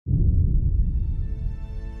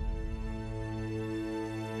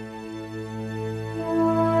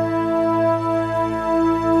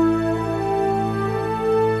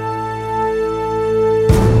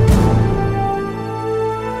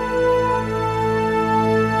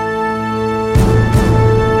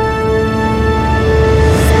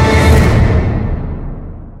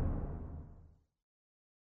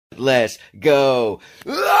Let's go.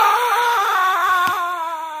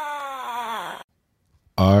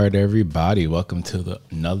 All right, everybody, welcome to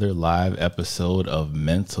another live episode of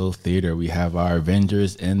Mental Theater. We have our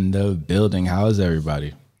Avengers in the building. How is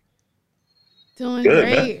everybody? Doing good,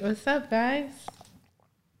 great. Man. What's up, guys?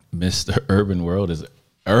 Mr. Urban World is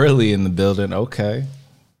early in the building. Okay,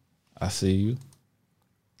 I see you.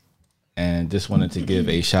 And just wanted to give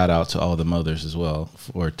a shout out to all the mothers as well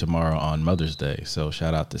for tomorrow on Mother's Day. So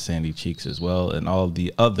shout out to Sandy Cheeks as well and all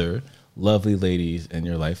the other lovely ladies in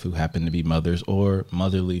your life who happen to be mothers or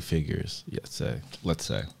motherly figures. Let's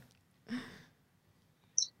say.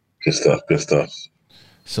 Good stuff. Good stuff.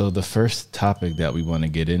 So the first topic that we want to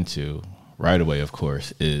get into right away, of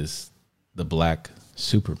course, is the Black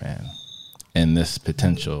Superman and this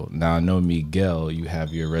potential. Now, I know, Miguel, you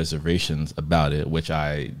have your reservations about it, which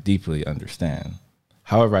I deeply understand.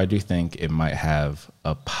 However, I do think it might have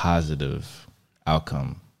a positive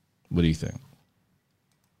outcome. What do you think?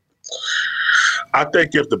 I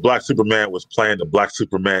think if the Black Superman was playing the Black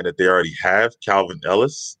Superman that they already have, Calvin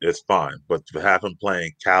Ellis, it's fine. But to have him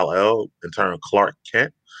playing Kal-El, in turn Clark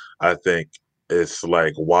Kent, I think it's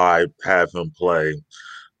like, why have him play,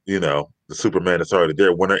 the Superman that's already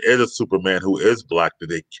there when there is a Superman who is black that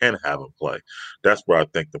they can have him play? That's where I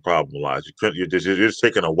think the problem lies. You're just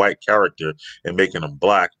taking a white character and making him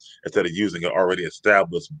black instead of using an already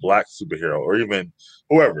established black superhero or even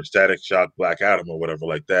whoever, Static Shock, Black Adam, or whatever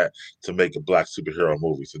like that, to make a black superhero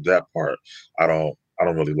movie. So that part I don't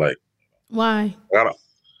really like. Why?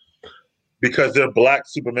 Because they're black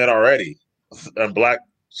Superman already and black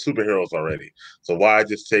superheroes already. So why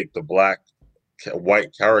just take the white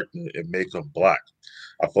character and make him black?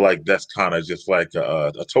 I feel like that's kind of just like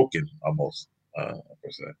a token almost, per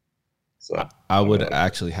se. So I would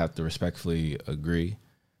actually have to respectfully agree,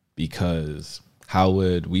 because how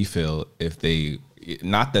would we feel if they,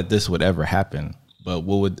 not that this would ever happen, but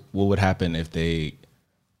what would happen if they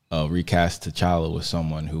recast T'Challa with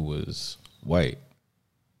someone who was white?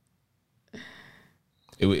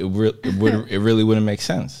 It really wouldn't make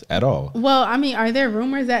sense at all. Well, I mean, are there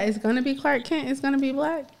rumors that it's going to be Clark Kent is going to be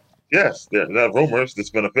black? Yes, there are rumors.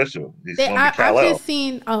 It's been official. I've just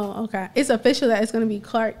seen. Oh, okay. It's official that it's going to be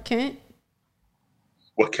Clark Kent.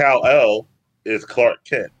 Well, Kal-El is Clark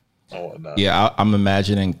Kent. Oh, no. Yeah, I'm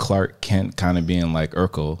imagining Clark Kent kind of being like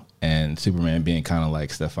Urkel and Superman being kind of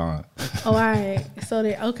like Stefan. Oh, all right. So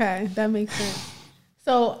okay, that makes sense.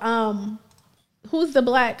 So, who's the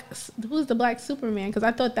black Superman? Because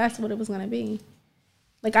I thought that's what it was going to be.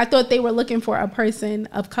 Like, I thought they were looking for a person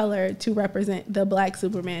of color to represent the Black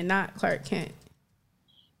Superman, not Clark Kent.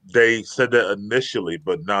 They said that initially,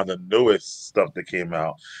 but now the newest stuff that came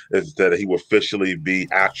out is that he will officially be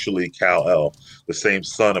actually Kal-El, the same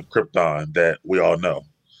son of Krypton that we all know,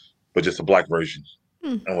 but just a black version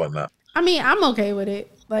and whatnot. I mean, I'm okay with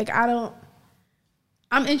it. Like, I'm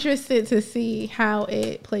interested to see how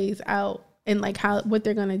it plays out and like what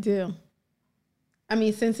they're gonna do. I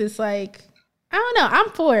mean, since it's like, I don't know, I'm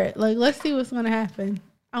for it. Like, let's see what's gonna happen.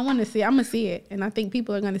 I'm gonna see it, and I think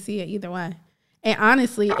people are gonna see it either way. And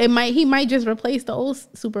honestly, he might just replace the old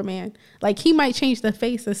Superman. Like, he might change the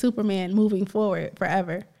face of Superman moving forward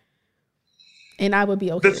forever, and I would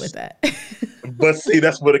be okay with that. But see,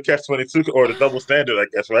 that's where the catch-22 or the double standard, I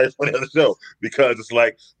guess, right, for the other show, because it's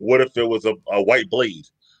like, what if it was a white Blade,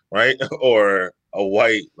 right, or a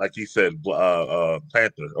white, like you said,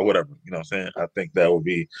 Panther or whatever, you know what I'm saying? I think that would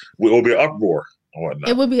be an uproar or whatnot.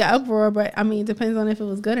 It would be an uproar, but I mean, it depends on if it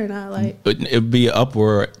was good or not. Like, it would be an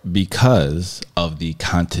uproar because of the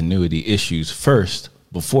continuity issues first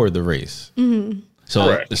before the race. Mm-hmm.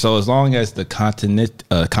 So as long as the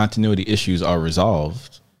continuity issues are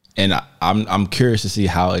resolved, and I'm curious to see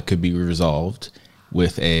how it could be resolved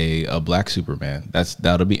with a black Superman.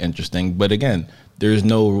 That'll be interesting. But again, there's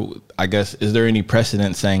no, I guess, is there any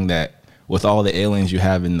precedent saying that with all the aliens you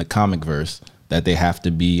have in the comic verse that they have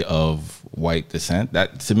to be of white descent?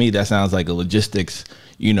 That, to me, that sounds like a logistics,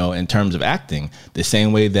 in terms of acting, the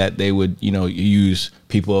same way that they would, use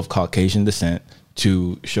people of Caucasian descent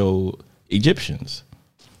to show Egyptians.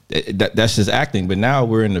 That's just acting. But now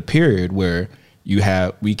we're in a period where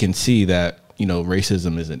we can see that,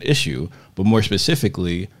 racism is an issue, but more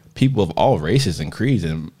specifically, people of all races and creeds.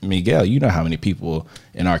 And Miguel, you know how many people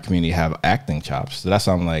in our community have acting chops. So that's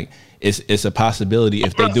why I'm like, it's a possibility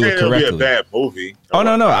if they do it correctly. It'll be a bad movie. Oh,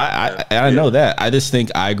 no. I know that. I just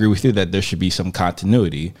think I agree with you that there should be some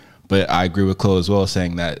continuity, but I agree with Chloe as well,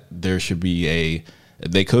 saying that there should be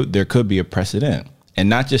there could be a precedent, and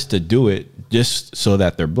not just to do it just so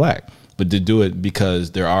that they're black, but to do it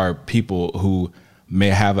because there are people who may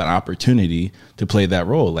have an opportunity to play that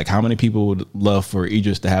role. Like, how many people would love for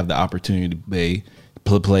Idris to have the opportunity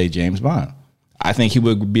to play James Bond? I think he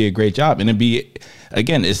would be a great job. And it'd be,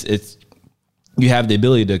 again, it's you have the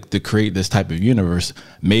ability to create this type of universe.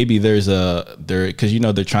 Maybe because they're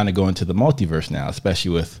trying to go into the multiverse now,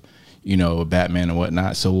 especially with Batman and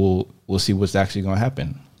whatnot. So we'll see what's actually going to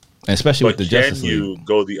happen, and especially with the Justice League. Can you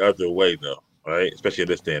go the other way though? Right, especially in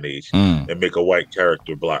this day and age, and make a white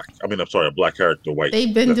character black. I mean, I'm sorry, a black character white.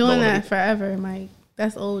 They've been doing that forever, Mike.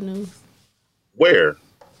 That's old news. Where?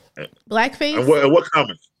 Blackface. And what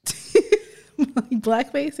comic?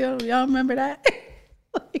 Blackface. Y'all remember that?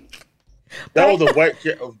 That was a white.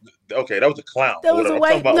 Okay, that was a clown. That was a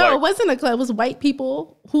white. No, it wasn't a clown. It was white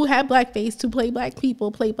people who had blackface to play black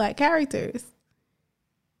people, play black characters.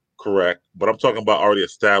 Correct, but I'm talking about already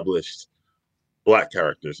established black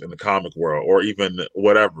characters in the comic world, or even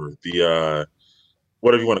whatever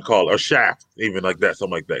whatever you want to call it, or Shaft, even like that,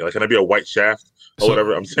 something like that. Like, can I be a white Shaft or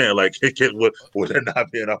whatever? I'm saying, like, would there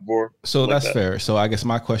not be enough more? So that's fair. So I guess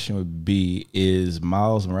my question would be: is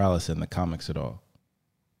Miles Morales in the comics at all?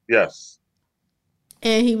 Yes.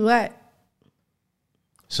 And he black.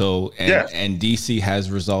 So and DC has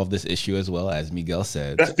resolved this issue as well, as Miguel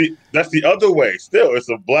said. That's the other way. Still, it's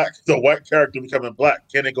a white character becoming black.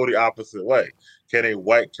 Can it go the opposite way? Can a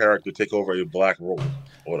white character take over a black role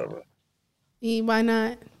or whatever? Why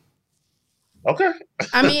not? Okay.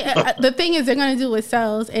 I mean, the thing is, they're going to do what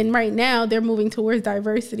sells, and right now they're moving towards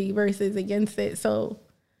diversity versus against it. So,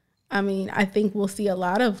 I mean, I think we'll see a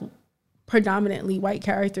lot of predominantly white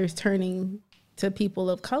characters turning to people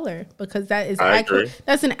of color, because that is accurate.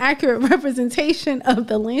 That's an accurate representation of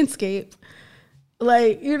the landscape.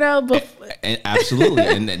 Like, and absolutely.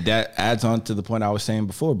 And that adds on to the point I was saying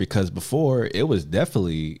before, because before it was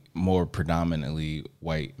definitely more predominantly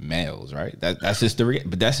white males, right? That's just the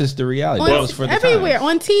reality. That was for the everywhere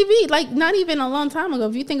times. On TV, like not even a long time ago.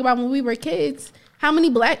 If you think about when we were kids, how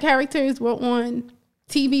many black characters were on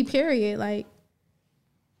TV, period? Like,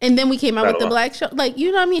 and then we came out with the black show. Like,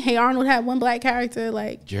 you know what I mean? Hey Arnold had one black character.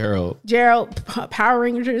 Like Gerald. Power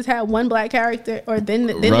Rangers had one black character. Or then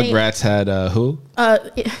Rugrats had who?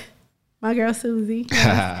 My girl Susie.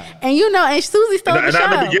 Yes. And and Susie stole the show.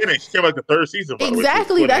 And in the beginning, she came like the third season.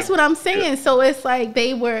 Exactly. That's what I'm saying. Yeah. So it's like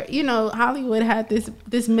they were, Hollywood had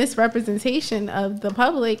this misrepresentation of the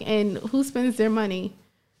public and who spends their money.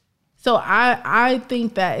 So I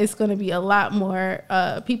think that it's going to be a lot more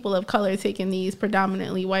people of color taking these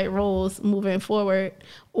predominantly white roles moving forward,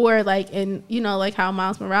 or like like how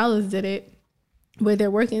Miles Morales did it, where they're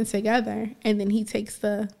working together, and then he takes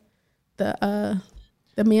the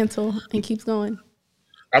mantle and keeps going.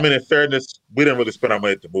 I mean, in fairness, we didn't really spend our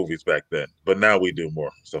money at the movies back then, but now we do more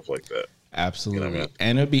stuff like that. Absolutely. You know what I mean?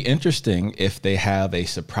 And it'd be interesting if they have a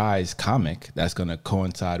surprise comic that's going to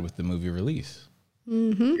coincide with the movie release.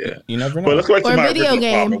 Mm-hmm. Yeah, you never know. But let's go back to my video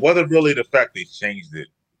game. Problem. It wasn't really the fact they changed it,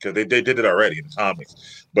 because they did it already in the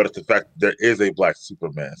comics, but it's the fact there is a black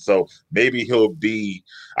Superman. So maybe he'll be,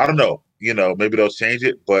 I don't know, maybe they'll change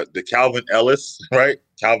it. But the Calvin Ellis, right?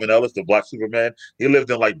 Calvin Ellis, the black Superman, he lived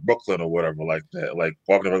in like Brooklyn or whatever, like that, like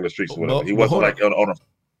walking the regular streets or whatever. He wasn't like on a.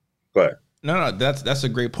 Go ahead. No, that's a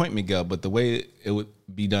great point, Miguel. But the way it would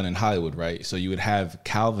be done in Hollywood, right? So you would have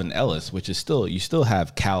Calvin Ellis, which is you still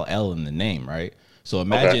have Kal-El in the name, right? So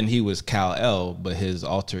imagine he was Kal-El, but his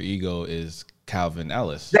alter ego is Calvin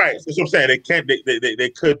Ellis. Right. That's what I'm saying. They can't. They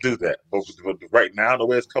could do that, but right now the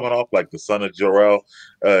way it's coming off, like the son of Jor-El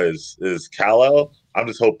is Kal-El. I'm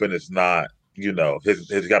just hoping it's not.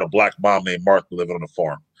 He's got a black mom named Martha living on a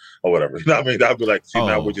farm or whatever. You know what I mean? I'd be like,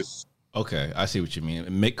 now we're just. Okay, I see what you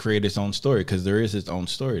mean. Create its own story, because there is its own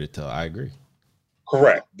story to tell. I agree.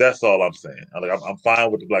 Correct. That's all I'm saying. I'm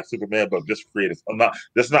fine with the black Superman, but just create it.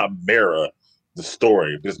 Let's not mirror the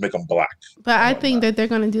story, just make them black. But I think that they're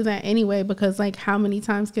going to do that anyway, because like how many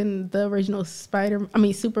times can the original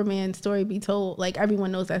Superman story be told? Like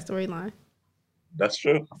everyone knows that storyline. That's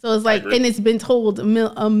true. So it's like, and it's been told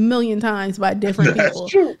a million times by different people.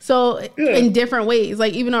 That's true. So in different ways,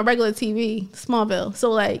 like even on regular TV, Smallville. So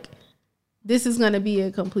like this is going to be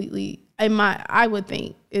a completely, I would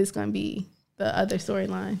think it's going to be the other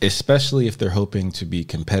storyline. Especially if they're hoping to be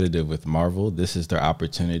competitive with Marvel, this is their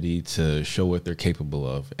opportunity to show what they're capable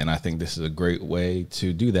of. And I think this is a great way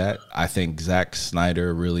to do that. I think Zack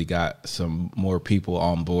Snyder really got some more people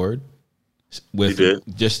on board with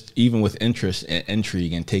just even with interest and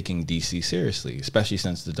intrigue and taking DC seriously, especially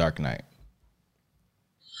since The Dark Knight.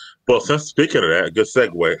 Well, since speaking of that, good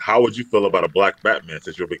segue. How would you feel about a black Batman,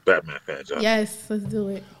 since you're a big Batman fan, John? Yes, let's do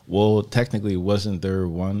it. Well, technically, wasn't there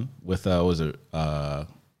one with at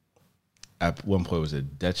one point was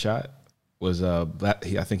it Deadshot? was black.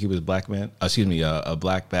 I think he was black man. Excuse me, a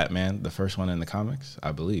black Batman, the first one in the comics,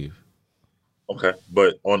 I believe. Okay,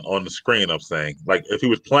 but on the screen, I'm saying, like, if he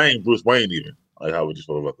was playing Bruce Wayne, even, like, how would you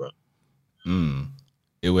feel about that?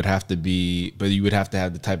 It would have to be, but you would have to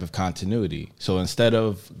have the type of continuity. So instead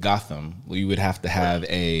of Gotham, you would have to have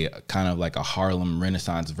a kind of like a Harlem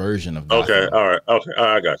Renaissance version of Gotham. Okay, all right,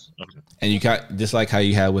 I got you. Okay. And you got just like how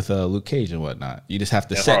you had with Luke Cage and whatnot. You just have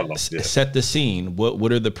to set the scene.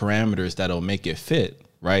 What are the parameters that'll make it fit,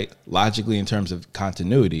 right? Logically in terms of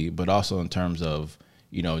continuity, but also in terms of,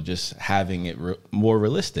 you know, just having it more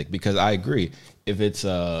realistic. Because I agree, if it's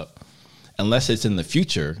unless it's in the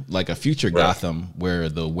future, like a future Gotham where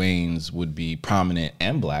the Waynes would be prominent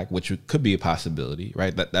and black, which could be a possibility,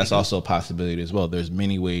 right? That's also a possibility as well. There's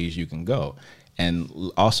many ways you can go.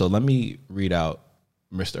 And also, let me read out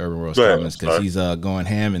Mr. Urban World's comments because he's going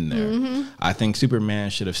ham in there. I think Superman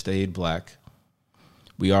should have stayed black.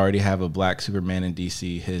 We already have a black Superman in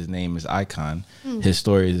DC. His name is Icon. His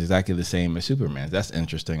story is exactly the same as Superman's. That's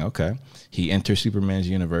interesting. Okay. He entered Superman's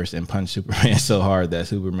universe and punched Superman so hard that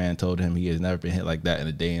Superman told him he has never been hit like that in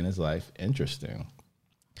a day in his life. Interesting.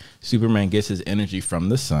 Superman gets his energy from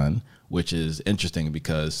the sun, which is interesting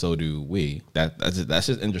because so do we. That's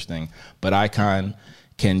just interesting. But Icon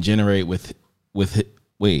can generate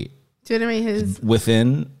generate his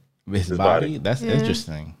within his body. That's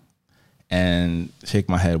interesting. And shake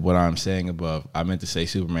my head. What I'm saying above, I meant to say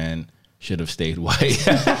Superman should have stayed white.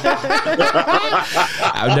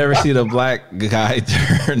 I've never seen a black guy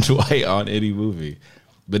turned white on any movie,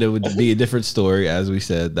 but it would be a different story. As we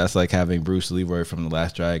said, that's like having Bruce Leroy from The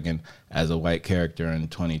Last Dragon as a white character in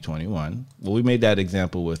 2021. Well, we made that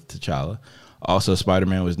example with T'Challa. Also,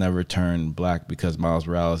 Spider-Man was never turned black because Miles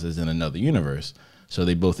Morales is in another universe. So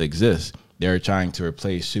they both exist. They're trying to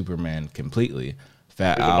replace Superman completely.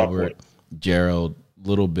 Fat Albert, Gerald,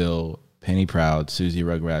 Little Bill, Penny Proud, Susie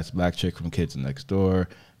Rugrats, Black Chick from Kids Next Door,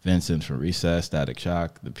 Vincent from Recess, Static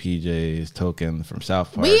Shock, the PJs, Token from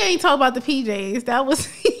South Park. We ain't talking about the PJs. That was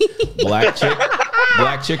Black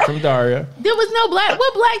Chick from Daria. There was no black.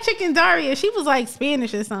 What Black Chick in Daria? She was like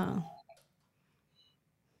Spanish or something.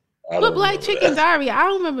 What Black Chick in Daria? I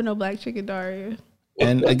don't remember no Black Chick in Daria.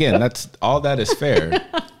 And again, that's all that is fair,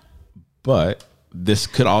 but this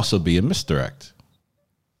could also be a misdirect.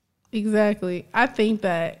 Exactly. I think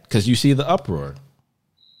that because you see the uproar.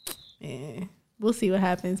 Yeah, we'll see what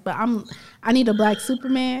happens. But I need a black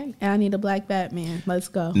Superman and I need a black Batman. Let's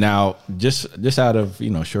go. Now, just out of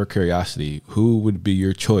sheer curiosity, who would be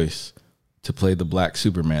your choice to play the black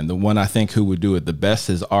Superman? The one I think who would do it the best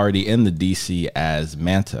is already in the DC as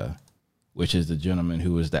Manta, which is the gentleman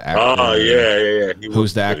who was the actor. Oh yeah.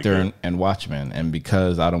 Who's the actor in Watchmen? And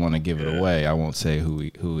because I don't want to give it away, I won't say who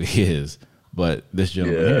he is. But this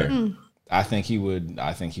gentleman here, I think he would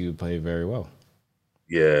play very well.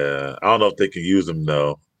 Yeah, I don't know if they can use him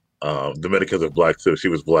though. Dominicans are black too. She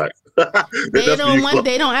was black. They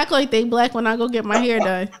don't act like they black when I go get my hair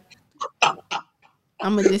done.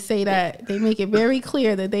 I'm gonna just say that they make it very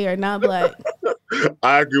clear that they are not black.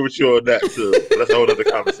 I agree with you on that too. That's a whole other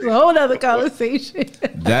conversation. A whole other conversation.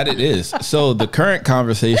 That it is. So the current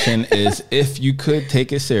conversation is if you could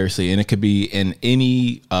take it seriously, and it could be in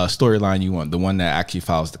any storyline you want. The one that actually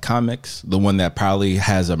follows the comics, the one that probably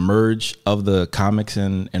has a merge of the comics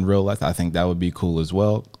in real life. I think that would be cool as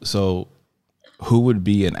well. So who would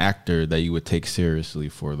be an actor that you would take seriously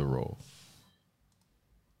for the role?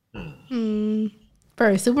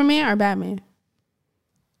 First, Superman or Batman?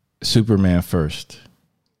 Superman first.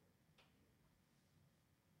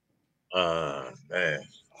 Man,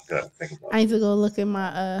 gotta think about I need to go look at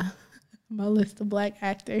my my list of black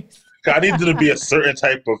actors. I need there to be a certain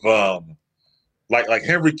type of like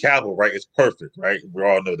Henry Cavill, right? It's perfect, right? We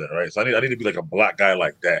all know that, right? So I need to be like a black guy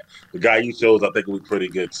like that. The guy you chose, I think, will be pretty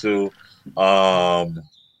good too. And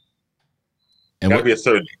gotta be a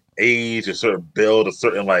certain age, a certain build, a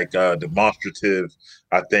certain like demonstrative,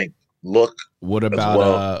 I think, look. What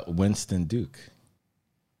about Winston Duke?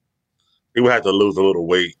 He would have to lose a little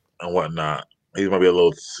weight and whatnot. He might be a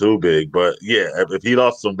little too big, but yeah, if he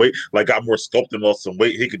lost some weight, like got more sculpted, lost some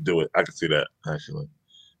weight, he could do it. I could see that actually,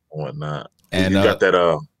 and whatnot. And he got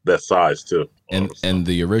that size too. And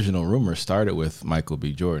the original rumor started with Michael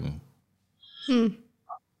B. Jordan. I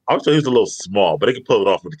would say he was a little small, but they could pull it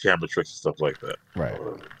off with the camera tricks and stuff like that. Right.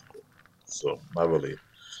 So not really.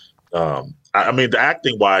 I mean, the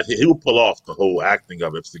acting wise, he would pull off the whole acting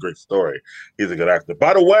of it. It's a great story. He's a good actor.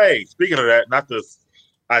 By the way, speaking of that,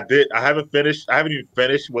 I haven't even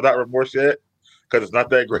finished Without Remorse yet because it's not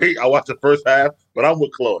that great. I watched the first half, but I'm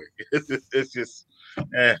with Chloe. It's just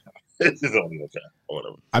only okay. or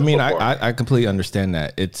whatever. I mean, I completely understand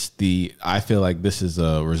that. I feel like this is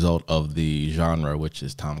a result of the genre, which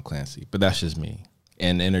is Tom Clancy, but that's just me.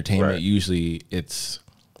 And entertainment, usually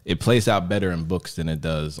it plays out better in books than it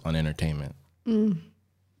does on entertainment.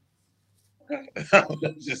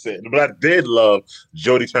 Just saying, but I did love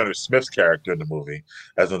Jodie Turner-Smith's character in the movie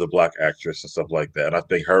as another black actress and stuff like that. And I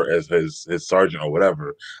think her as his sergeant or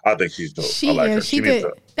whatever, I think she's dope. I like her. She did.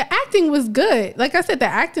 The acting was good. Like I said, the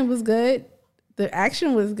acting was good. The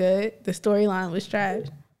action was good. The storyline was trash.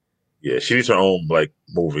 Yeah, she needs her own like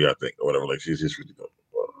movie, I think, or whatever. Like she's just really good.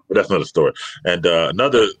 But that's another story. And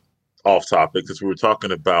another off topic, because we were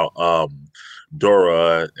talking about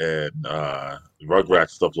Dora and Rugrats,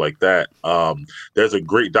 stuff like that. There's a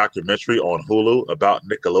great documentary on Hulu about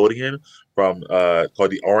Nickelodeon from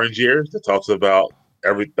called The Orange Years that talks about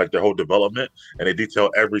their whole development, and they detail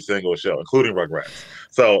every single show, including Rugrats.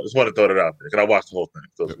 So just want to throw that out there because I watched the whole thing.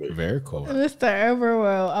 So it's great. Very cool. Mr.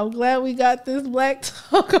 Everworld, I'm glad we got this black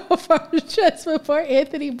talk off our chest before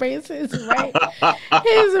Anthony brings his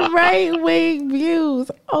right wing views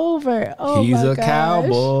over. Oh, he's a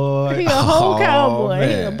cowboy. He's a whole cowboy.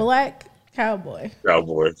 He's a black cowboy.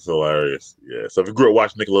 Cowboy, it's hilarious. Yeah. So if you grew up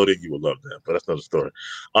watching Nickelodeon, you would love that. But that's another story.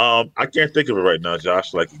 I can't think of it right now,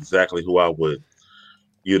 Josh. Like exactly who I would,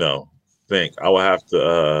 think. I would have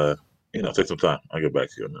to, take some time. I'll get back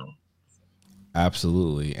to you on that one.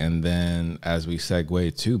 Absolutely. And then as we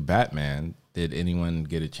segue to Batman, did anyone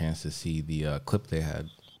get a chance to see the clip they had?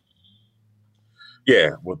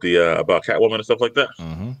 Yeah, with the about Catwoman and stuff like that.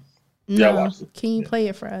 Mm-hmm. Yeah, I watched it. Can you play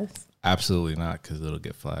it for us? Absolutely not, because it'll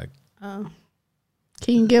get flagged. Oh.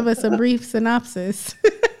 Can you give us a brief synopsis?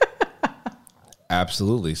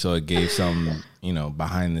 Absolutely. So it gave some,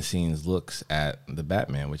 behind the scenes looks at the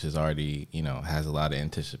Batman, which is already, has a lot of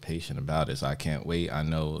anticipation about it. So I can't wait. I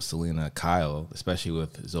know Selena Kyle, especially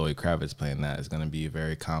with Zoe Kravitz playing that, is going to be a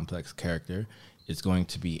very complex character. It's going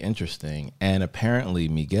to be interesting. And apparently,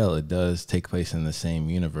 Miguel, it does take place in the same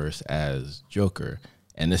universe as Joker.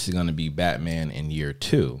 And this is going to be Batman in year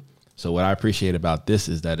 2. So what I appreciate about this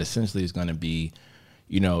is that essentially it's going to be,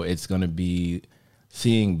 it's going to be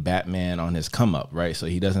seeing Batman on his come up, right? So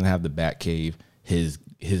he doesn't have the Batcave. His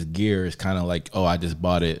gear is kind of like, oh, I just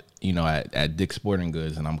bought it, at Dick's Sporting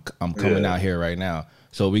Goods, and I'm coming out here right now.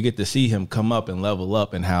 So we get to see him come up and level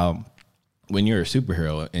up, and how when you're a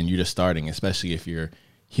superhero and you're just starting, especially if you're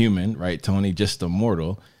human, right, Tony, just a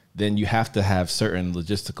mortal, then you have to have certain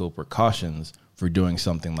logistical precautions for doing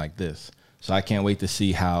something like this. So I can't wait to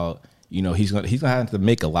see how, he's gonna have to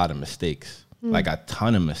make a lot of mistakes, like a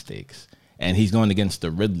ton of mistakes. And he's going against the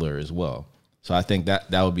Riddler as well. So I think that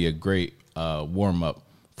would be a great warm up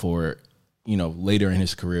for, later in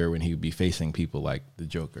his career when he would be facing people like the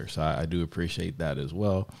Joker. So I do appreciate that as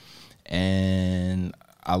well. And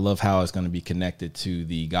I love how it's going to be connected to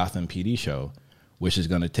the Gotham PD show, which is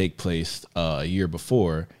going to take place a year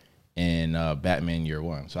before in Batman Year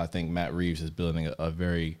 1. So I think Matt Reeves is building a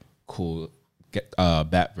very cool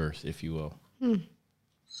Batverse, if you will.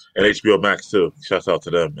 And HBO Max too. Shouts out to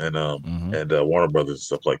them and Warner Brothers and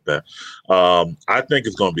stuff like that. I think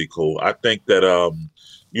it's gonna be cool. I think that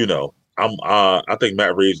I think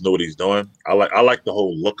Matt Reeves know what he's doing. I like the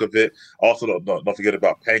whole look of it. Also, don't forget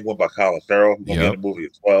about Penguin by Colin Farrell, who's gonna be in the movie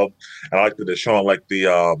as well. And I like that they're showing like the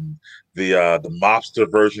mobster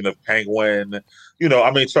version of Penguin.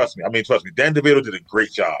 Trust me. Dan DeVito did a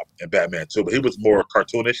great job in Batman too, but he was more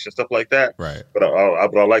cartoonish and stuff like that. Right. But I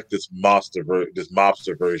like this mobster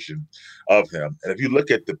version of him. And if you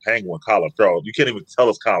look at the Penguin, Colin Farrell, you can't even tell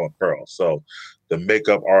it's Colin Farrell. So the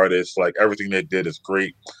makeup artist, like everything they did is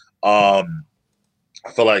great. I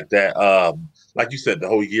feel like that, like you said, the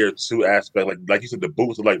whole year 2 aspect, like you said, the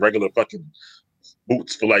boots are like regular fucking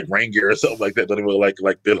boots for like rain gear or something like that. Don't even like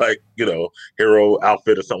they're like hero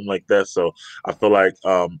outfit or something like that. So I feel like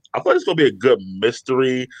it's gonna be a good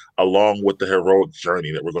mystery along with the heroic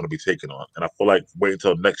journey that we're gonna be taking on. And I feel like waiting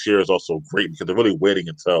until next year is also great because they're really waiting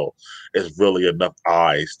until it's really enough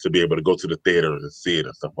eyes to be able to go to the theater and see it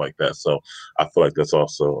and stuff like that. So I feel like that's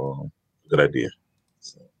also a good idea.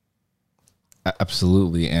 So.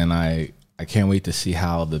 Absolutely, and I can't wait to see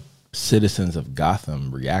how the citizens of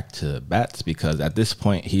Gotham react to Bats, because at this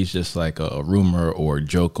point he's just like a rumor or a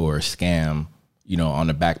joke or a scam, on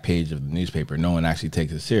the back page of the newspaper. No one actually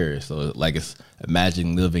takes it serious. So like,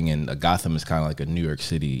 imagine living in a Gotham is kind of like a New York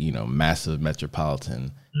City, massive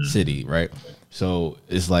metropolitan city, right? So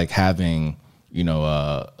it's like having,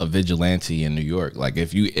 a vigilante in New York. Like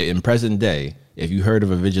if you, in present day, if you heard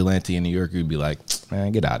of a vigilante in New York, you'd be like,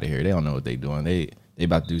 man, get out of here. They don't know what they're doing. They They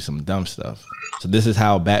about to do some dumb stuff. So this is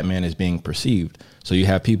how Batman is being perceived. So you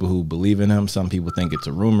have people who believe in him. Some people think it's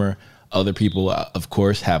a rumor. Other people, of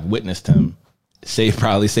course, have witnessed him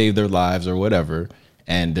probably save their lives or whatever.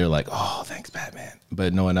 And they're like, oh, thanks, Batman.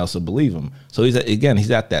 But no one else will believe him. So he's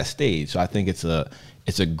at that stage. So I think it's a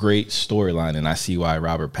great storyline. And I see why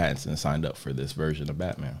Robert Pattinson signed up for this version of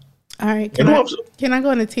Batman. All right. Can I go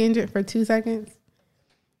on a tangent for 2 seconds?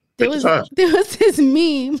 There was this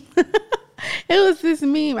meme. It was this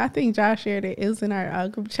meme. I think Josh shared it. It was in our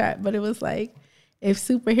group chat, but it was like, if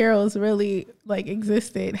superheroes really like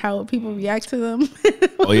existed, how would people react to them?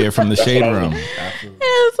 Oh yeah, from the shade room. Absolutely.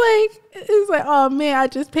 It's like, oh man, I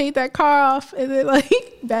just paid that car off, and then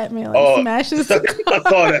like Batman smashes the car. I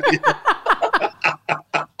saw that.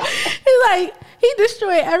 He's like, he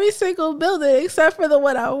destroyed every single building except for the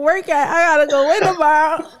one I work at. I gotta go in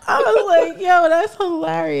tomorrow. I was like, yo, that's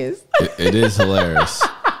hilarious. It is hilarious.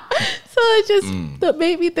 So it just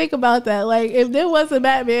made me think about that. Like, if there was a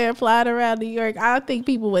Batman flying around New York, I think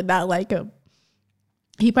people would not like him.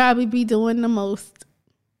 He'd probably be doing the most.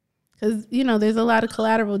 Because, you know, there's a lot of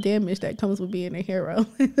collateral damage that comes with being a hero.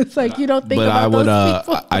 It's like, you don't think about those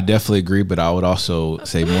people. I definitely agree, but I would also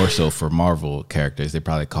say more so for Marvel characters, they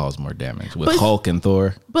probably cause more damage. With Hulk and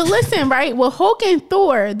Thor. But listen, right? With Hulk and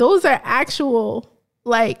Thor, those are actual,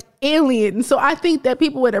 like, aliens. So I think that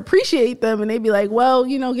people would appreciate them and they'd be like, well,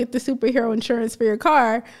 you know, get the superhero insurance for your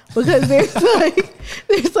car because there's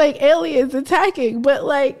like aliens attacking. But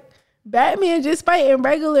like Batman just fighting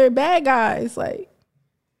regular bad guys. Like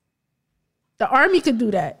the army could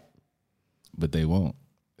do that. But they won't.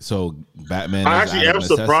 So Batman I actually am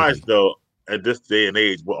surprised though at this day and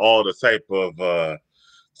age with all the type of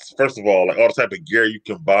first of all, like all the type of gear you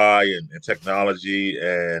can buy and technology,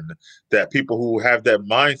 and that people who have that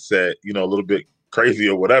mindset, you know, a little bit crazy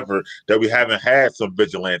or whatever, that we haven't had some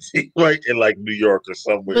vigilante like in like New York or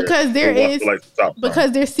somewhere. Because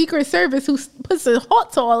there's Secret Service who puts a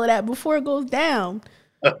halt to all of that before it goes down.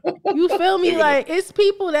 You feel me? Like it's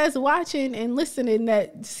people that's watching and listening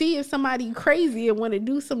that see if somebody crazy and want to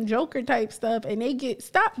do some Joker type stuff, and they get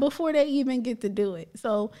stopped before they even get to do it.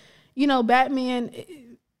 So, you know, Batman,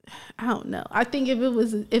 I don't know. I think if it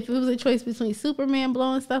was a choice between Superman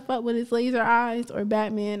blowing stuff up with his laser eyes or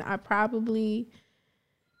Batman, I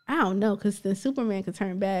don't know, because then Superman could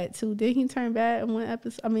turn bad too. Did he turn bad in one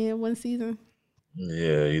episode? I mean, in one season.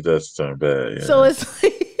 Yeah, he does turn bad. Yeah. So it's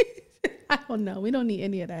like I don't know. We don't need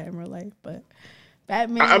any of that in real life, but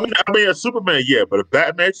Batman. I mean, a Superman, yeah, but a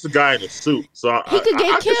Batman's the guy in a suit, so he could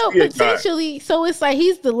get killed potentially. So it's like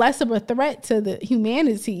he's the less of a threat to the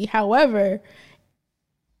humanity. However,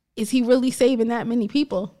 is he really saving that many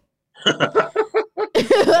people? In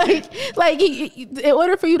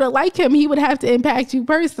order for you to like him, he would have to impact you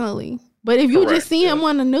personally. But if you just see him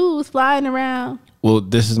on the news flying around. Well,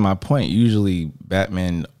 this is my point. Usually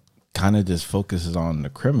Batman kind of just focuses on the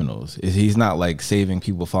criminals. He's not like saving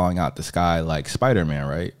people falling out the sky like Spider-Man,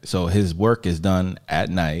 right? So his work is done at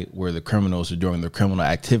night where the criminals are doing their criminal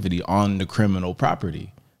activity on the criminal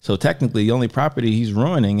property. So technically the only property he's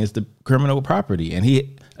ruining is the criminal property. And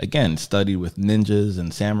he, again, studied with ninjas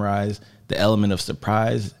and samurais. The element of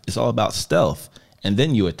surprise is all about stealth. And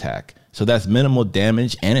then you attack. So that's minimal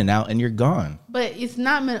damage, in and out, and you're gone. But it's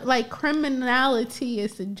not like criminality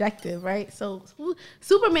is subjective, right? So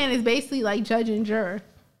Superman is basically like judge and juror.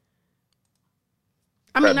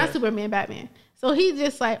 I mean, not Superman, Batman. So he's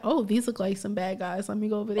just like, oh, these look like some bad guys. Let me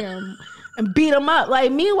go over there and beat them up.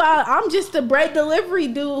 Like, meanwhile, I'm just a bread delivery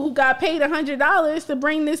dude who got paid $100 to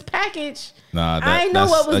bring this package. I didn't know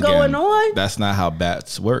what was going on. That's not how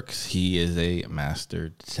Bats works. He is a master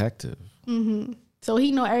detective. Mm-hmm. So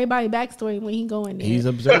he know everybody's backstory when he go in there. He's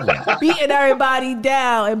observing. Beating everybody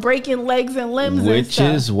down and breaking legs and limbs and stuff.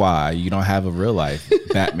 Which is why you don't have a real life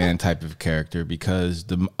Batman type of character, because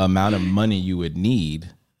the amount of money you would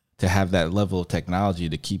need to have that level of technology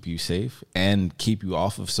to keep you safe and keep you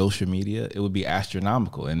off of social media, it would be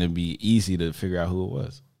astronomical, and it'd be easy to figure out who it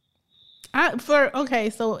was.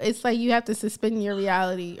 So it's like you have to suspend your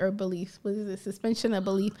reality or beliefs. What is it? Suspension of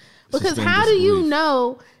belief. Because how do you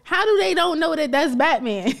know? How do they don't know that that's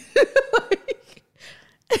Batman? like,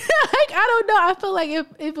 I don't know. I feel like if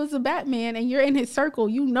it was a Batman and you're in his circle,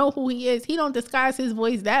 you know who he is. He don't disguise his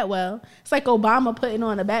voice that well. It's like Obama putting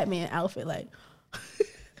on a Batman outfit. Like,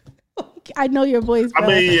 I know your voice, bro. I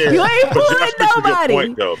mean, yeah. You ain't fooling nobody.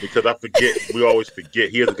 Point, though, because we always forget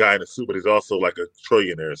he is a guy in a suit, but he's also like a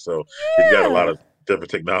trillionaire, so he's got a lot of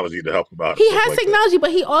different technology to help him out. He has technology,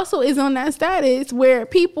 but he also is on that status where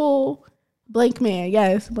people, blank man,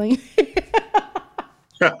 yes, blank.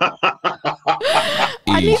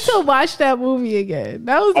 I need to watch that movie again.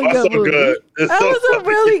 That was a good so movie. good. That so was a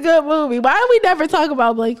really good movie. Why do we never talk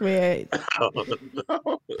about Blankman?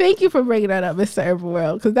 Thank you for bringing that up, Mr.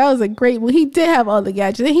 Everworld, because that was a great movie. He did have all the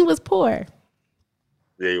gadgets, and he was poor.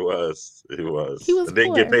 Yeah, he was. He was. He was and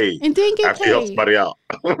didn't poor. get paid. And didn't get after he helped paid. somebody out.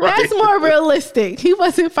 Right? That's more realistic. He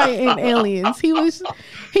wasn't fighting aliens. He was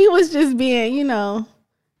just being, you know,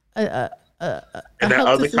 a and that help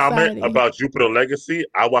other to comment society. about Jupiter Legacy,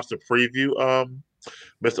 I watched the preview,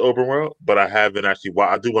 Mr. Openworld, but I haven't actually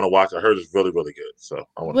watched. I do want to watch it. I heard it's really, really good. So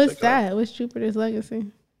I want to What's that? What's Jupiter's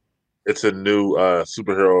Legacy? It's a new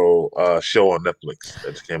superhero show on Netflix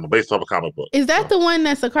that came based off a comic book. Is that the one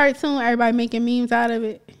that's a cartoon? Everybody making memes out of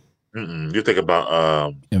it? You think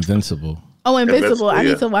about Invincible. Oh, Invincible. I yeah.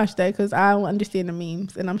 need to watch that because I don't understand the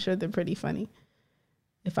memes, and I'm sure they're pretty funny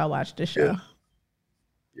if I watch the show.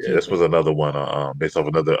 Yeah, this was another one based off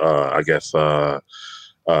another, I guess, an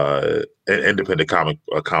independent comic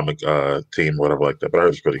team, whatever like that. But I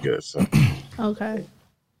heard it's pretty good. So. Okay.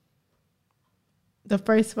 The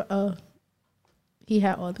first, he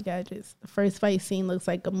had all the gadgets. The first fight scene looks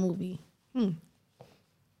like a movie.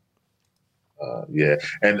 Yeah,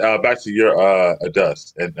 and back to your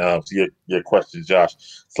Dust, and to your question, Josh.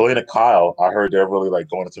 Selena Kyle, I heard they're really like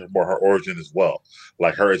going into more her origin as well.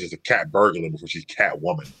 Like her as just a cat burglar before she's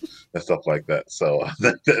Catwoman and stuff like that. So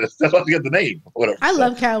that's why she got the name. Whatever. I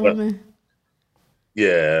love Catwoman.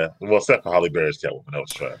 Yeah, well, except for Halle Berry's Catwoman, that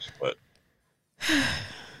was trash. But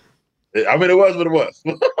I mean, it was what it was.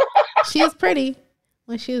 She was pretty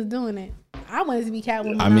when she was doing it. I wanted to be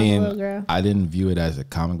Catwoman. I when mean, I was a little girl. I didn't view it as a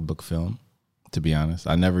comic book film, to be honest.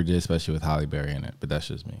 I never did, especially with Halle Berry in it. But that's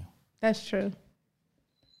just me. That's true.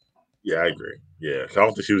 Yeah, I agree. Yeah, I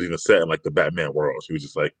don't think she was even set in like the Batman world. She was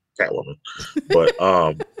just like Catwoman,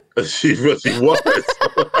 but she was.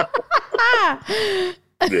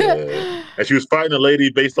 Yeah, and she was fighting a lady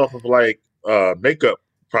based off of like makeup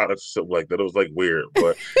products, something like that. It was like weird,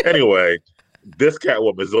 but anyway, this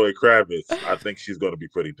Catwoman, Zoe Kravitz, I think she's going to be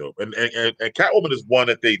pretty dope. And Catwoman is one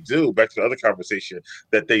that they do. Back to the other conversation,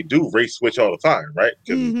 that they do race switch all the time, right?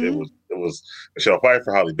 Because it was Michelle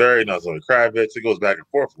Pfeiffer, Halle Berry, now Zoe Kravitz. It goes back and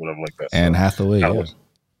forth, whatever like that. And Hathaway, yeah.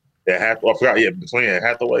 I forgot, between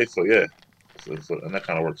Hathaway. So yeah, so, and that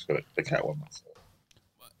kind of works for the Catwoman. So.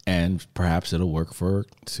 And perhaps it'll work for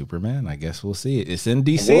Superman. I guess we'll see. It's in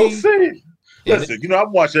DC. We'll see. Listen,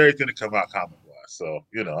 I'm watching everything that come out comic wise, so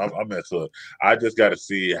I'm into it. I just got to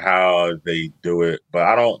see how they do it, but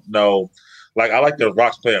I don't know. Like I like the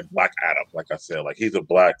Rock's playing Black Adam. Like I said, like he's a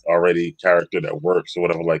black already character that works or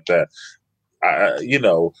whatever like that.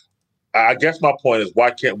 I guess my point is,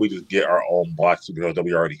 why can't we just get our own black superheroes that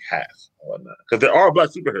we already have? Because there are black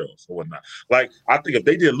superheroes or whatnot. Like I think if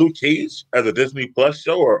they did Luke Cage as a Disney Plus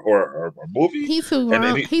show or movie, he's too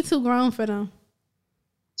grown. He's too grown for them.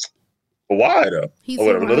 But why though? He's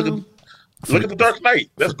too grown. Look at the Dark Knight.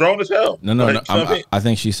 That's grown as hell. No. I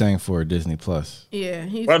think she's saying for Disney Plus. Yeah,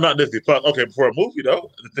 well, not Disney Plus. Okay, for a movie though,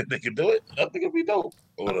 they can do it. I think it'd be dope.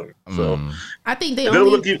 Or whatever. So I think they're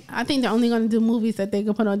only going to do movies that they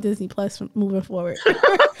can put on Disney Plus moving forward.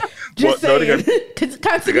 Just saying,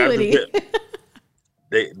 continuity.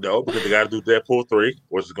 Because they got to do Deadpool 3,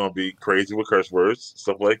 which is going to be crazy with curse words,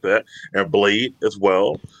 stuff like that, and Blade as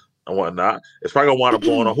well. And whatnot. It's probably gonna wind up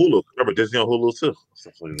going on Hulu. Remember Disney on Hulu too.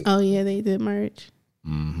 Oh yeah, they did merge.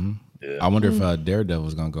 Mm-hmm. Yeah. I wonder if Daredevil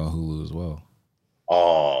is gonna go on Hulu as well.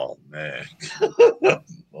 Oh man, I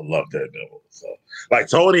love Daredevil. So, like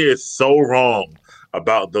Tony is so wrong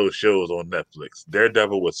about those shows on Netflix.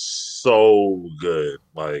 Daredevil was so good,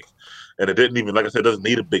 like, and it didn't even, like I said, doesn't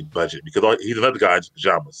need a big budget because he's another guy in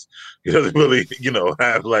pajamas. He doesn't really,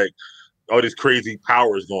 have like all these crazy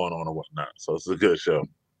powers going on or whatnot. So it's a good show.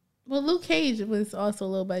 Well, Luke Cage was also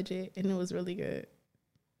low budget, and it was really good.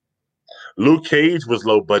 Luke Cage was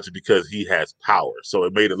low budget because he has power, so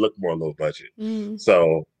it made it look more low budget.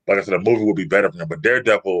 So, like I said, a movie would be better for him. But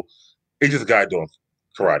Daredevil, he's just a guy doing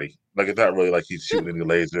karate. Like, it's not really like he's shooting any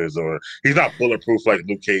lasers, or he's not bulletproof like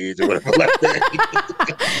Luke Cage or whatever like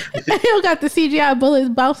that. He don't got the CGI bullets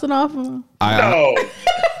bouncing off him.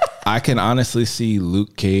 I can honestly see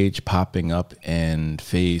Luke Cage popping up in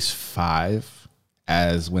Phase 5.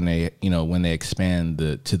 As when they expand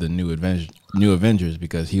to the new Avengers,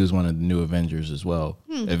 because he was one of the new Avengers as well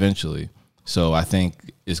eventually. So I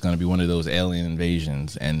think it's going to be one of those alien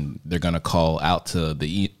invasions, and they're going to call out to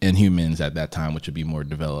the Inhumans at that time, which would be more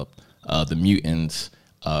developed, the mutants,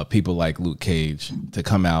 people like Luke Cage to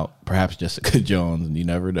come out, perhaps Jessica Jones, and you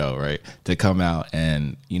never know, right? To come out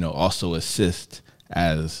and also assist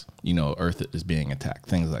as Earth is being attacked,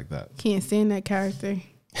 things like that. Can't stand that character.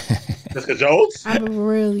 Jessica Jones? I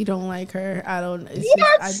really don't like her. I don't. It's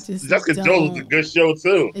What? just, I just Jessica don't. Jones is a good show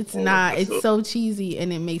too. It's not. It's so cheesy,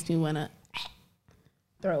 and it makes me want to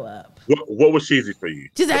throw up. What was cheesy for you?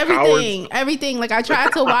 Just everything. Like I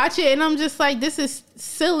tried to watch it, and I'm just like, this is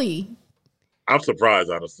silly. I'm surprised,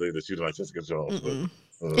 honestly, that you don't like Jessica Jones.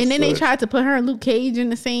 But, and then they tried to put her and Luke Cage in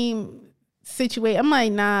the same situation. I'm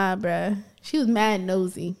like, nah, bruh. She was mad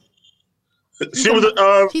nosy. She's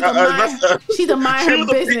a mind her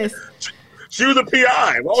business. She was a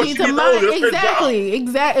PI. Why was she nosy? Exactly.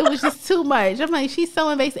 It was just too much. I'm like, she's so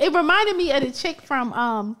invasive. It reminded me of the chick from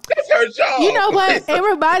That's her job. You know what? It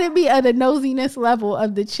reminded me of the nosiness level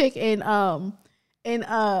of the chick in what's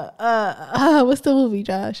the movie,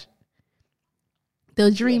 Josh? The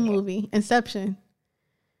Dream movie, Inception.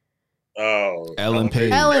 Oh, Ellen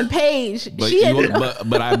Page. Ellen Page.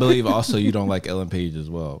 But I believe also you don't like Ellen Page as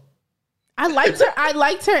well. I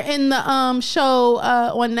liked her in the show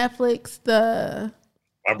on Netflix, the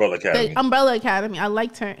Umbrella Academy. I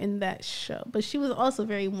liked her in that show, but she was also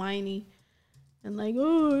very whiny and like,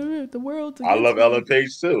 oh, the world. I love Ellen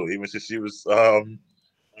Page too, even since she was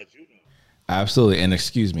absolutely. And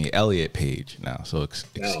excuse me, Elliot Page now. So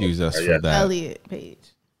excuse us for that. Elliot Page.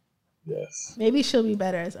 Yes. Maybe she'll be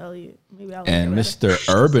better as Elliot. Maybe I'll. And Mr.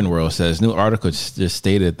 Urban World says new article just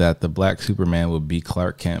stated that the black Superman will be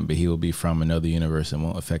Clark Kent, but he will be from another universe and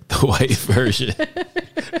won't affect the white version.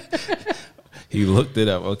 He looked it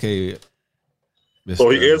up. Okay. So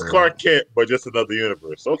he is Clark Kent, but just another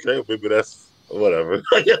universe. Okay, maybe that's whatever.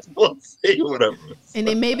 I guess we'll see whatever. And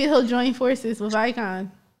then maybe he'll join forces with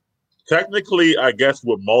Icon. Technically, I guess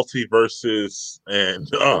with multiverses and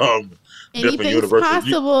different universes,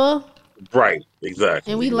 possible. Right,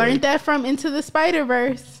 exactly. And we learned that from Into the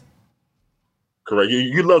Spider-Verse. Correct.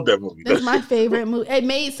 You love that movie. That's my favorite movie. It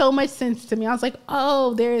made so much sense to me. I was like,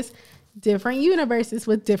 oh, there's different universes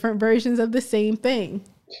with different versions of the same thing.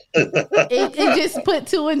 it just put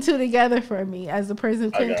two and two together for me as a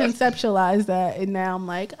person can conceptualize that. And now I'm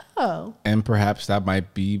like, oh. And perhaps that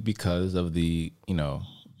might be because of the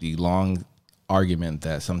long argument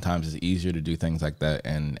that sometimes it's easier to do things like that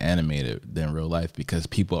and animate it than real life because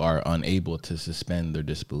people are unable to suspend their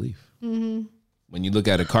disbelief. Mm-hmm. When you look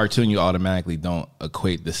at a cartoon, you automatically don't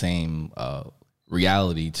equate the same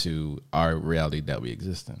reality to our reality that we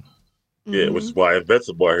exist in. Yeah, which is why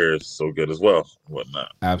Invincible here is so good as well.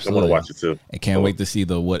 Whatnot. Absolutely. I want to watch it too. I can't wait to see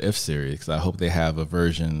the What If series because I hope they have a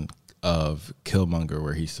version of Killmonger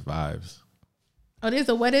where he survives. Oh, there's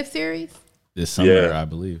a What If series? This summer, I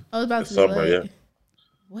believe. Oh, about this summer, yeah.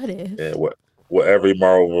 What if? Yeah, what every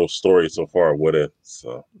Marvel story so far, what if?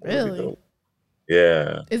 So really?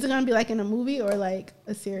 Yeah. Is it gonna be like in a movie or like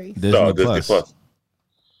a series? Disney Plus.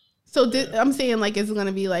 So I'm saying like, is it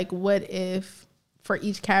gonna be like what if for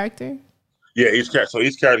each character? Yeah, each character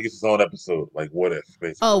gets its own episode. Like what if?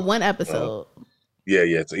 Basically. Oh, one episode.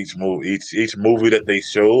 Yeah. So each movie that they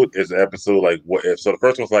showed is an episode like what if. So the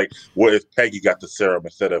first one's like what if Peggy got the serum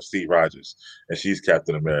instead of Steve Rogers and she's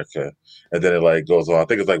Captain America, and then it like goes on. I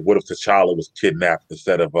think it's like what if T'Challa was kidnapped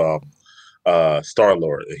instead of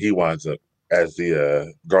Star-Lord and he winds up as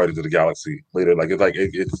the Guardians of the Galaxy later. Like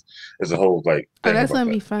it's a whole like. Oh, that's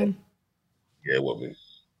gonna be fun. Yeah, it will be.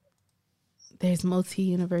 There's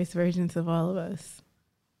multi-universe versions of all of us.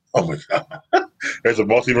 Oh my god. There's a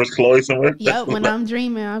multiverse Chloe somewhere? Yep, when I'm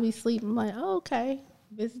dreaming, I'll be sleeping. I'm like, oh, okay.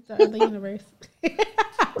 This is the other universe.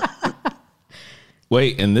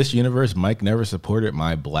 Wait, in this universe, Mike never supported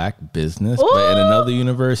my black business, but in another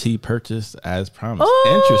universe, he purchased as promised.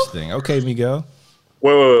 Ooh. Interesting. Okay, Miguel.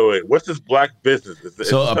 Wait. What's this black business?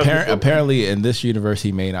 Apparently, in this universe,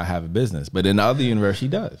 he may not have a business, but in the other universe, he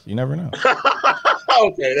does. You never know.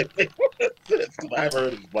 Okay. I've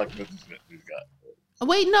heard of this black business he's got.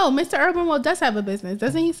 Wait, no, Mr. Urban World does have a business.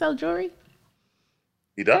 Doesn't he sell jewelry?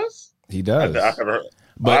 He does? He does. I've heard,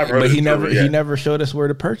 but he never showed us where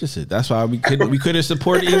to purchase it. That's why we couldn't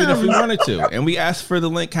support it even if we wanted to. And we asked for the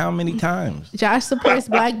link how many times? Josh supports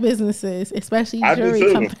black businesses, especially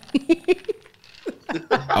jewelry companies.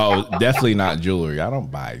 Oh, definitely not jewelry. I don't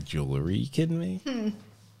buy jewelry. You kidding me?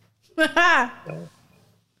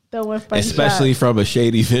 Especially from a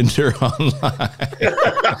shady vendor online.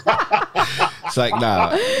 It's like,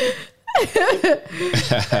 nah.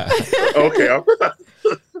 Okay.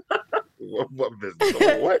 What business?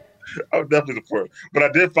 What? I'm definitely supporting. But I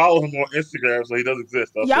did follow him on Instagram, so he does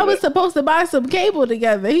exist. Y'all was supposed to buy some cable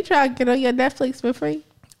together. He tried to get on your Netflix for free.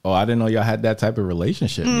 Oh, I didn't know y'all had that type of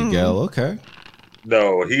relationship, Miguel. Okay.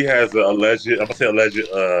 No, he has an alleged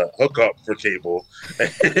hookup for cable.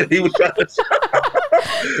 He was trying to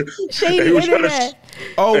shady internet.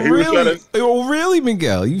 Oh, really?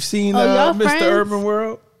 Miguel? You've seen Mr. Friends? Urban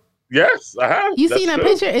World? Yes, I have. You seen that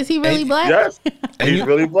picture? Is he really black? Yes, he's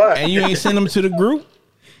really black. And you ain't send him to the group?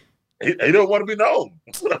 He don't want to be known,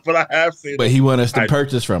 but I have seen. But him. he want us to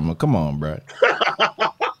purchase from him. Come on, bro.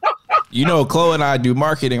 You know, Chloe and I do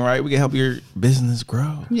marketing, right? We can help your business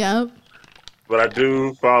grow. Yep. But I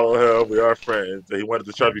do follow him. We are friends. He wanted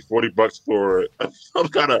to charge me $40 for some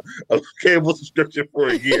kind of a cable subscription for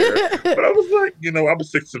a year. But I was like, I'm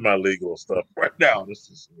stick to my legal stuff right now. This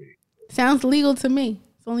is me. Sounds legal to me.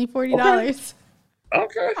 It's only $40.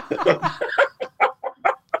 Okay.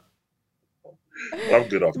 I'm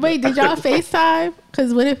good off. Wait, did y'all FaceTime?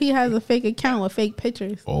 Because what if he has a fake account with fake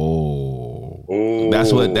pictures? Oh,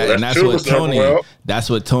 that's what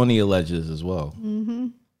Tony alleges as well. Mm-hmm.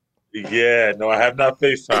 Yeah, no, I have not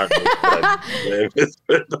FaceTimed him.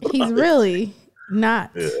 He's really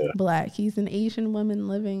not black. He's an Asian woman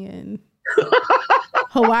living in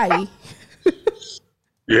Hawaii.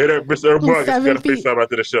 You hear that, Mr. Urban? I got to FaceTime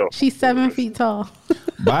after the show. She's 7 feet tall.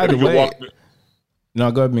 By the way, no,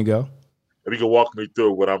 go ahead, Miguel. If you can walk me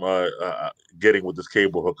through what I'm getting with this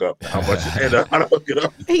cable hookup, how much and how to hook it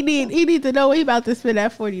up. He need to know what he about to spend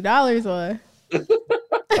that $40 on.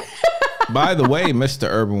 By the way, Mr.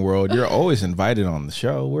 Urban World, you're always invited on the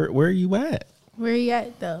show. Where are you at? Where you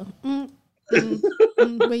at though?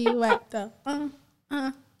 Where you at though?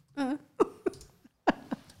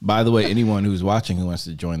 By the way, anyone who's watching who wants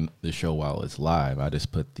to join the show while it's live, I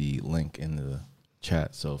just put the link in the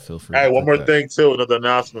chat, so feel free. Hey, one more thing too, another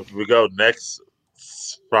announcement before we go. Next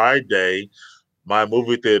Friday, my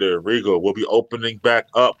movie theater, Regal, will be opening back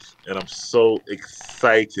up, and I'm so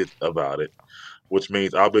excited about it, which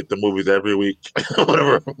means I'll be at the movies every week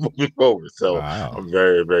whenever moving forward. So wow. I'm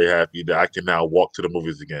very, very happy that I can now walk to the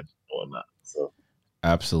movies again or not. So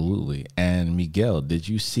absolutely. And Miguel, did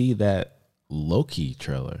you see that Loki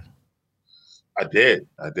trailer? I did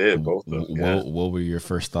both of them. Yeah. What were your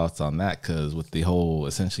first thoughts on that? Because with the whole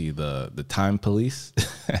essentially the time police,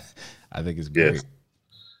 I think it's great. Yes.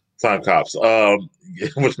 Time cops,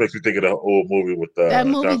 which makes me think of the old movie with that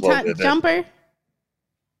movie Jumper.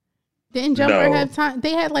 Didn't Jumper have time?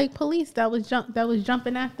 They had like police that was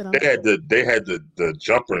jumping after them. They had the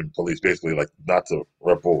jumping police basically, like not to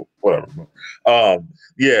rebel whatever.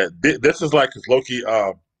 This is like because Loki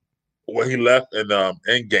when he left in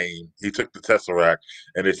Endgame, he took the Tesseract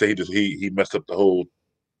and they say he messed up the whole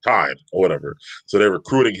time or whatever. So they're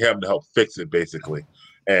recruiting him to help fix it basically.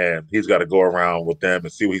 And he's got to go around with them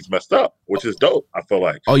and see what he's messed up, which is dope, I feel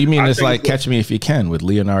like. Oh, you mean it's like Catch Me If You Can with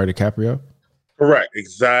Leonardo DiCaprio? Correct,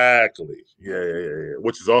 exactly. Yeah.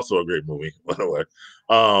 Which is also a great movie, by the way.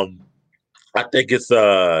 I think it's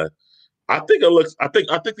I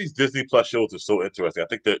think these Disney Plus shows are so interesting. I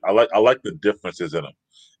think that I like the differences in them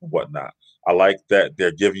and whatnot. I like that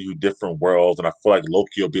they're giving you different worlds, and I feel like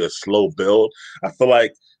Loki will be a slow build. I feel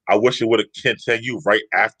like I wish it would have continued right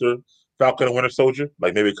after Falcon and Winter Soldier,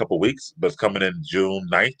 like maybe a couple weeks, but it's coming in June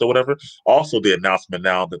 9th or whatever. Also, the announcement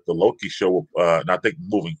now that the Loki show, and I think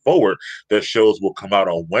moving forward, their shows will come out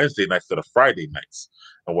on Wednesday nights instead of Friday nights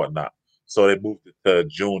and whatnot. So they moved it to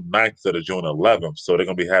June 9th instead of June 11th. So they're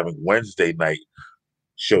going to be having Wednesday night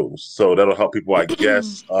shows. So that'll help people, I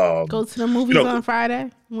guess. Go to the movies on Friday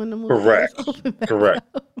when the movies Correct.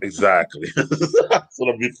 Exactly. So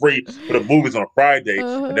they'll be free for the movies on Friday,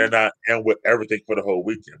 and they're not in with everything for the whole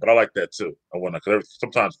weekend. But I like that too. I want to, because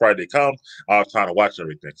sometimes Friday comes, I have time to watch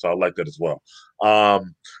everything. So I like that as well. No,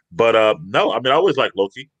 I mean, I always like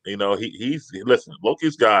Loki. Listen,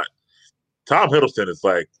 Loki's got Tom Hiddleston is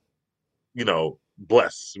like,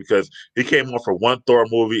 blessed because he came on for one Thor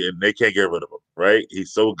movie and they can't get rid of him, right?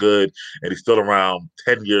 He's so good and he's still around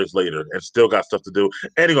 10 years later and still got stuff to do,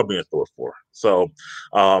 and he's gonna be in Thor 4. So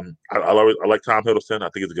I like Tom Hiddleston. I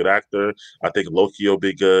think he's a good actor. I think Loki will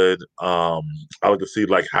be good. I like to see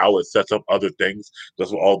like how it sets up other things.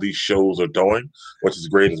 That's what all these shows are doing, which is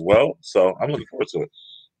great as well. So I'm looking forward to it.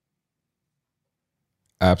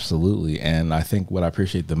 Absolutely. And I think what I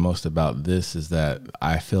appreciate the most about this is that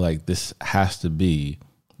I feel like this has to be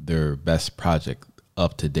their best project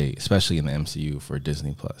up to date, especially in the MCU for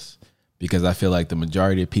Disney Plus, because I feel like the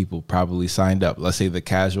majority of people probably signed up. Let's say the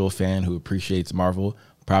casual fan who appreciates Marvel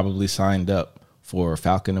probably signed up for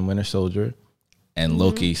Falcon and Winter Soldier and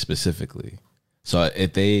Loki specifically. So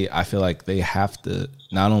I feel like they have to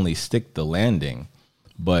not only stick the landing,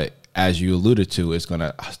 but as you alluded to, it's going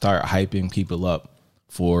to start hyping people up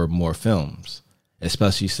for more films,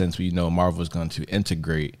 especially since we know Marvel is going to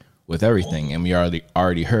integrate with everything. And we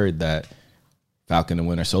already heard that Falcon and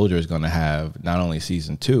Winter Soldier is going to have not only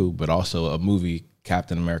season 2, but also a movie,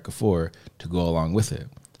 Captain America 4, to go along with it.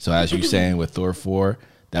 So as you're saying with Thor 4,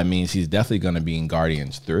 that means he's definitely going to be in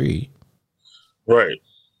Guardians 3. Right.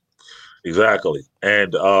 Exactly.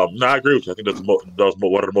 And no, I agree with you. I think one of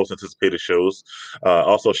the most anticipated shows.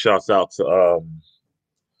 Also, shouts out to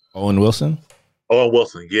Owen Wilson. Owen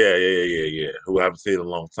Wilson. Yeah. Who I haven't seen in a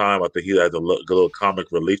long time. I think he has a good little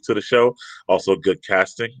comic relief to the show. Also, good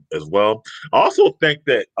casting as well. I also think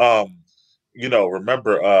that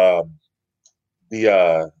remember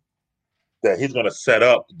the that he's going to set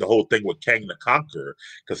up the whole thing with Kang the Conqueror,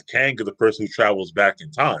 because Kang is the person who travels back in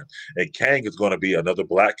time, and Kang is going to be another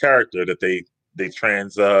black character that they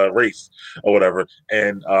trans race or whatever,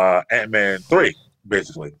 and Ant-Man 3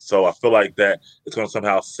 basically. So I feel like that it's going to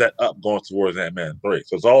somehow set up going towards Ant-Man 3.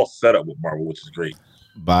 So it's all set up with Marvel, which is great.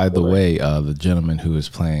 By the way, the gentleman who is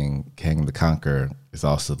playing Kang the Conqueror is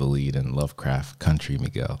also the lead in Lovecraft Country,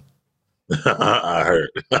 Miguel. I heard.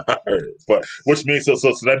 But which means so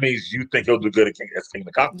that means you think he'll do good as King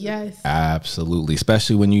the Conqueror. Yes, absolutely.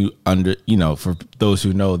 Especially when you for those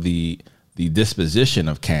who know the disposition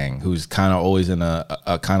of Kang, who's kind of always in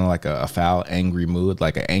a kind of like a foul, angry mood,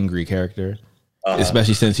 like an angry character.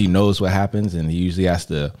 Especially since he knows what happens, and he usually has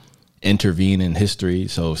to intervene in history,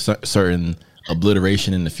 so certain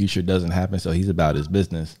obliteration in the future doesn't happen. So he's about his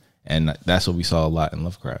business, and that's what we saw a lot in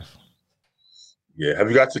Lovecraft. Yeah, have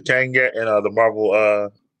you got to Kang yet in the Marvel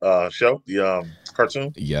show, the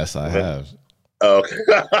cartoon? Yes, I have. Oh,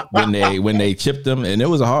 okay. when they chipped him, and it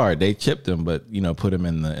was hard. They chipped him, but put him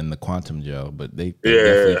in the quantum gel. But they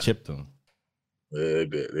definitely chipped him. Yeah,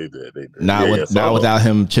 they did. Not without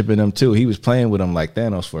him chipping him too. He was playing with him like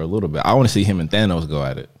Thanos for a little bit. I want to see him and Thanos go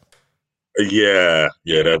at it. Yeah,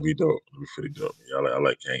 that'd be dope. That'd be pretty dope. Yeah, I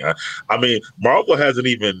like Kang. I mean, Marvel hasn't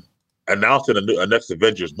even announced a next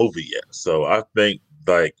Avengers movie yet. So I think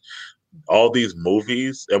like all these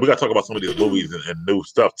movies, and we got to talk about some of these movies and new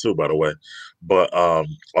stuff too, by the way. But all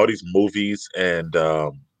these movies and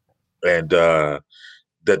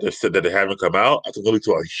that they said that they haven't come out, I think it'll lead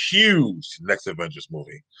to a huge next Avengers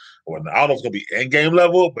movie. Well, I don't know if it's going to be Endgame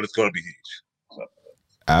level, but it's going to be huge. So.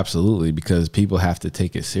 Absolutely, because people have to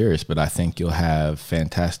take it serious. But I think you'll have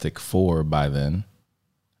Fantastic Four by then.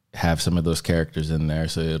 Have some of those characters in there,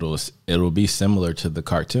 so it'll be similar to the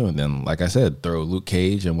cartoon. Then, like I said, throw Luke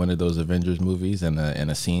Cage in one of those Avengers movies in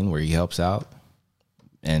a scene where he helps out,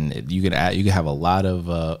 and you can have a lot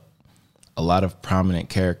of prominent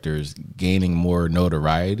characters gaining more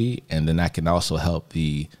notoriety, and then that can also help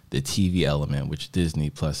the TV element, which Disney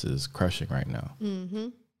Plus is crushing right now. Mm-hmm.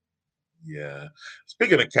 Yeah.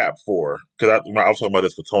 Speaking of Cap 4, because I was talking about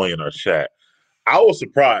this with Tony in our chat. I was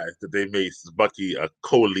surprised that they made Bucky a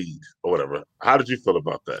co-lead or whatever. How did you feel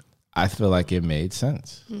about that? I feel like it made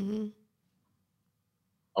sense. Mm-hmm.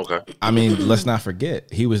 Okay. I mean, let's not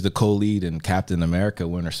forget, he was the co-lead in Captain America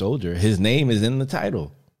Winter Soldier. His name is in the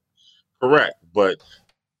title. Correct. But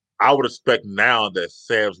I would expect now that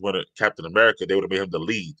Sam's winner Captain America, they would have made him the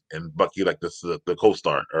lead and Bucky like this the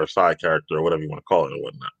co-star or side character or whatever you want to call it or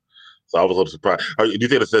whatnot. So I was a little surprised. Do you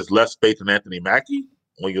think it says less faith in Anthony Mackie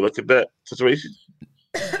when you look at that situation?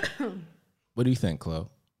 What do you think, Chloe?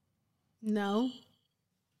 No.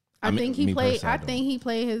 I think he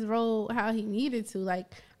played his role how he needed to. Like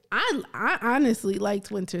I honestly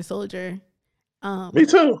liked Winter Soldier. Me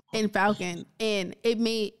too. And Falcon. And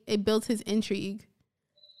it built his intrigue.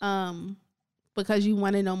 Because you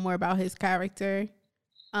want to know more about his character.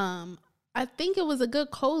 I think it was a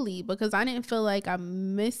good co-lead because I didn't feel like I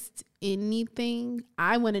missed anything.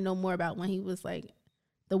 I want to know more about when he was like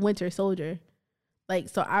the Winter Soldier. Like,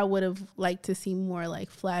 so I would have liked to see more like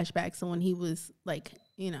flashbacks on when he was like,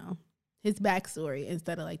 his backstory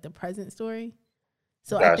instead of like the present story.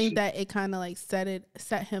 So I think that it kind of like set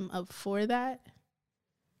him up for that.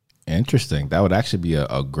 Interesting. That would actually be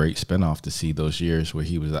a great spinoff to see those years where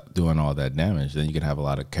he was doing all that damage. Then you could have a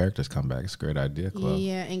lot of characters come back. It's a great idea, Chloe.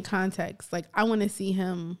 Yeah, in context. Like, I want to see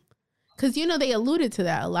him. Because, they alluded to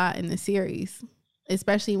that a lot in the series.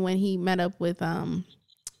 Especially when he met up with,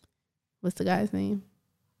 what's the guy's name?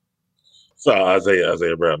 So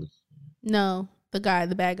Isaiah Bradley. No, the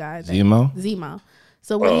bad guy. Zemo?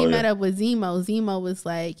 So when he met up with Zemo was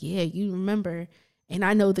like, yeah, you remember. And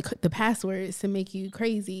I know the passwords to make you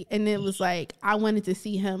crazy. And it was like, I wanted to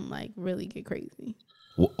see him like really get crazy.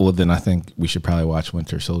 Well, then I think we should probably watch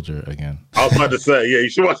Winter Soldier again. I was about to say, yeah, you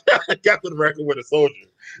should watch Captain America Winter Soldier.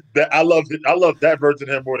 I love that version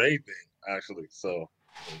of him more than anything, actually. So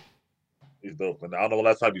he's dope. And I don't know the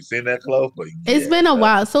last time you've seen that, Chloe, but it's been a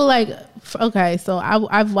while. So like, okay, so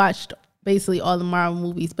I've watched basically all the Marvel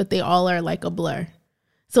movies, but they all are like a blur.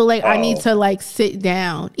 So, like, I need to, like, sit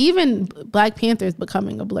down. Even Black Panther is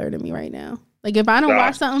becoming a blur to me right now. Like, if I don't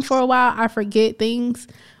watch something for a while, I forget things.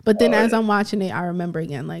 But then as I'm watching it, I remember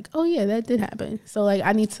again, like, oh, yeah, that did happen. So, like,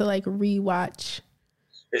 I need to, like, rewatch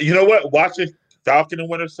You know what? Watching Falcon and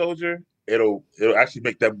Winter Soldier, it'll actually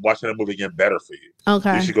make that watching that movie again better for you. You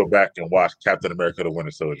Okay. should go back and watch Captain America: The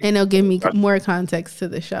Winter Soldier. And it'll give me more context to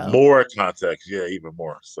the show. More context, yeah, even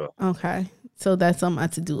more. So okay, so that's on my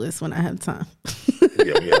to-do list when I have time.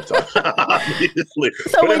 Yeah, we have time. Obviously.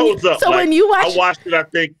 So, but it holds up. So when you watch, I watched it, I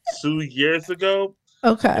think 2 years ago.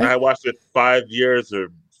 Okay. And I watched it 5 years or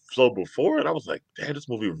so before, and I was like, "Damn, this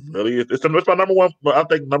movie really is." It's my number one. I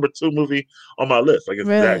think number 2 movie on my list. Like it's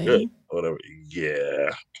that good. Whatever. Yeah.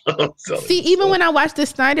 See, even when I watched the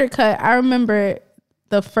Snyder Cut, I remember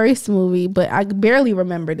the first movie, but I barely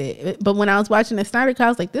remembered it. But when I was watching the Snyder Cut, I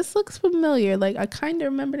was like, "This looks familiar." Like I kind of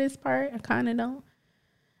remember this part. I kind of don't.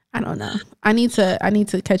 I don't know. I need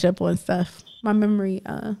to catch up on stuff. My memory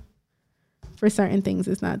for certain things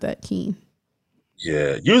is not that keen.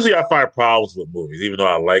 Yeah, usually I find problems with movies, even though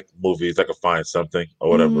I like movies. I can find something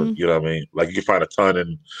or whatever. Mm-hmm. You know what I mean? Like you can find a ton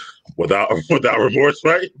and without remorse,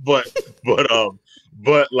 right? But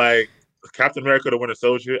like Captain America: The Winter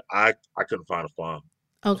Soldier, I couldn't find a flaw.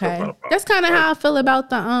 Okay, that's kind of how I feel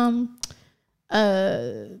about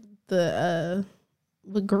the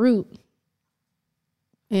Groot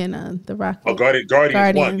and the Rocket. Oh,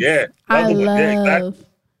 Guardians 1, yeah, I love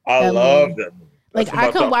that movie. Like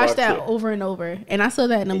I can watch that over and over, and I saw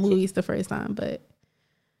that in the movies the first time, but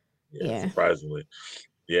yeah. Surprisingly,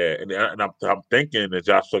 yeah, and I'm thinking that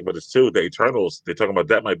Josh talked about this too. The Eternals, they're talking about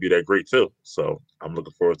that might be that great too. So I'm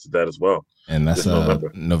looking forward to that as well. And that's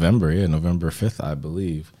November 5th, I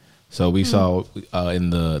believe. So we saw in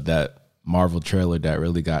that Marvel trailer that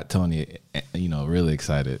really got Tony, really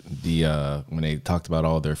excited. When they talked about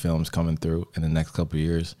all their films coming through in the next couple of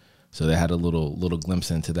years. So they had a little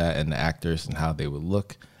glimpse into that and the actors and how they would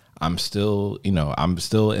look. I'm still in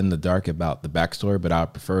the dark about the backstory, but I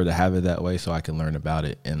prefer to have it that way so I can learn about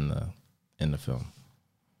it in the film.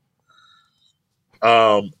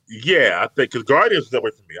 Yeah, I think because Guardians was that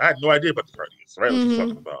way for me. I had no idea about the Guardians, right? What you're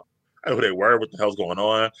talking about. I know who they were, what the hell's going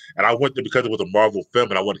on, and I went there because it was a Marvel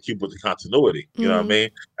film, and I wanted to keep with the continuity. You know what I mean?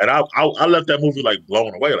 And I left that movie like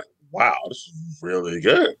blown away, like wow, this is really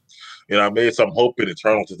good. You know what I mean? So I'm hoping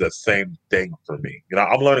Eternals is that same thing for me.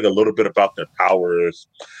 I'm learning a little bit about their powers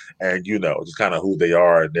and, just kind of who they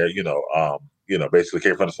are. And they're, basically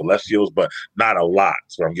came from the Celestials, but not a lot.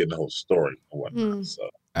 So I'm getting the whole story and whatnot. So.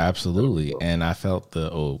 Absolutely. And I felt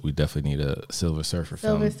we definitely need a Silver Surfer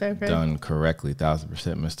film done correctly, 1000%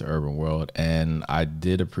 Mr. Urban World. And I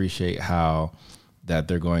did appreciate how that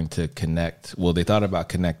they're going to connect. Well, they thought about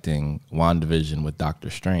connecting WandaVision with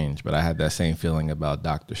Doctor Strange, but I had that same feeling about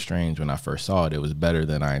Doctor Strange when I first saw it. It was better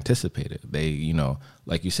than I anticipated. They,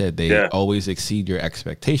 like you said, they always exceed your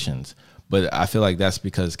expectations. But I feel like that's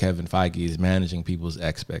because Kevin Feige is managing people's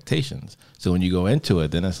expectations. So when you go into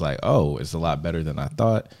it, then it's like, oh, it's a lot better than I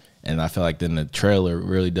thought. And I feel like then the trailer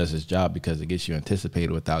really does its job because it gets you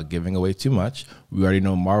anticipated without giving away too much. We already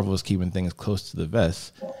know Marvel is keeping things close to the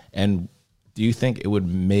vest. And do you think it would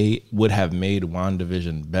have made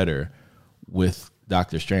WandaVision better with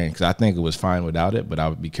Doctor Strange? Because I think it was fine without it, but I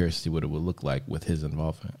would be curious to see what it would look like with his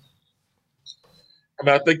involvement. I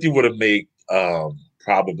mean, I think you would have made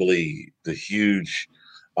probably the huge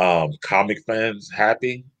comic fans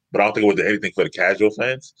happy, but I don't think it would do anything for the casual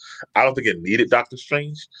fans. I don't think it needed Doctor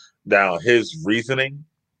Strange. Now, his reasoning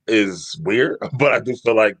is weird, but I do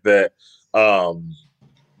feel like that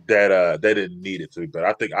they didn't need it to be better.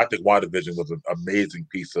 I think WandaVision was an amazing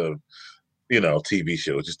piece of TV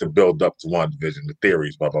show just to build up to WandaVision, the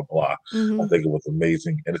theories, blah blah blah. I think it was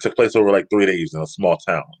amazing, and it took place over like 3 days in a small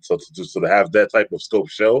town. So to have that type of scope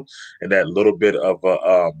show and that little bit of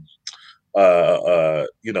a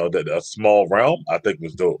small realm, I think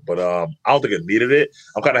was dope. But I don't think it needed it.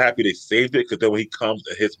 I'm kind of happy they saved it because then when he comes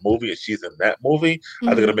to his movie and she's in that movie, I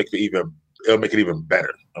think it'll make it even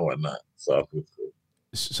better and whatnot. So.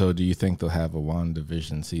 So do you think they'll have a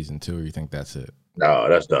WandaVision season 2, or you think that's it? No,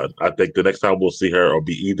 that's done. I think the next time we'll see her will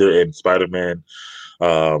be either in Spider-Man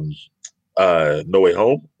No Way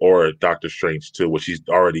Home or Doctor Strange 2, which she's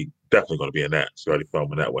already definitely going to be in that. She's already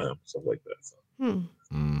filming that with him, stuff like that. So.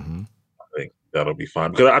 I think that'll be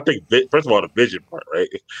fine. Because I think, first of all, the Vision part, right?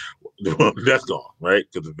 That's gone, right?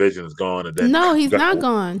 Because the Vision is gone. And then no, he's not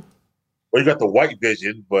gone. Well, you got the White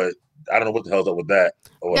Vision, but I don't know what the hell's up with that.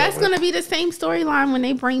 That's going to be the same storyline when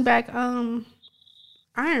they bring back Iron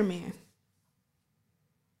Man.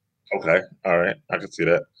 Okay, all right, I can see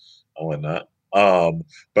that. Why not?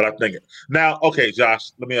 But I think now, okay,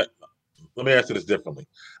 Josh, let me answer this differently.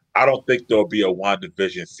 I don't think there'll be a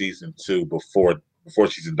WandaVision season 2 before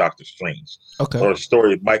she's in Doctor Strange. Okay, or the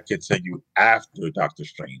story might continue after Doctor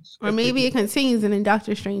Strange, or maybe it continues and then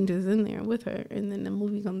Doctor Strange is in there with her, and then the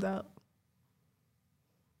movie comes out.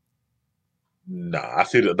 Nah, I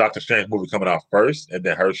see the Doctor Strange movie coming out first, and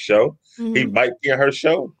then her show. He Hmm. might be in her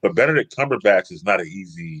show, but Benedict Cumberbatch is not an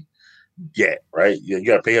easy get, right? You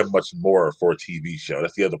got to pay him much more for a TV show.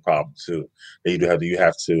 That's the other problem too. And you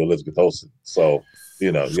have to Elizabeth Olsen. So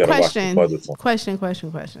you got to watch the Question, budgets on.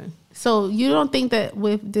 question. So you don't think that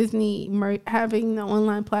with Disney having the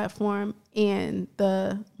online platform and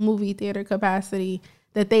the movie theater capacity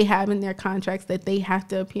that they have in their contracts that they have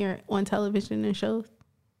to appear on television and shows?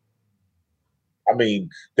 I mean,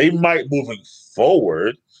 they might moving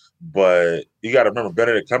forward, but you got to remember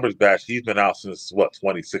Benedict Cumberbatch. He's been out since what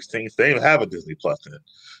 2016. So they didn't have a Disney Plus then,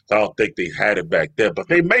 so I don't think they had it back then. But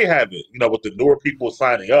they may have it. With the newer people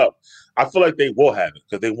signing up, I feel like they will have it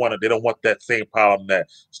because they don't want that same problem that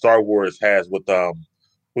Star Wars has with the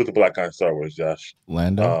black guy in Star Wars, Josh.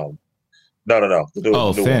 Lando. No, Oh, the new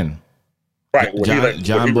one. Finn. Right, where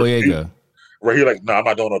John Boyega. Where he like, no, I'm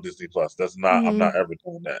not doing no Disney Plus. I'm Mm-hmm. not ever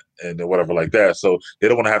doing that, and then whatever like that. So they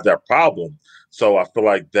don't want to have that problem. So I feel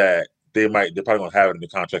like that they're probably gonna have it in the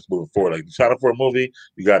contracts moving forward. Like, you sign up for a movie,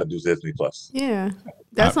 you got to do Disney Plus. Yeah,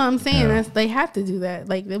 that's what I'm saying. Yeah. They have to do that.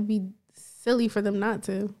 Like, it'd be silly for them not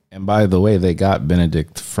to. And by the way, they got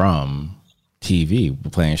Benedict from TV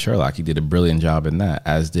playing Sherlock. He did a brilliant job in that,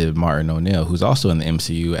 as did Martin O'Neill, who's also in the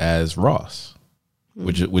MCU as Ross,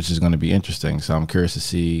 which is going to be interesting. So I'm curious to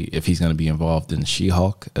see if he's going to be involved in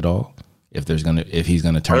She-Hulk at all. If he's going to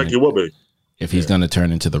turn, I think he will be. If he's going to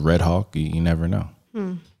turn into the Red Hawk, you never know.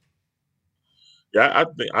 Yeah,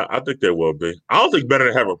 I think there will be. I don't think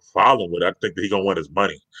Benedict have a problem with it. I think that he's gonna win his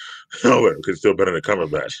money. Because it's still better than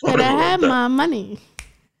Cumberbatch. But I have my money.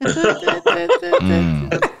 If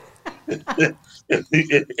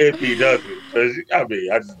he doesn't, because I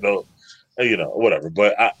mean, I just don't, whatever.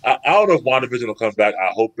 But I don't know if WandaVision will come back. I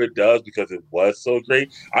hope it does because it was so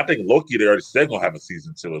great. I think Loki, they already said gonna have a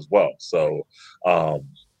season 2 as well. So, I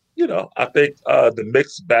think the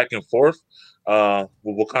mix back and forth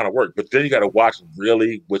will kind of work. But then you got to watch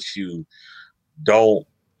really what you don't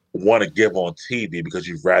want to give on TV because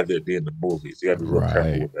you'd rather it be in the movies. You got to be real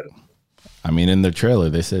careful with that. I mean, in the trailer,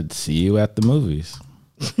 they said, "See you at the movies."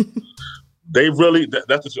 They really,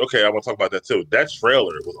 okay, I want to talk about that too. That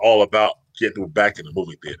trailer was all about getting back in the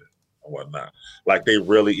movie theater and whatnot. Like, they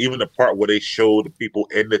really, even the part where they showed the people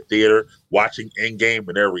in the theater watching Endgame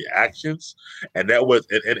and their reactions. And that was,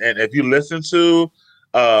 and if you listen to,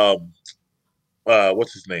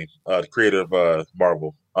 what's his name? The creator of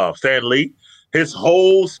Marvel, Stan Lee. His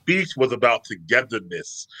whole speech was about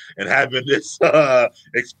togetherness and having this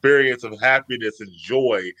experience of happiness and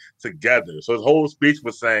joy together. So his whole speech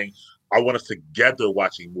was saying, I want us together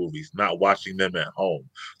watching movies, not watching them at home.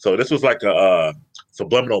 So this was like a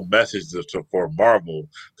subliminal message for Marvel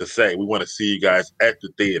to say, we want to see you guys at the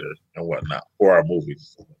theater and whatnot for our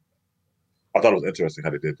movies. I thought it was interesting how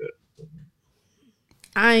they did that.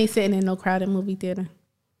 I ain't sitting in no crowded movie theater.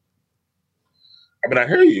 I mean, I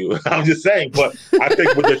hear you. I'm just saying, but I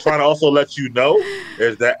think what they're trying to also let you know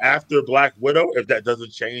is that after Black Widow, if that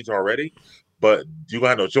doesn't change already, but you gonna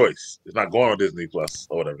have no choice. It's not going on Disney Plus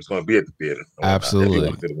or whatever. It's going to be at the theater.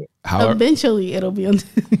 Absolutely. Eventually, it'll be on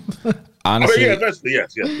Disney Plus. Honestly, eventually,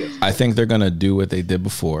 yes. I think they're gonna do what they did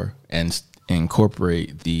before and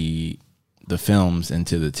incorporate the films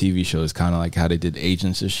into the TV shows, kind of like how they did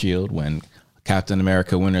Agents of S.H.I.E.L.D. when Captain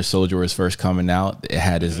America Winter Soldier was first coming out. It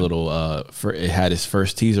had his little it had his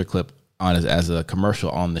first teaser clip on as a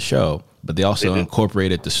commercial on the show, but they also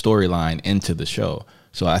incorporated the storyline into the show.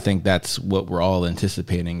 So I think that's what we're all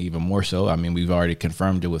anticipating even more so. I mean, we've already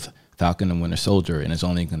confirmed it with Falcon and Winter Soldier, and it's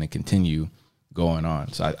only going to continue going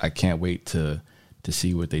on. So I can't wait to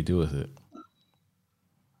see what they do with it.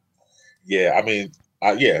 Yeah, I mean,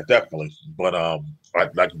 yeah, definitely. But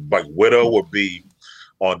like Widow would be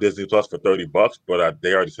on Disney Plus for $30, but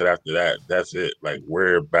they already said after that, that's it. Like,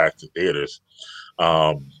 we're back to theaters.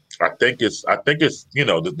 I think it's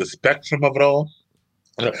the spectrum of it all.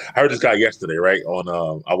 I heard this guy yesterday, right?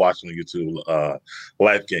 I watched on YouTube,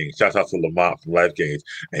 Life Games. Shout out to Lamont from Life Games,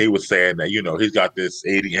 and he was saying that he's got this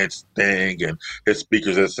 80-inch thing and his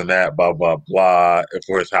speakers, this and that, blah blah blah,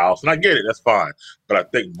 for his house. And I get it, that's fine. But I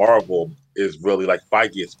think Marvel is really, like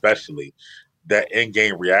Feige especially, that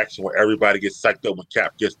in-game reaction where everybody gets psyched up when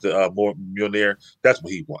Cap gets the Mjolnir. That's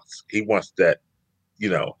what he wants. He wants that,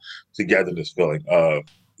 togetherness feeling of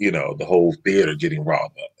the whole theater getting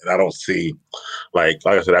riled up. And I don't see, like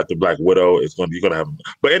I said, after Black Widow, you're gonna have.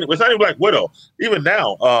 But anyway, it's not even Black Widow. Even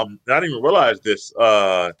now, I didn't even realize this.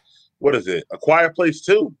 What is it? A Quiet Place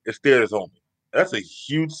 2 is theaters only. That's a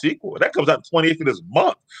huge sequel. That comes out 28th of this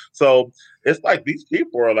month. So it's like these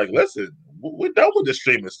people are like, listen, we're done with the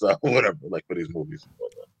streaming stuff or whatever, like for these movies.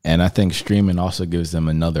 And I think streaming also gives them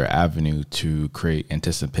another avenue to create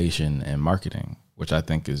anticipation and marketing, which I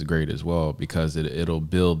think is great as well, because it'll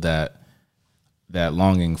build that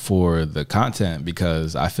longing for the content.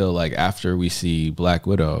 Because I feel like after we see Black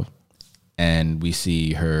Widow and we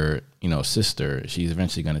see her, sister, she's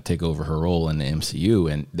eventually going to take over her role in the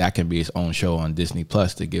MCU, and that can be its own show on Disney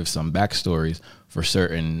Plus to give some backstories for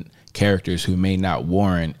certain characters who may not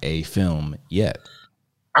warrant a film yet.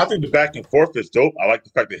 I think the back and forth is dope. I like the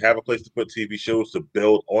fact they have a place to put TV shows to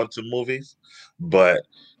build onto movies, but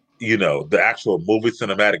the actual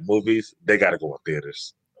cinematic movies, they got to go in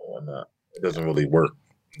theaters. It doesn't really work.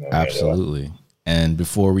 Absolutely. And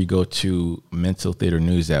before we go to mental theater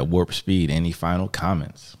news at warp speed, any final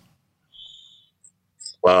comments?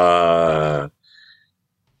 I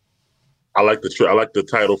like the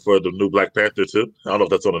title for the new Black Panther too. I don't know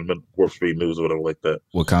if that's on the warp speed news or whatever like that.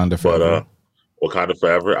 Wakanda Forever. Wakanda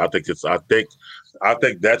Forever. I think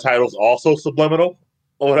that title's also subliminal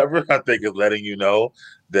or whatever. I think it's letting you know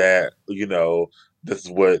that this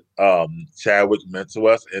is what Chadwick meant to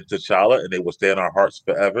us and T'Challa, and they will stay in our hearts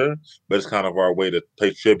forever. But it's kind of our way to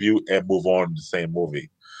pay tribute and move on to the same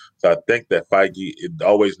movie. So I think that Feige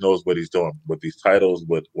always knows what he's doing with these titles,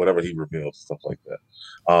 with whatever he reveals, stuff like that.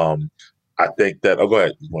 I think that. Oh, go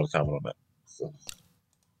ahead. You want to comment on that? So.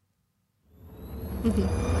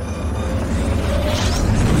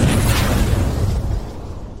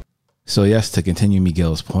 So yes, to continue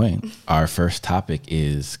Miguel's point, our first topic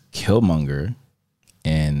is Killmonger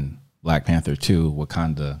in Black Panther 2,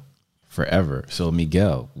 Wakanda Forever. So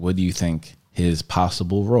Miguel, what do you think his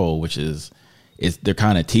possible role, which is they're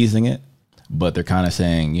kind of teasing it, but they're kind of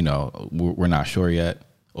saying, we're not sure yet,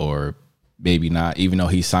 or maybe not, even though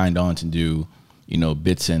he signed on to do,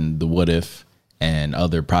 bits in the What If and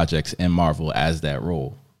other projects in Marvel as that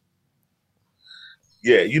role.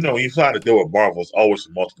 Yeah, when you try to deal with Marvel, it's always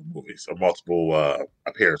multiple movies or multiple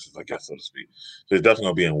appearances, I guess, so to speak. So he's definitely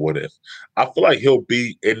going to be in What If. I feel like he'll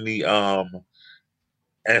be in the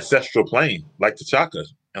ancestral plane, like T'Chaka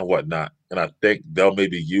and whatnot. And I think they'll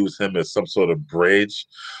maybe use him as some sort of bridge,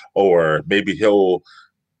 or maybe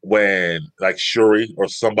when like Shuri or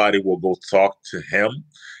somebody will go talk to him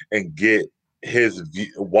and get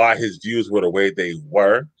why his views were the way they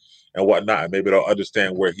were and whatnot, and maybe they'll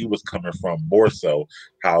understand where he was coming from more so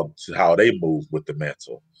how they move with the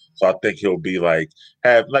mantle. So I think he'll be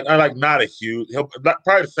not a huge, he'll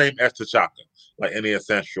probably the same as T'Chaka, like in the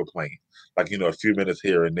ancestral plane, a few minutes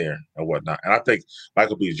here and there and whatnot. And I think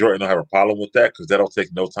Michael B. Jordan don't have a problem with that, because that'll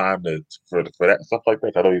take no time for that and stuff like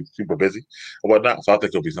that. I know he's super busy and whatnot, so I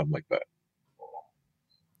think it'll be something like that.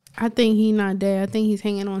 I think he's not dead. I think he's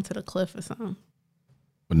hanging on to the cliff or something.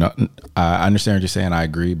 No, I understand what you're saying. I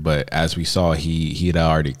agree, but as we saw, he had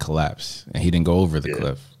already collapsed and he didn't go over the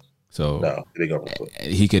cliff. So no, he didn't go over the cliff.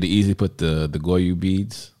 He could easily put the Goyu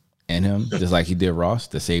beads in him, just like he did Ross,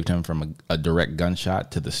 that saved him from a direct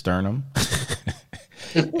gunshot to the sternum,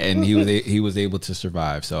 and he was able to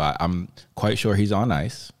survive. So I'm quite sure he's on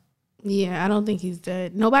ice. Yeah, I don't think he's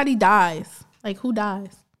dead. Nobody dies. Like, who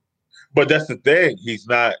dies? But that's the thing. He's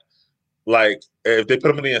not. Like, if they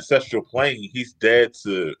put him in the ancestral plane, he's dead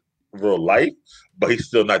to real life, but he's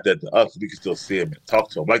still not dead to us. We can still see him and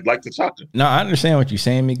talk to him, like T'Chaka. No, I understand what you're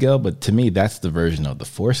saying, Miguel, but to me, that's the version of the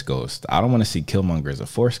Force Ghost. I don't want to see Killmonger as a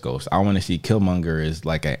Force Ghost. I want to see Killmonger as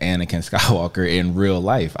like an Anakin Skywalker in real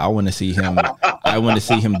life. I want to see him. I want to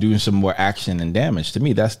see him doing some more action and damage. To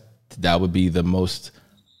me, that would be the most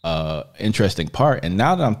interesting part. And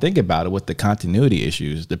now that I'm thinking about it, with the continuity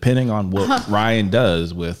issues, depending on what Ryan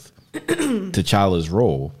does with T'Challa's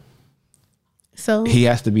role, so he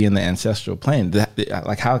has to be in the ancestral plane.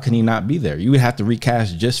 Like, how can he not be there? You would have to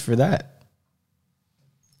recast just for that.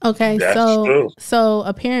 Okay, so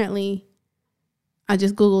apparently, I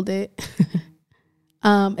just Googled it.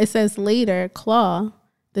 It says later, Claw,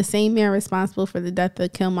 the same man responsible for the death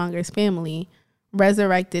of Killmonger's family,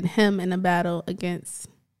 resurrected him in a battle against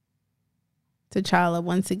T'Challa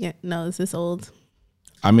once again. No, this is old.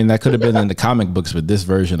 I mean, that could have been in the comic books, but this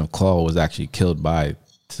version of Claw was actually killed by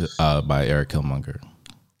Eric Killmonger.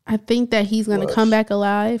 I think that he's going to come back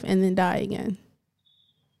alive and then die again.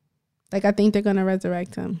 Like, I think they're going to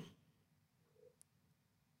resurrect him.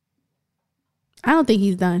 I don't think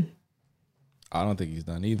he's done. I don't think he's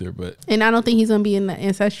done either, and I don't think he's going to be in the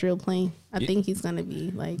ancestral plane. I think he's going to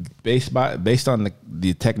be like based on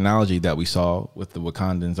the technology that we saw with the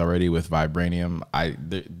Wakandans already with vibranium.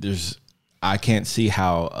 I can't see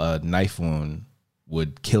how a knife wound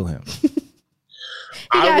would kill him.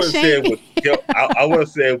 I got wouldn't say it shanked. would kill. I wouldn't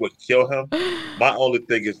say it would kill him. My only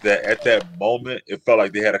thing is that at that moment, it felt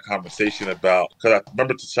like they had a conversation about. Because I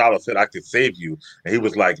remember T'Challa said, "I could save you," and he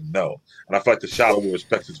was like, "No." And I felt like T'Challa would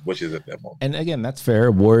respect his wishes at that moment. And again, that's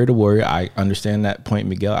fair. Warrior to warrior. I understand that point,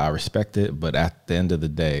 Miguel. I respect it. But at the end of the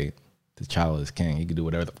day, T'Challa is king. He can do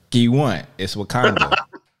whatever the fuck he want. It's Wakanda.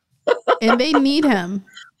 And they need him.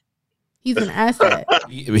 He's an asset. But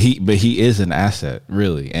he is an asset,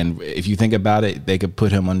 really. And if you think about it, they could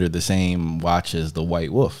put him under the same watch as the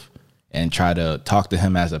White Wolf and try to talk to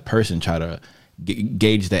him as a person, try to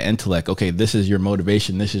gauge that intellect. Okay, this is your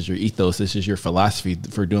motivation, this is your ethos, this is your philosophy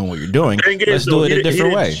for doing what you're doing. Let's do it a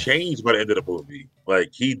different way. Changed by the end of the movie. Like,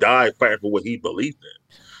 he died fighting for what he believed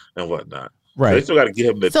in and whatnot. Right. So they still got to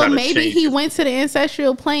give him the So time maybe to change he went to the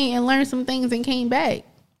ancestral plane and learned some things and came back.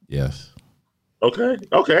 Yes. Okay.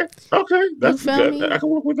 That's good. I can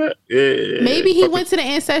work with that. Yeah. Maybe he went to the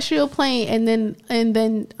ancestral plane and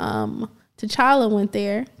then T'Challa went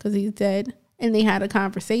there because he's dead, and they had a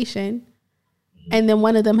conversation, and then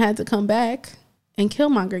one of them had to come back, and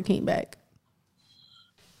Killmonger came back.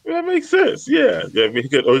 That makes sense. Yeah. I mean, he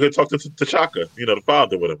could talk to T'Chaka, the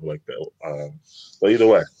father, whatever, like that. So either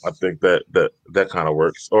way, I think that kind of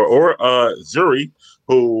works. Or Zuri,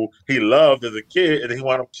 who he loved as a kid, and he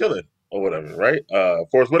wound up killing or whatever, right?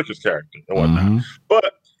 Forrest Whitaker's character and whatnot. Mm-hmm.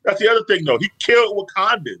 But that's the other thing, though. He killed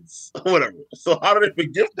Wakandans or whatever. So how do they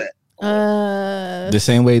forgive that? The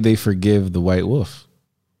same way they forgive the White Wolf.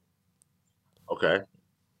 Okay,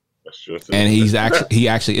 that's true. And he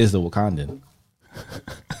actually is the Wakandan.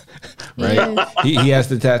 Right? He has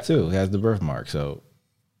the tattoo. He has the birthmark. So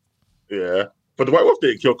yeah, but the White Wolf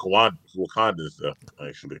didn't kill Wakandans, though.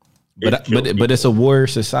 Actually. But it's a warrior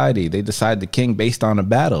society. They decide the king based on a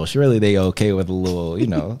battle. Surely they okay with a little,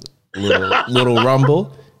 little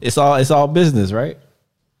rumble. It's all business, right?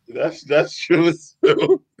 That's true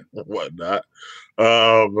too. Whatnot.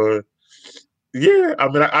 Yeah, I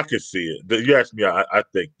mean, I can see it. You asked me, I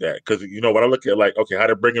think that because when I look at okay, how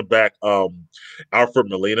they're bringing back Alfred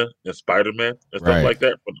Molina and Spider-Man and stuff like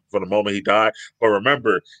that from the moment he died. But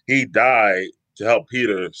remember, he died to help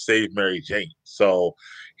Peter save Mary Jane. So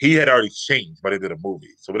he had already changed by the end of the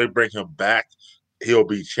movie. So when they bring him back, he'll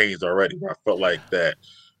be changed already. But I felt like that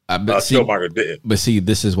Killmonger didn't. But see,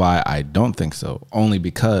 this is why I don't think so. Only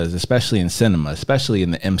because, especially in cinema, especially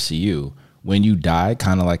in the MCU, when you die,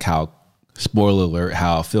 kind of like how, spoiler alert,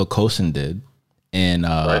 how Phil Coulson did, and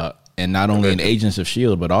not only in Agents of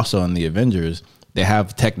S.H.I.E.L.D., but also in the Avengers, they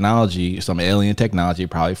have technology, some alien technology,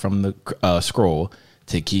 probably from the scroll,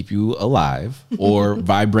 to keep you alive, or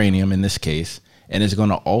vibranium in this case, and it's going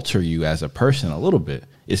to alter you as a person a little bit.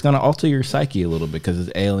 It's going to alter your psyche a little bit because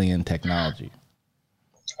it's alien technology.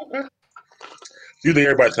 Okay. You think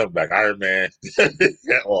everybody's coming back? Iron Man.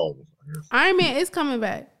 Iron Man is coming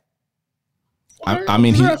back. I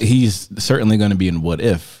mean, he's certainly going to be in What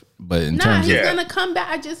If, but in terms he's of going to come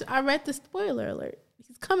back. I read the spoiler alert.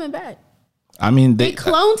 He's coming back. I mean, they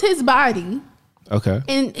cloned his body. Okay.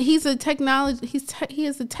 And he's a technology. He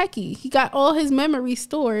is a techie. He got all his memories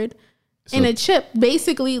stored in a chip,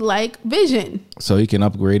 basically like Vision. So he can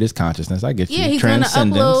upgrade his consciousness. I get you. Yeah, he's going to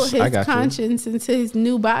upload his conscience into his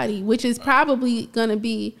new body, which is probably going to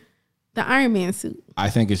be the Iron Man suit. I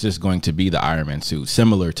think it's just going to be the Iron Man suit,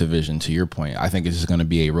 similar to Vision. To your point, I think it's just going to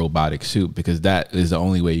be a robotic suit because that is the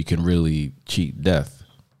only way you can really cheat death.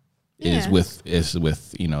 Yeah. Is with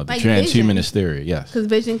the like transhumanist theory. Yes, because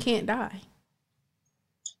Vision can't die.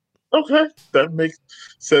 Okay, that makes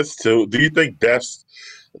sense too. Do you think deaths,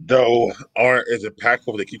 though, aren't as impactful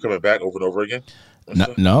if they keep coming back over and over again?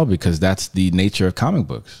 No, because that's the nature of comic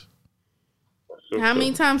books. How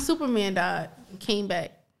many times Superman died and came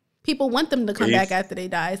back? People want them to come back after they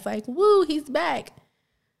die. It's like, woo, he's back.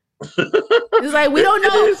 It's like we don't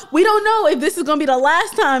know. We don't know if this is gonna be the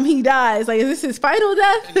last time he dies. Like, is this his final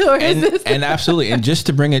death, or is this? And absolutely, and just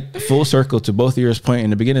to bring it full circle to both of your point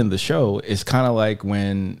in the beginning of the show, it's kind of like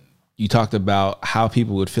when you talked about how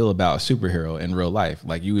people would feel about a superhero in real life.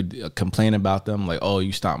 Like you would complain about them, like, oh,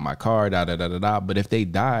 you stopped my car, da da da da da. But if they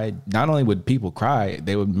died, not only would people cry,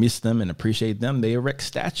 they would miss them and appreciate them. They erect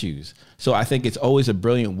statues. So I think it's always a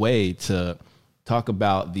brilliant way to talk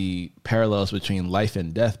about the parallels between life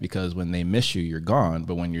and death, because when they miss you, you're gone.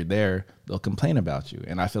 But when you're there, they'll complain about you.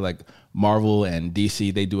 And I feel like Marvel and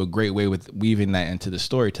DC, they do a great way with weaving that into the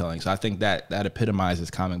storytelling. So I think that epitomizes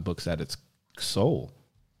comic books at its soul.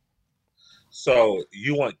 So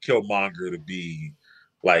you want Killmonger to be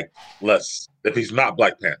like less, if he's not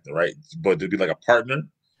Black Panther, right? But to be like a partner,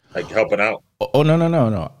 like helping out. Oh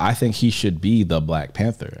no! I think he should be the Black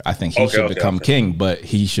Panther. I think he should become king, but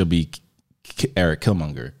he should be Eric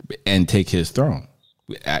Killmonger and take his throne.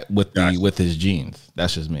 with his genes.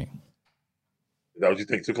 That's just me. Is that what you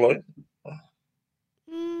think too, Chloe?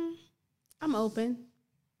 I'm open.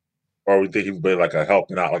 Or we think he would be like a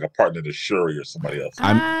helping out, like a partner to Shuri or somebody else?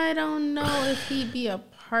 I don't know if he'd be a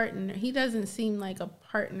partner. He doesn't seem like a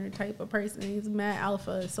partner type of person. He's mad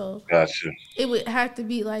alpha, so Gotcha. It would have to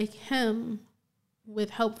be like him with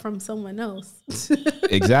help from someone else.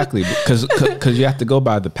 Exactly, because you have to go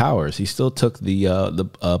by the powers. He still took the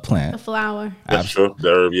plant, the flower. That's true. The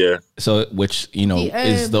herb, yeah. So which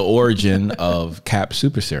is the origin of Cap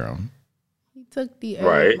super serum. Took the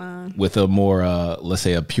herb, right with a more let's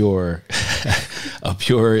say a pure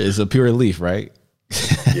is a pure leaf, right?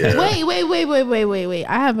 Yeah. Wait.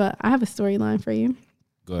 I have a storyline for you.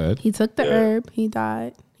 Go ahead. He took the herb, he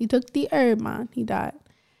died. He took the herb, man, he died.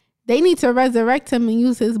 They need to resurrect him and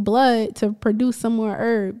use his blood to produce some more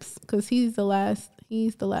herbs because he's the last. He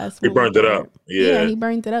burned it up. Yeah, he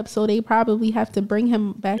burned it up. So they probably have to bring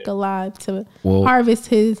him back alive to harvest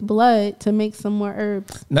his blood to make some more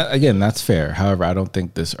herbs. Again, that's fair. However, I don't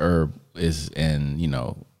think this herb is in,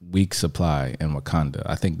 weak supply in Wakanda.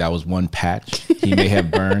 I think that was one patch he may have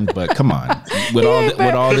burned, but come on, with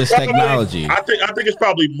all this technology, I think it's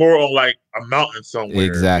probably more on like a mountain somewhere.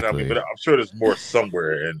 Exactly. But I'm sure there's more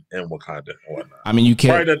somewhere in Wakanda and whatnot. I mean, you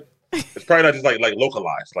can't. It's probably not just like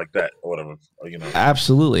localized like that or whatever,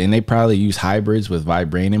 Absolutely, and they probably use hybrids with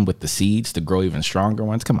vibranium with the seeds to grow even stronger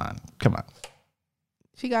ones. Come on.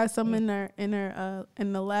 She got some in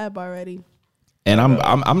the lab already. And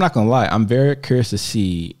I'm not gonna lie, I'm very curious to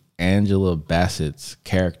see Angela Bassett's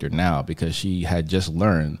character now because she had just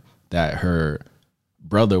learned that her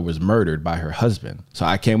brother was murdered by her husband. So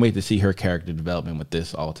I can't wait to see her character development with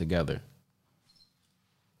this all together.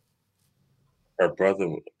 Her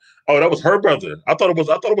brother. Oh, that was her brother. I thought it was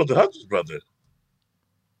the husband's brother.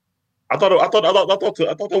 I thought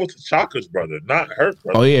that was T'Chaka's brother, not her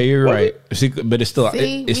brother. Oh yeah, you're right. See, but it's still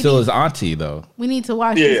his auntie though. We need to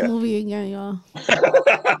watch this movie again, y'all.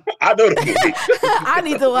 I know the movie. I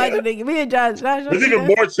need to watch it again. Me and Josh. There's even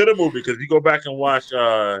more to the movie because if you go back and watch,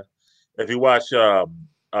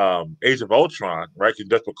 Age of Ultron, right? Because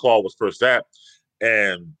that's what Claw was first at,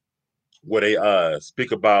 and where they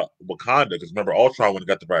speak about Wakanda, because remember Ultron when he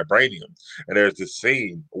got the vibranium, and there's this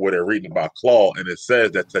scene where they're reading about Claw, and it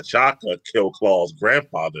says that T'Chaka killed Claw's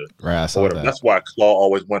grandfather. Right, I saw that. That's why Claw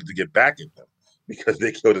always wanted to get back at them because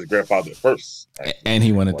they killed his grandfather first, and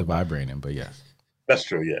he wanted the vibranium. But yes, that's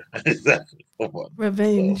true. Yeah, exactly.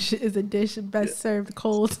 Revenge is a dish best served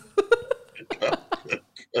cold.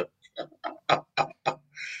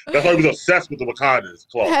 That's why he was obsessed with the Wakandans.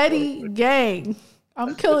 Claw. Petty gang.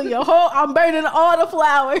 I'm killing your whole. I'm burning all the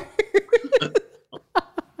flour.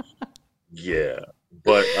 Yeah,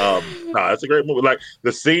 but it's a great movie. Like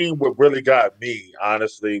the scene what really got me,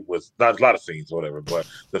 honestly, was not a lot of scenes or whatever, but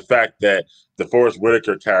the fact that the Forrest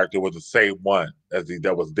Whitaker character was the same one as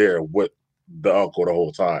that was there with the uncle the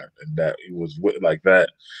whole time, and that he was with like that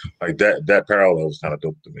parallel was kind of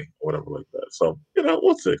dope to me or whatever like that. So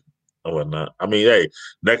we'll see. Or whatnot. I mean, hey,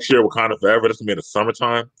 next year Wakanda Forever. That's gonna be in the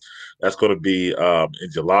summertime. That's gonna be in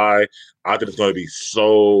July. I think it's gonna be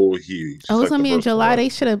so huge. Oh, it's gonna be in July. They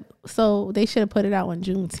should have put it out on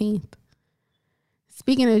Juneteenth.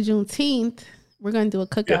 Speaking of Juneteenth, we're gonna do a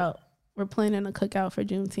cookout. Yeah. We're planning a cookout for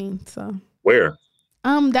Juneteenth. So where?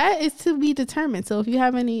 That is to be determined. So if you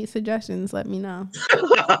have any suggestions, let me know.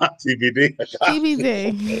 TBD.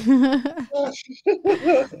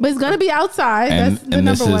 But it's gonna be outside. That's the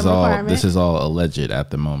number one requirement. This is all alleged at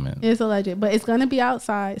the moment. It's alleged, but it's gonna be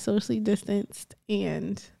outside, socially distanced,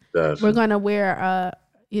 and we're gonna wear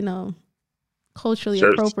culturally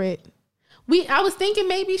shirts. Appropriate. I was thinking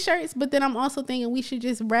maybe shirts, but then I'm also thinking we should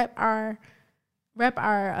just rep our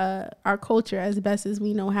culture as best as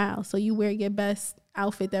we know how. So you wear your best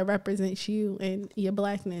outfit that represents you and your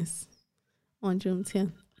blackness on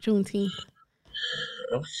Juneteenth.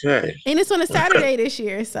 Okay. And it's on a Saturday this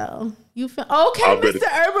year, so you feel okay,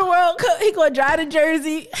 Mr. Urban World. He gonna drive to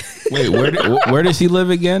Jersey. Wait, where does he live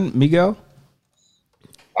again, Miguel?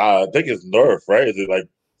 I think it's north, right? Is it like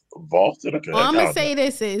Boston? Okay, all I'm gonna say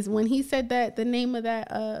this is when he said that the name of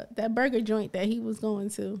that burger joint that he was going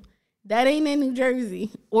to, that ain't in New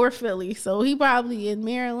Jersey or Philly, so he probably in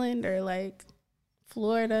Maryland or like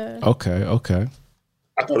Florida. Okay.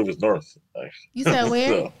 I thought it was north. You said where?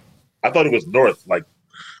 So, I thought it was north, like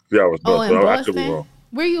 3 hours north. In Boston? I could be wrong.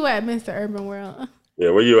 Where you at, Mr. Urban World?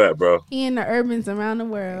 Yeah, where you at, bro? He in the urbans around the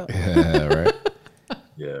world. Yeah, right.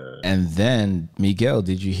 Yeah. And then, Miguel,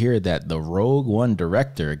 did you hear that the Rogue One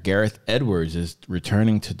director, Gareth Edwards, is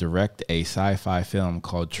returning to direct a sci-fi film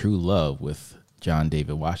called True Love with John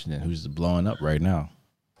David Washington, who's blowing up right now?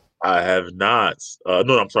 I have not.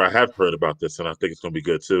 No, I'm sorry. I have heard about this, and I think it's going to be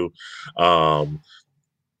good too. Um,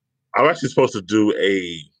 I'm actually supposed to do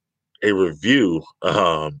a review.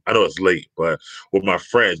 I know it's late, but with my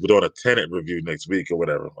friends, we're doing a Tenant review next week or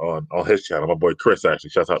whatever on his channel. My boy Chris,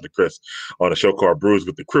 actually, shouts out to Chris on a show called Brews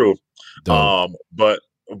with the Crew. Dope. But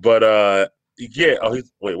yeah. Oh,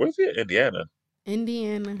 wait, where's he? Indiana.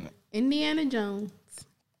 Indiana Jones.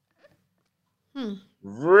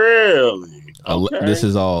 Really? Okay. This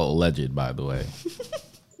is all alleged, by the way.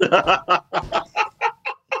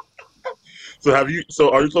 So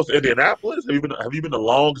are you close to Indianapolis? Have you been to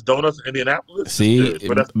Long's Donuts in Indianapolis? See,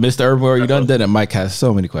 Mr. Irvin, you done did it. Mike has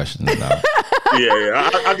so many questions now. yeah.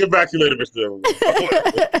 I'll get back to you later, Mr.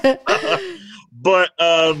 Irvin. But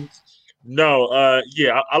no,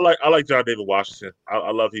 yeah, I like John David Washington.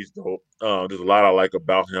 I love he's dope. There's a lot I like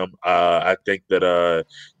about him. I think that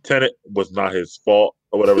Tenet was not his fault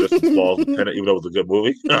or whatever. There's some flaws with Tenet, even though it was a good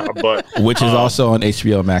movie. But which is also on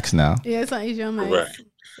HBO Max now. Yeah, it's on HBO Max. Right.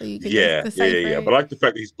 So you can Yeah. But I like the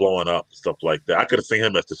fact that he's blowing up and stuff like that. I could have seen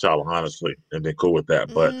him as T'Challa, honestly, and been cool with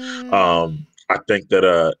that. But I think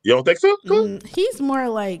that you don't think so? Cool. He's more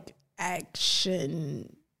like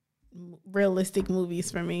action, realistic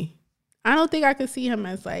movies for me. I don't think I could see him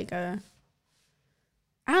as like I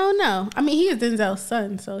don't know. I mean, he is Denzel's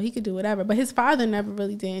son, so he could do whatever. But his father never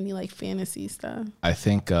really did any like fantasy stuff. I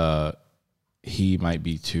think he might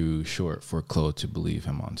be too short for Chloe to believe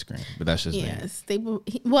him on screen, but that's just me.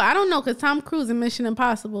 Well, I don't know because Tom Cruise in Mission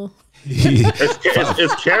Impossible.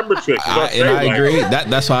 it's camera tricks. I agree.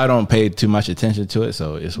 That's why I don't pay too much attention to it.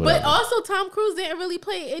 So it's whatever. But also, Tom Cruise didn't really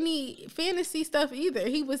play any fantasy stuff either.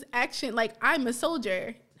 He was action, like I'm a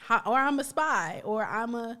soldier, or I'm a spy, or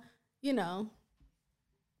I'm a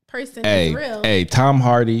person who's real. Hey, Tom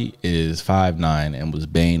Hardy is 5'9" and was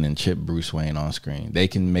Bane and Chip Bruce Wayne on screen. They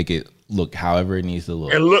can make it look however it needs to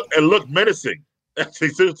look. And look menacing.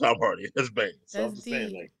 Actually, too, Tom Hardy. That's Bane. So I'm just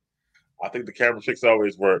saying, like, I think the camera tricks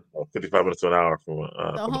always work. 55 minutes to an hour from the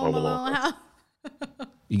Home Alone house.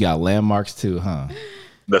 You got landmarks too, huh?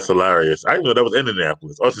 That's hilarious. I didn't know that was in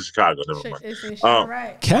Indianapolis. Oh, it's in Chicago. Never mind.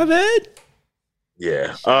 Right. Kevin.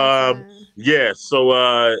 Yeah. Yeah.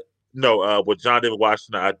 So no, with John David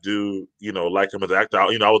Washington, I do, like him as an actor. I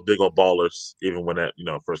was big on Ballers, even when that,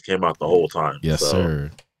 first came out the whole time. Yes,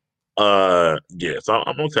 sir. Yeah, so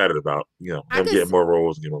I'm excited about, him getting more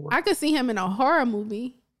roles and getting more. I could see him in a horror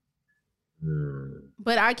movie.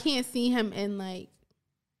 But I can't see him in like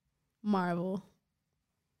Marvel,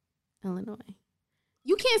 Illinois.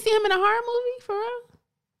 You can't see him in a horror movie for real?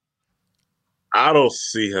 I don't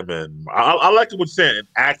see him in. I like what you're saying in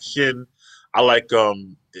action. I like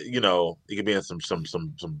he could be in some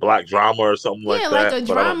black drama or something like that. Yeah, like a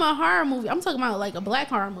drama horror movie. I'm talking about like a black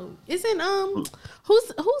horror movie. Isn't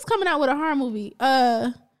who's coming out with a horror movie?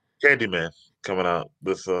 Candyman coming out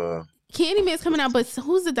this Candyman's coming out, but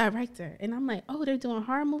who's the director? And I'm like, oh, they're doing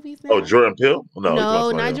horror movies now. Oh, Jordan Peele?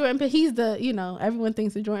 No, not Jordan Peele. He's the everyone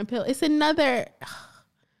thinks of Jordan Peele. It's another.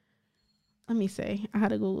 Let me say, I had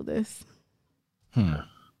to Google this. And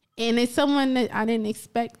it's someone that I didn't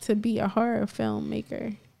expect to be a horror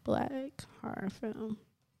filmmaker. Black horror film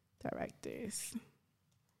directors.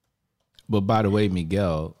 But by the way,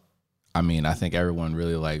 Miguel, I mean, I think everyone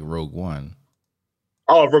really liked Rogue One.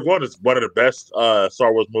 Oh, Rogue One is one of the best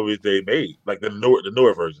Star Wars movies they made. Like the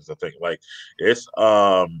newer versions, I think. Like it's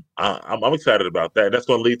I'm excited about that. That's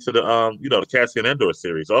going to lead to the the Cassian Andor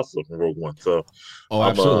series also from Rogue One. So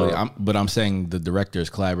absolutely. But I'm saying the director is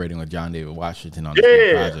collaborating with John David Washington on this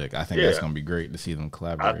project. I think that's going to be great to see them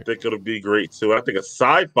collaborate. I think it'll be great too. I think a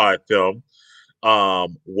sci-fi film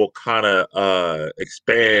will kind of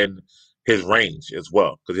expand his range as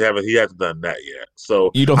well, because he hasn't done that yet.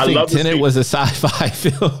 So you don't think Tenet was a sci-fi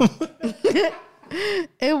film?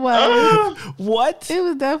 It was. What? It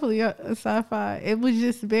was definitely a sci-fi. It was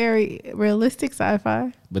just very realistic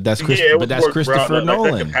sci-fi. But that's Christopher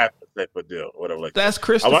Nolan. Type of deal, whatever. Like that's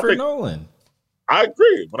Christopher Nolan. I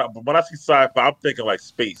agree. When I see sci-fi, I'm thinking like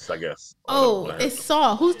space, I guess. Oh, it's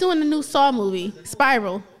Saw. Who's doing the new Saw movie?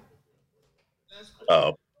 Spiral.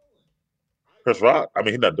 Chris Rock. I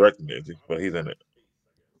mean, he's not directing it, but he's in it.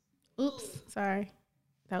 Oops, sorry,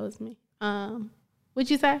 that was me.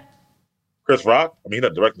 What'd you say? Chris Rock. I mean, he's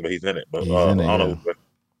not directing, but he's in it. But I don't know.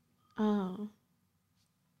 Oh,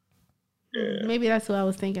 yeah. Maybe that's who I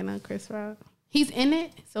was thinking of. Chris Rock. He's in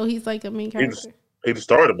it, so he's like a main character. He just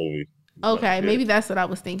started a movie. Okay, maybe that's what I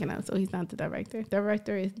was thinking of. So he's not the director.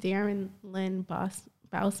 Director is Darren Lynn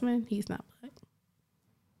Bousman. He's not black.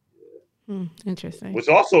 Interesting. Which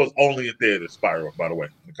also is only in theater, Spiral, by the way,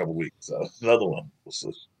 in a couple weeks. So another one.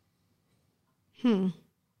 I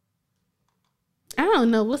don't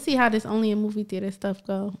don't know. We'll see how this only in movie theater stuff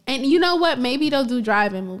go. And you know what? Maybe they'll do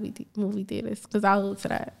drive-in movie theaters because I'll go to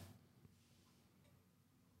that.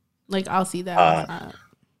 Like, I'll see that.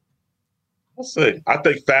 We'll see. I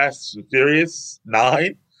think Fast and Furious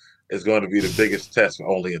 9 is going to be the biggest test for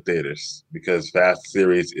only in theaters because Fast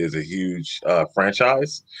series is a huge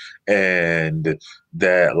franchise, and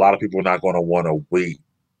that a lot of people are not going to want to wait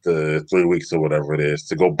the 3 weeks or whatever it is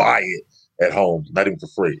to go buy it at home, not even for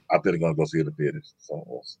free. I think they're going to go see it in the theaters.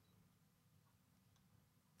 So,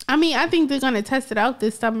 I mean, I think they're going to test it out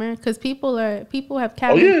this summer because people have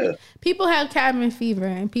cabin fever,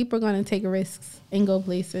 and people are going to take risks and go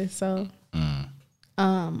places. So,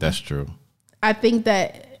 that's true. I think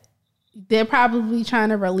that they're probably trying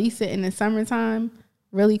to release it in the summertime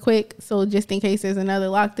really quick. So just in case there's another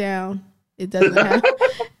lockdown, it doesn't have.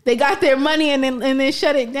 They got their money and then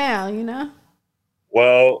shut it down, you know?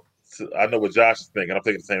 Well, I know what Josh is thinking. I'm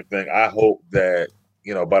thinking the same thing. I hope that,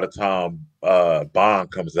 by the time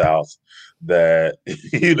Bond comes out, that,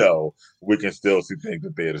 we can still see things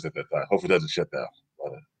in theaters at that time. Hopefully it doesn't shut down.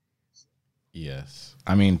 Yes.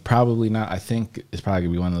 I mean, probably not. I think it's probably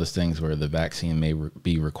going to be one of those things where the vaccine may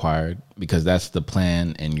be required because that's the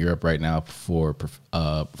plan in Europe right now for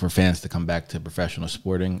fans to come back to professional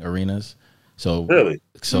sporting arenas. So, really?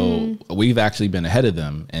 We've actually been ahead of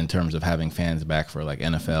them in terms of having fans back for like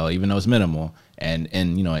NFL, even though it's minimal, and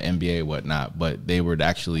NBA and whatnot. But they would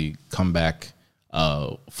actually come back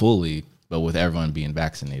fully, but with everyone being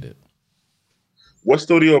vaccinated. What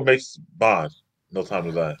studio makes Bond? No Time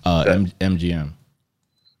to Die. MGM.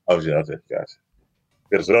 Oh, yeah, okay, gotcha.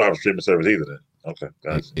 Yeah, so they don't have a streaming service either then. Okay,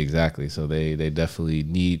 gotcha. Exactly. So they definitely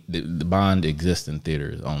need the Bond exists in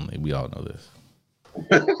theaters only. We all know this.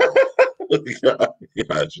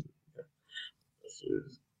 Gotcha.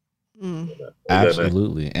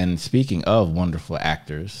 Absolutely. And speaking of wonderful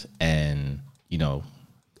actors, and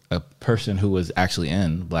a person who was actually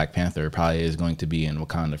in Black Panther probably is going to be in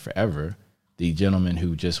Wakanda forever. The gentleman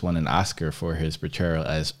who just won an Oscar for his portrayal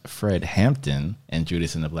as Fred Hampton in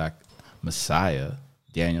Judas and the Black Messiah,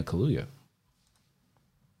 Daniel Kaluuya.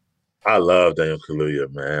 I love Daniel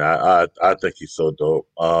Kaluuya, man. I think he's so dope.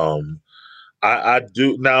 I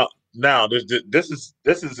do now. This is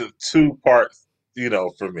a 2-part,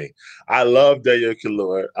 for me. I love Daniel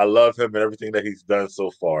Kaluuya. I love him and everything that he's done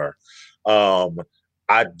so far.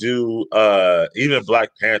 I do even Black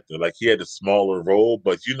Panther, like he had a smaller role,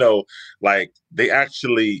 but like they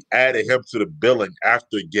actually added him to the billing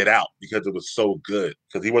after Get Out because it was so good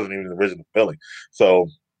because he wasn't even in the original billing. So,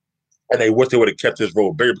 and they wish they would have kept his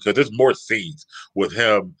role bigger because there's more scenes with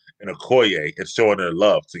him and Okoye and showing their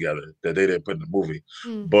love together that they didn't put in the movie.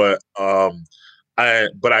 But I'm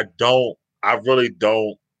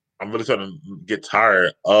really starting to get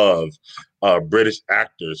tired of British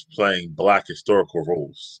actors playing Black historical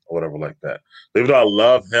roles or whatever like that. Even though I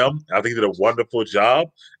love him, I think he did a wonderful job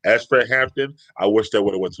as Fred Hampton. I wish they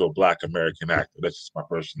would have went to a Black American actor. That's just my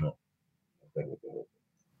personal thing with it.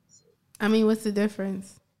 I mean, what's the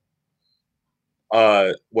difference?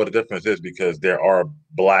 Well, the difference is because there are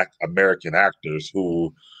Black American actors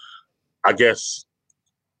who, I guess,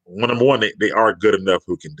 number one, they are good enough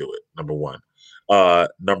who can do it. Number one.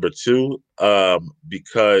 Number two,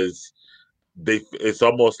 because it's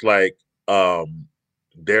almost like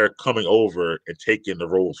they're coming over and taking the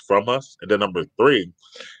roles from us. And then number three,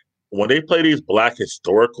 when they play these Black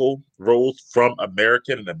historical roles from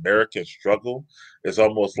American and American struggle, it's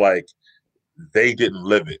almost like they didn't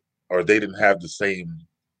live it or they didn't have the same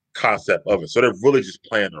concept of it. So they're really just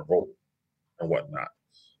playing a role and whatnot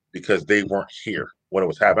because they weren't here when it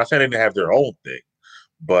was happening. I'm saying they didn't have their own thing,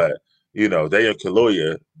 but Daniel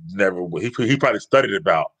Kaluuya never. He probably studied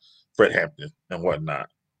about Fred Hampton and whatnot,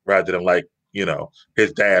 rather than like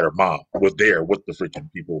his dad or mom was there with the freaking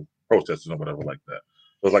people protesting or whatever like that.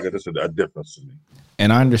 It was like this is a difference to me.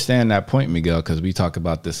 And I understand that point, Miguel, because we talk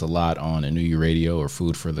about this a lot on a New Year Radio or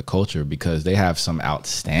Food for the Culture because they have some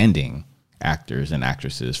outstanding actors and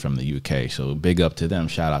actresses from the UK. So big up to them.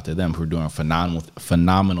 Shout out to them who are doing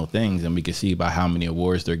phenomenal things. And we can see by how many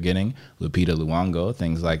awards they're getting. Lupita Luongo,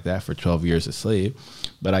 things like that for 12 Years a Slave.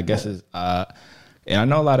 But I guess and I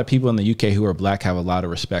know a lot of people in the UK who are Black have a lot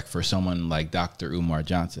of respect for someone like Dr. Umar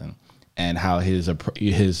Johnson and how his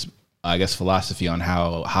I guess philosophy on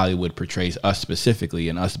how Hollywood portrays us specifically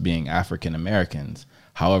and us being African Americans.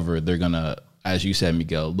 However, they're going to, as you said,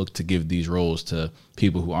 Miguel, look to give these roles to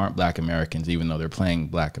people who aren't Black Americans, even though they're playing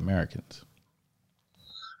Black Americans.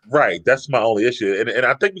 Right. That's my only issue. And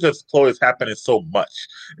I think because Chloe is happening so much,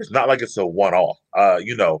 it's not like it's a one-off.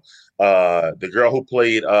 The girl who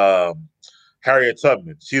played Harriet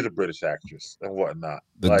Tubman, she's a British actress and whatnot.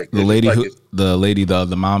 The lady,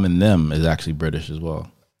 the mom in Them is actually British as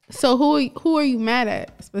well. So who are you mad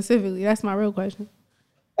at specifically? That's my real question.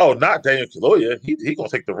 Oh, not Daniel Kaluuya. He gonna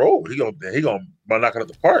take the role. He gonna knock it out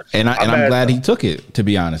the park. And I'm glad he took it. To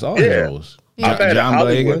be honest, all his roles. I'm mad at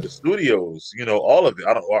Hollywood, the studios. All of it.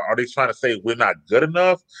 I don't. Are they trying to say we're not good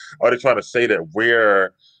enough? Are they trying to say that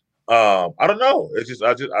we're? I don't know.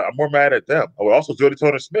 I'm more mad at them. Oh, also Jodie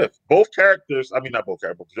Turner-Smith. Both characters. I mean, not both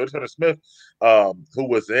characters. But Jodie Turner-Smith,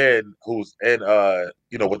 who's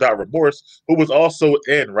in Without Remorse, who was also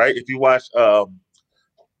in, right? If you watch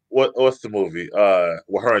what's the movie?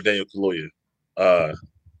 With her and Daniel Kaluuya,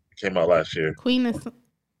 came out last year. Queen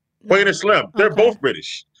and Slim. They're both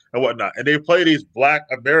British and whatnot, and they play these Black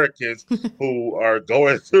Americans who are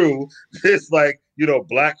going through this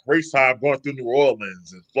Black race time, going through New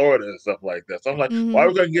Orleans and Florida and stuff like that. So I'm like, why are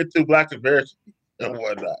we going to get two Black Americans and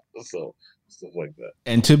whatnot? So stuff like that.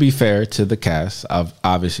 And to be fair to the cast,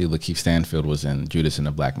 obviously Lakeith Stanfield was in Judas and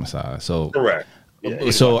the Black Messiah. So correct.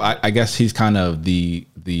 Yeah, so I guess he's kind of the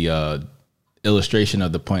illustration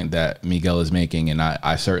of the point that Miguel is making, and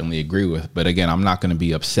I certainly agree with. But again, I'm not going to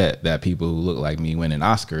be upset that people who look like me winning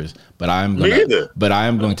Oscars. But I am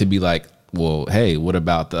going to be like, well, hey, what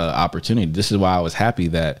about the opportunity? This is why I was happy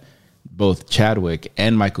that both Chadwick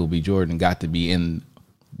and Michael B. Jordan got to be in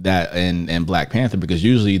that and Black Panther, because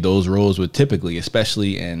usually those roles would typically,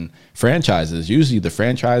 especially in franchises, usually the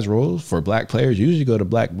franchise roles for Black players usually go to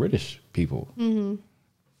Black British people. Do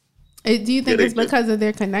you think it's because of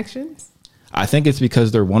their connections? I think it's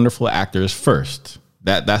because they're wonderful actors first.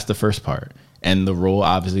 That's the first part. And the role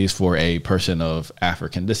obviously is for a person of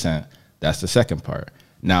African descent. That's the second part.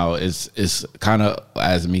 Now, it's kind of,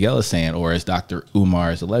 as Miguel is saying, or as Dr.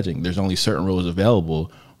 Umar is alleging, there's only certain roles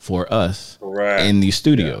available for us in these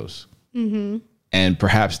studios. Yeah. And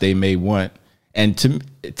perhaps they may want, and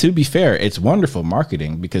to be fair, it's wonderful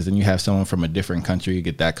marketing, because then you have someone from a different country, you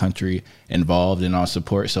get that country involved in our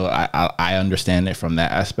support. So I understand it from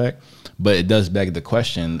that aspect, but it does beg the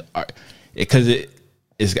question, because it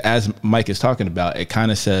is, as Mike is talking about, it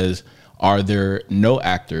kind of says, are there no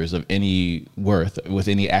actors of any worth with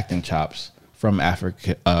any acting chops from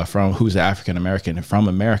Africa, from who's African American from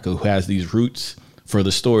America, who has these roots for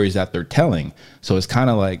the stories that they're telling? So it's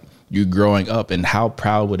kind of like you growing up, and how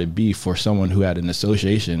proud would it be for someone who had an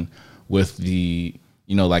association with the,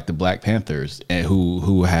 like the Black Panthers, and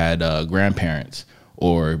who had grandparents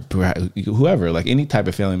or whoever, like any type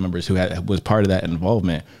of family members who was part of that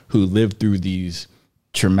involvement, who lived through these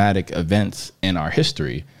traumatic events in our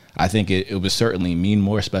history. I think it would certainly mean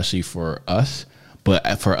more, especially for us,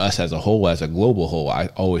 but for us as a whole, as a global whole, I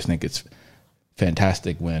always think it's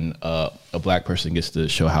fantastic when a Black person gets to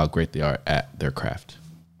show how great they are at their craft.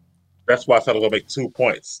 That's why I said I'm gonna make 2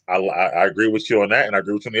 points. I agree with you on that, and I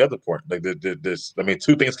agree with you on the other point. Like this, I mean,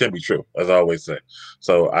 two things can be true, as I always say.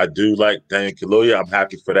 So I do like Daniel Kaluuya. I'm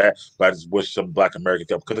happy for that, but I just wish some Black Americans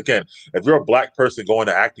come. Because again, if you're a Black person going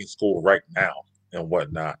to acting school right now and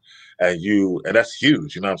whatnot, and that's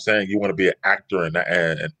huge. You know what I'm saying? You want to be an actor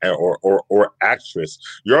or actress.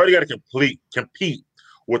 You already got to compete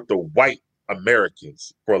with the white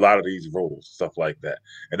Americans for a lot of these roles, stuff like that.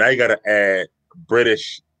 And now you got to add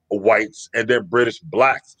British whites and then British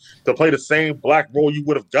Blacks to play the same Black role you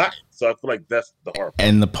would have gotten. So I feel like that's the hard part.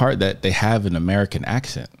 And the part that they have an American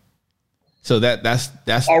accent. So that's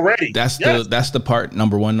already that's the part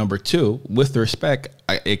number one. Number two, with respect,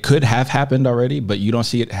 it could have happened already, but you don't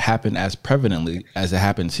see it happen as prevalently as it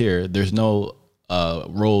happens here. There's no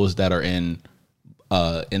roles that are in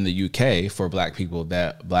the UK for Black people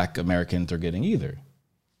that Black Americans are getting either.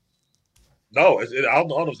 No, I don't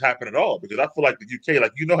know what's happening at all, because I feel like the UK,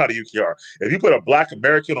 like, how the UK are. If you put a Black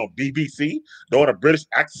American on BBC doing a British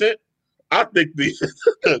accent, I think the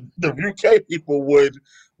UK people would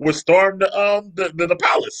storm the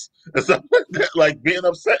palace and stuff like that, like being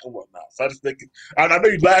upset and whatnot. So I just think, I know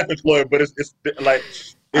you're laughing, Chloe, but it's like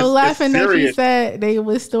I'm laughing that you said they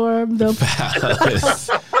would storm the palace.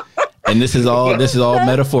 And this is all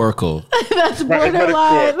metaphorical. That's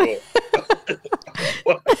borderline.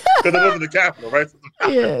 Because it wasn't the capital, right?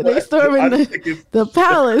 Yeah, they storming the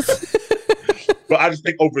palace. But I just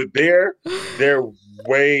think over there, they're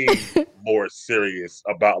way more serious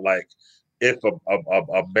about, like, if a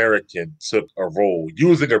American took a role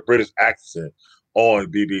using a British accent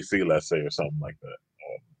on BBC, let's say, or something like that.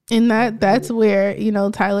 And that's where,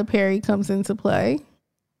 Tyler Perry comes into play.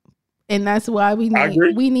 And that's why we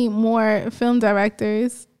need more film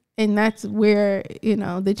directors. And that's where,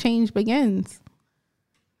 the change begins.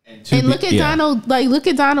 And look at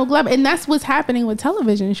Donald Glover. And that's what's happening with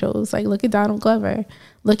television shows. Like, look at Donald Glover.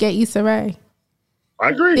 Look at Issa Rae. I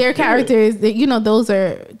agree. Their characters, you know, those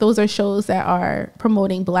are shows that are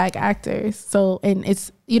promoting Black actors. So, and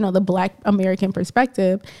it's, you know, the Black American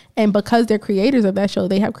perspective. And because they're creators of that show,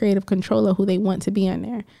 they have creative control of who they want to be on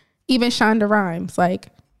there. Even Shonda Rhimes, like,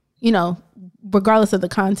 you know, regardless of the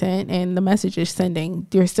content and the message you're sending,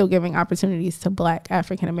 you're still giving opportunities to Black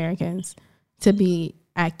African Americans to be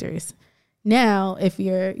actors. Now, if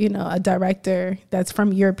you're, you know, a director that's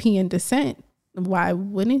from European descent, why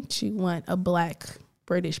wouldn't you want a Black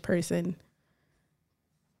British person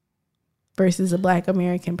versus a Black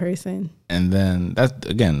American person? And then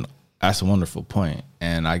that's a wonderful point.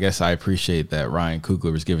 And I guess I appreciate that Ryan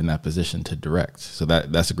Coogler was given that position to direct. So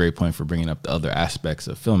that's a great point for bringing up the other aspects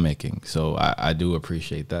of filmmaking. So I do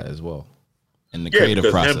appreciate that as well. In the creative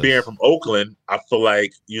process. Him being from Oakland, I feel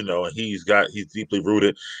like, you know, he's deeply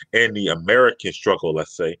rooted in the American struggle,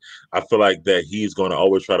 let's say. I feel like that he's going to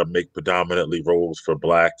always try to make predominantly roles for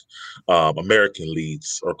Black American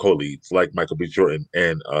leads or co-leads, like Michael B. Jordan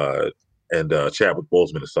and Chadwick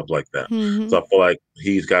Boseman and stuff like that. Mm-hmm. So I feel like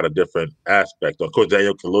he's got a different aspect. Of course,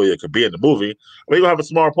 Daniel Kaluuya could be in the movie, but he's gonna have a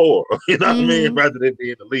small pole, you know what I mean, rather than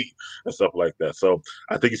being the lead and stuff like that. So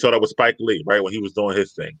I think you saw that with Spike Lee, right, when he was doing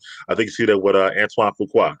his thing. I think you see that with Antoine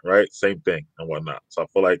Fuqua, right, same thing and whatnot. So I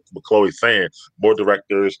feel like what Chloe's saying, more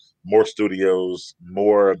directors, more studios,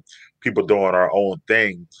 more people doing our own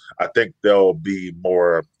thing. I think they'll be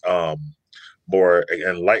more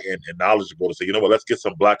enlightened and knowledgeable to say, you know what, let's get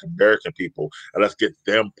some Black American people and let's get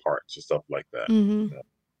them parts and stuff like that. Mm-hmm. You know,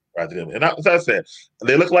 rather than, and as I said,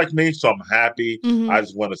 they look like me, so I'm happy. Mm-hmm. I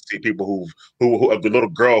just want to see people who the little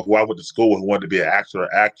girl who I went to school with who wanted to be an actor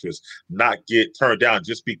or actress not get turned down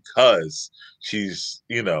just because she's,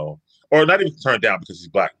 you know, or not even turned down because she's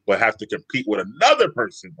Black, but have to compete with another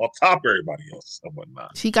person on top of everybody else and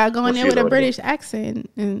whatnot. She got going there with a British accent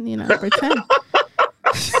and, you know, pretend.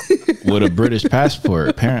 With a British passport,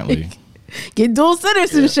 apparently. Get dual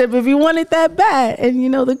citizenship if you want it that bad. And, you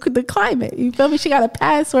know, the climate. You feel me? She got a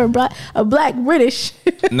pass for a Black British.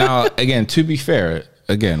 Now, again, to be fair,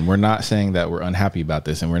 we're not saying that we're unhappy about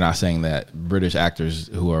this. And we're not saying that British actors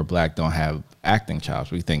who are Black don't have acting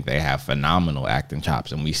chops. We think they have phenomenal acting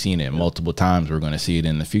chops. And we've seen it multiple times. We're going to see it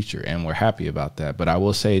in the future. And we're happy about that. But I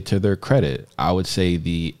will say, to their credit, I would say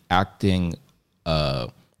the acting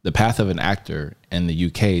the path of an actor in the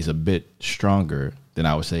UK is a bit stronger than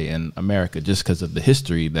I would say in America, just because of the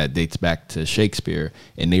history that dates back to Shakespeare,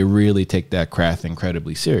 and they really take that craft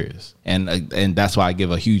incredibly serious. And that's why I give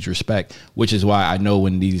a huge respect, which is why I know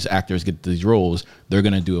when these actors get these roles, they're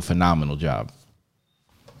going to do a phenomenal job.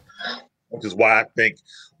 Which is why I think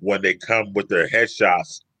when they come with their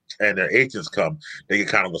headshots and their agents come, they get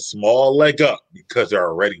kind of a small leg up because they're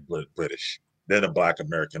already British. Then a Black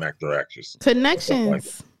American actor or actress.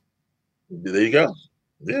 Connections. There you go.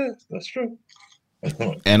 Yeah, that's true.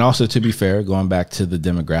 And also, to be fair, going back to the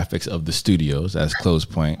demographics of the studios, as close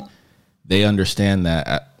point, they understand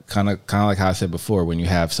that kind of like how I said before, when you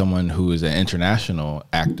have someone who is an international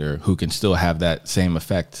actor who can still have that same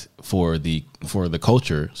effect for the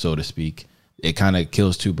culture, so to speak, it kind of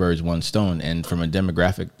kills two birds, one stone. And from a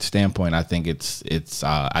demographic standpoint, I think it's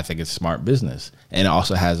smart business, and it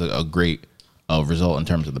also has a great result in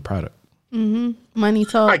terms of the product. Mm-hmm. Money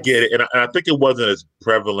talk. I get it, and I think it wasn't as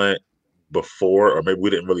prevalent before, or maybe we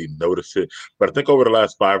didn't really notice it. But I think over the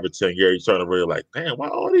last 5 or 10 years, you're starting to really like, damn, why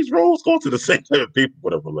all these roles go to the same type of people,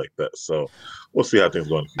 whatever like that. So we'll see how things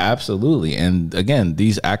go. Absolutely. And again,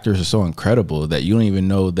 these actors are so incredible that you don't even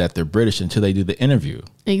know that they're British until they do the interview.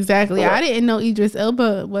 Exactly. I didn't know Idris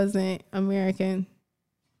Elba wasn't American.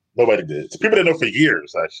 Nobody did. So people didn't know for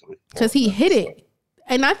years, actually. Because he hit it.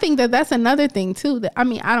 And I think that that's another thing, too. That, I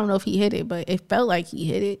mean, I don't know if he hit it, but it felt like he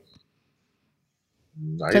hit it.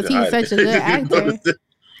 Because he's such a good actor.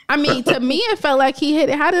 I mean, to me, it felt like he hit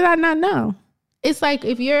it. How did I not know? It's like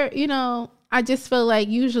if you're, you know, I just feel like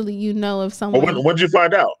usually you know if someone. Well, when did you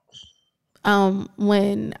find out?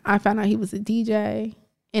 When I found out he was a DJ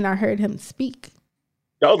and I heard him speak.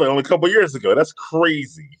 That was like only a couple years ago. That's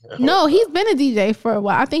crazy. No, he's been a DJ for a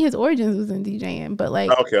while. I think his origins was in DJing, but like.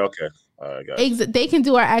 Okay. They can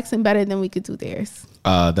do our accent better than we could do theirs.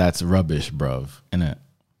 That's rubbish, bruv, isn't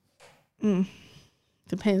it?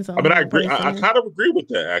 Depends on. I mean, I agree. I kind of agree with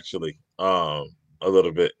that actually, a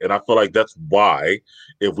little bit, and I feel like that's why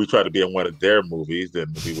if we try to be in one of their movies,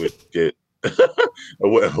 then we would get it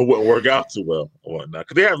wouldn't work out too well or whatnot.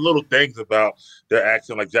 Because they have little things about their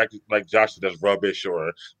accent, like Josh does rubbish,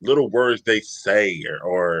 or little words they say,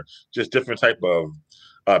 or just different type of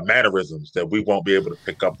mannerisms that we won't be able to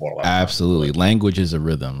pick up on. Absolutely. Language is a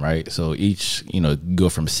rhythm, right? So each, go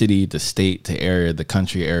from city to state to area, the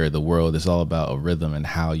country area, the world, it's all about a rhythm and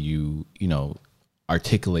how you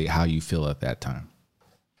articulate how you feel at that time.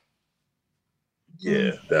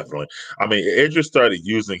 Yeah, definitely. I mean, Idris started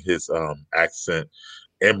using his accent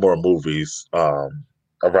in more movies around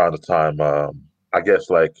the time I guess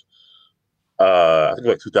like I think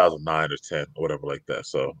like 2009 or 10 or whatever like that.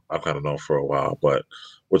 So I've kind of known for a while, but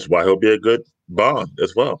which is why he'll be a good Bond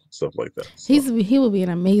as well, stuff like that. So. He will be an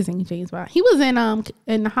amazing James Bond. He was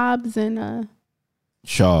in Hobbs and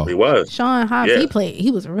Shaw. He was Sean Hobbs. Yeah.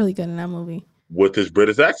 He was really good in that movie. With his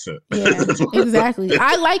British accent. Yeah, exactly.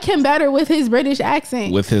 I like him better with his British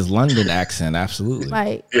accent. With his London accent, absolutely.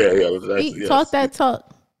 Like, yes. talk that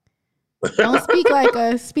talk. Don't speak like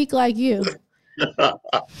us. Speak like you.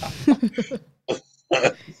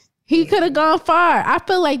 He could have gone far. I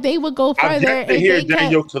feel like they would go further. I've yet to hear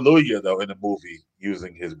Daniel Kaluuya though in the movie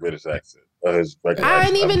using his British accent. I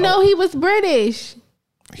didn't even know he was British.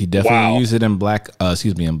 He definitely used it in Black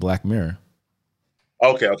Mirror.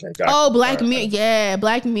 Okay, got it. Oh, Black Mirror. Yeah,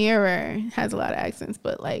 Black Mirror has a lot of accents,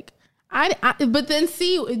 but like but then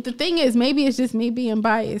see, the thing is, maybe it's just me being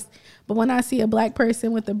biased, but when I see a black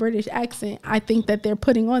person with a British accent, I think that they're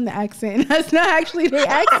putting on the accent. That's not actually their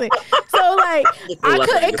accent. So like,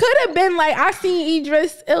 it could have been like I seen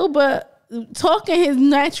Idris Elba talking his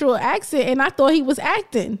natural accent, and I thought he was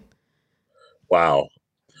acting. Wow.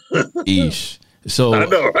 Eesh. So, I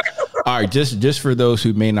know, right? All right, just for those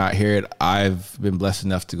who may not hear it, I've been blessed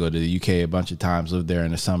enough to go to the UK a bunch of times, lived there in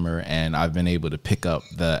the summer, and I've been able to pick up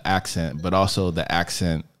the accent, but also the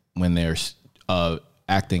accent when they're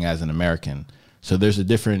acting as an American. So there's a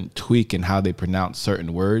different tweak in how they pronounce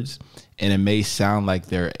certain words, and it may sound like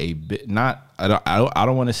they're a bit I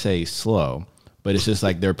don't want to say slow, but it's just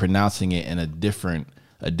like they're pronouncing it in a different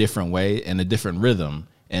way and a different rhythm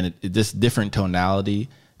and this different tonality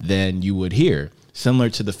than you would hear. Similar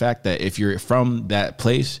to the fact that if you're from that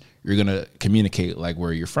place, you're going to communicate like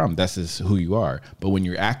where you're from. That's just who you are. But when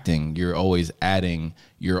you're acting, you're always adding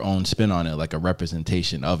your own spin on it, like a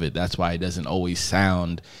representation of it. That's why it doesn't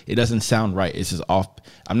sound right. It's just off.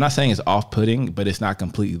 I'm not saying it's off-putting, but it's not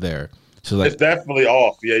completely there. So like, it's definitely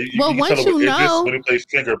off. Yeah, you can tell it with Idris when he plays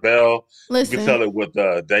Stringer Bell. Listen, you can tell it with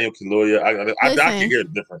Daniel Kaluuya. I can hear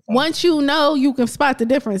the difference. Once you know, you can spot the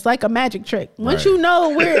difference, like a magic trick. Once you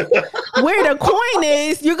know where the coin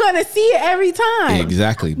is, you're gonna see it every time.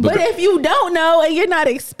 Exactly. But if you don't know and you're not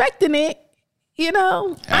expecting it, I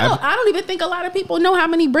don't even think a lot of people know how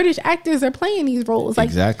many British actors are playing these roles. Like,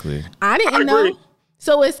 exactly. I didn't know.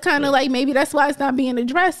 So it's kind of like maybe that's why it's not being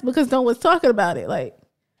addressed because no one's talking about it. Like.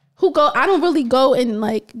 I don't really go and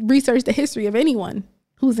like research the history of anyone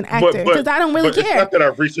who's an actor because I don't really care. It's not that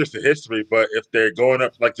I've researched the history, but if they're going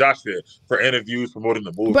up, like Josh did, for interviews promoting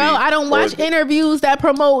the movie. Bro, I don't watch interviews that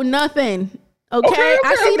promote nothing. Okay,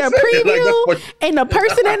 I see the preview and the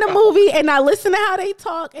person in the movie, and I listen to how they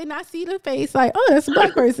talk, and I see the face like, oh, that's a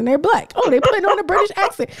black person. They're black. Oh, they putting on a British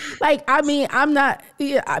accent. Like, I mean, I'm not.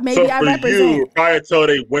 Yeah, maybe I represent. You, probably until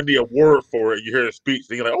they win the award for it, you hear the speech,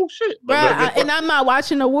 and you're like, oh shit. Bro, and I'm not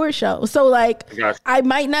watching the award show, so like, I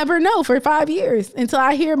might never know for 5 years until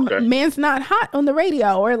I hear "Man's Not Hot" on the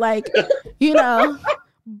radio, or like,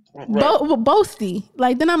 Boasty.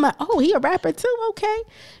 Like, then I'm like, oh, he a rapper too. Okay.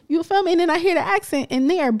 You feel me? And then I hear the accent in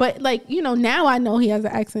there. But like, now I know he has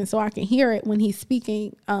an accent so I can hear it when he's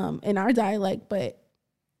speaking in our dialect. But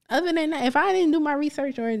other than that, if I didn't do my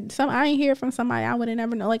research or I didn't hear from somebody, I would have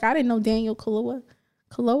never known. Like, I didn't know Daniel Kaluuya.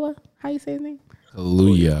 Kaluuya? How you say his name?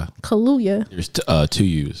 Kaluuya. There's two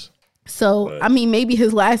U's. So, I mean, maybe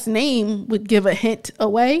his last name would give a hint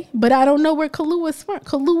away, but I don't know where Kaluuya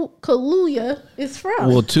is from.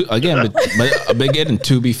 Well, but again,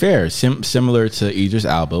 to be fair, similar to Idris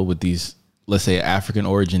Elba with these, let's say, African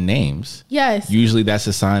origin names. Yes. Usually that's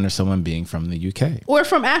a sign of someone being from the UK. Or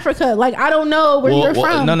from Africa. Like, I don't know where you're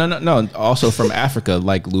from. No. Also from Africa,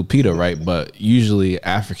 like Lupita, right? But usually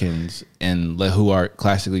Africans who are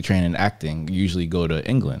classically trained in acting usually go to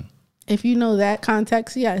England. If you know that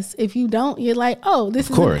context, yes. If you don't, you're like, oh, this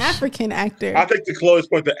is an African actor. I think the closest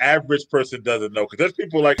point the average person doesn't know, because there's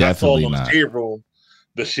people like Definitely I saw on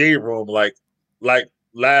the shade room, like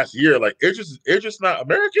last year, like it's just not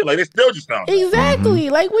American. Like they still just found exactly.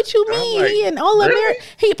 Like, what you mean? Like, he in all American.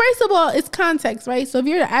 First of all, it's context, right? So if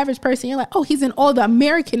you're the average person, you're like, oh, he's in all the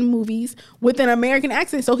American movies with an American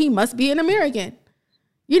accent, so he must be an American.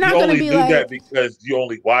 You're not going to be like that because you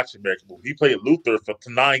only watch American movies. He played Luther for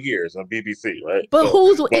 9 years on BBC, right? But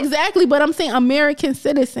exactly? But I'm saying American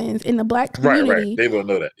citizens in the black community, right? They will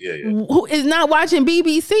know that, yeah. Who is not watching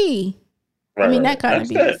BBC? Right, I mean that kind of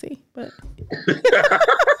BBC, but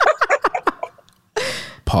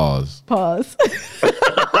pause.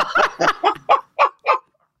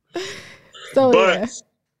 So but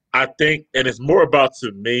I think, and it's more about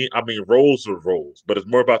to me. I mean, roles are roles, but it's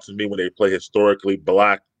more about to me when they play historically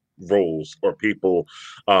black roles or people,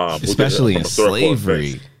 especially in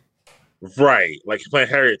slavery. Right, like playing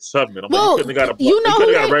Harriet Tubman. I'm well, like, you couldn't have got a you know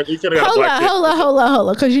who got a black hold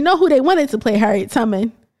on, because you know who they wanted to play Harriet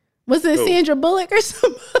Tubman. Was it Sandra Bullock or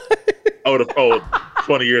somebody?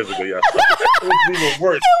 20 years ago, yeah. It was even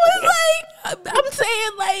worse. It was like, I'm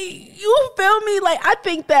saying, like, you feel me? Like, I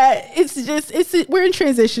think that we're in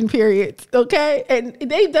transition periods, okay? And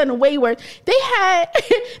they've done way worse. They had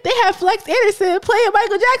Flex Anderson playing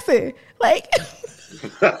Michael Jackson, like.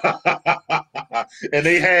 And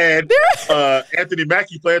they had Anthony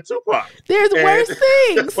Mackie playing Tupac. There's worse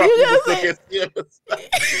things. You know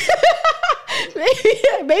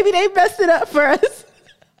maybe they messed it up for us.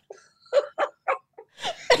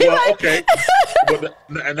 Well, okay,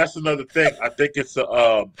 and that's another thing. I think it's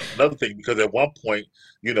another thing because at one point,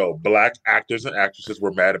 black actors and actresses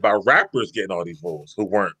were mad about rappers getting all these roles who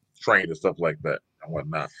weren't trained and stuff like that and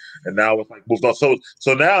whatnot. And now it's like moved on. So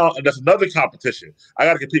now that's another competition. I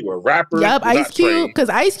got to compete with rappers. Yep, Ice Cube, because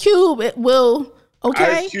Ice Cube will.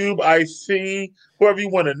 Okay. Ice Cube, Ice-T, whoever you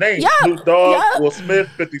want to name. Yep. Snoop Dogg, Will Smith,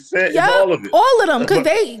 50 Cent, yep. all of it. All of them, because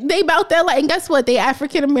they about that. Like, and guess what? They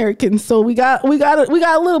African Americans, so we got a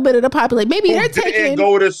little bit of the population. Maybe they're taking.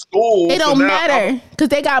 Go to school. It don't matter because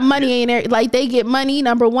they got money in there. Like they get money.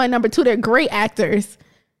 Number one, number two, they're great actors.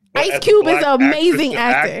 But Ice Cube is an amazing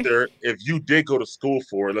actor. If you did go to school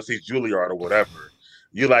for it, let's say Juilliard or whatever.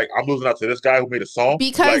 You're like, I'm losing out to this guy who made a song?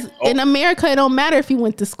 Because in America, it don't matter if you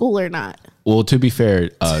went to school or not. Well, to be fair,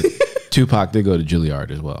 Tupac did go to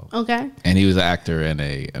Juilliard as well. Okay. And he was an actor and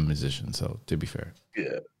a musician, so to be fair.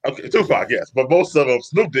 Yeah. Okay, Tupac, yes. But most of them,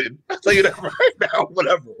 Snoop didn't. I'll tell you that right now,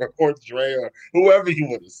 whatever. Or Dre or whoever you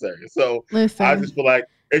want to say. So listen, I just feel like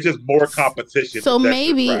it's just more competition. So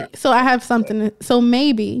maybe, I have something. So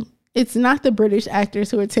maybe it's not the British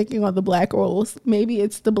actors who are taking on the black roles. Maybe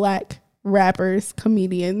it's the black rappers,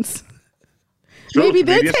 comedians. Maybe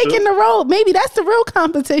they're taking the role. Maybe that's the real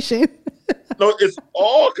competition. No, it's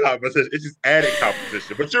all competition. It's just added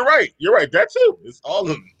competition. But you're right. You're right. That too. It's all of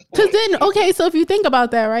them. Because then, okay, so if you think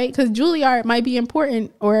about that, right? Because Juilliard might be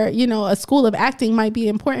important, or a school of acting might be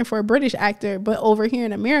important for a British actor, but over here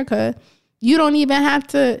in America, you don't even have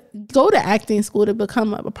to go to acting school to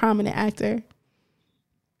become a prominent actor.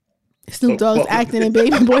 Snoop Dogg's acting in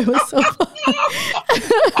Baby Boy was so fun.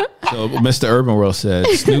 So Mr. Urban World said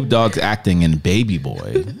Snoop Dogg's acting in Baby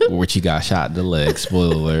Boy, which he got shot in the leg,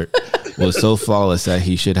 spoiler alert, was so flawless that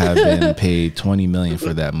he should have been paid $20 million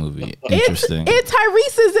for that movie. Interesting. It's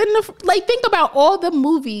Tyrese is in the think about all the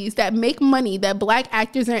movies that make money that black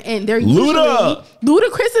actors are in. They're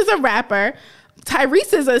Ludacris is a rapper.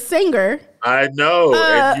 Tyrese is a singer. I know.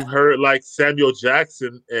 And you heard like Samuel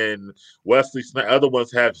Jackson and Wesley Snipes. Other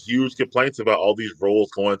ones have huge complaints about all these roles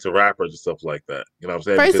going to rappers and stuff like that. You know what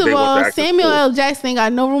I'm saying? First of all, Samuel L. Jackson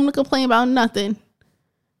got no room to complain about nothing.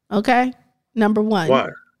 Okay? Number one. Why?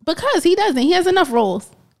 Because he doesn't. He has enough roles.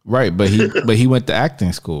 Right, but he went to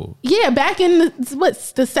acting school. Yeah, back in the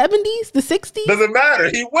 70s, the 60s. Doesn't matter.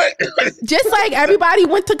 He went. Just like everybody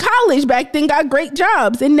went to college back then, got great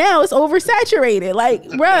jobs, and now it's oversaturated. Like,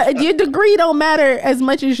 bruh, your degree don't matter as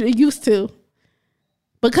much as it used to.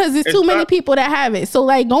 Because there's too many people that have it. So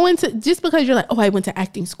like just because you're like, oh, I went to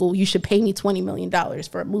acting school, you should pay me $20 million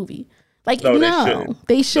for a movie. Like, no,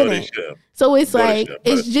 they shouldn't. So it's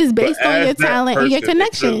it's just based on your talent and your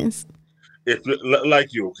connections. If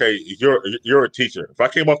like you, okay, you're a teacher. If I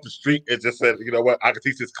came off the street and just said, you know what, I can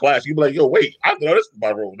teach this class, you'd be like, yo, wait, I know this is my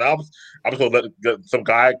role. Now I'm just gonna let some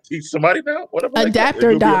guy teach somebody now. Whatever. Adapt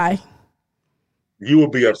or die. You will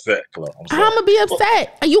be upset, Chloe. I'm gonna be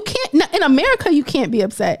upset. You can't in America. You can't be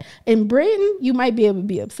upset. In Britain, you might be able to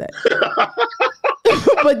be upset.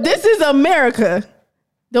 But this is America.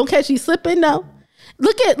 Don't catch you slipping, no.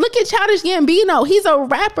 Look at Childish Gambino. He's a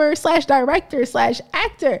rapper / director /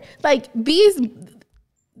 actor. Like they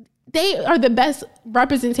are the best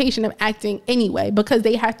representation of acting anyway, because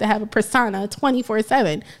they have to have a persona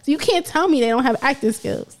 24/7. So you can't tell me they don't have acting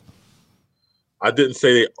skills. I didn't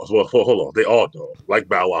say well, hold on. They all do. Like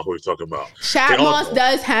Bow Wow, who we're talking about. Shad Moss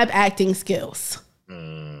does have acting skills.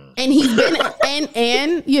 And he's been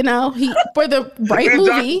and he for the right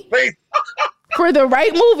movie. For the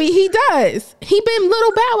right movie, he does. He been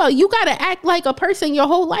Little Bow Wow. You got to act like a person your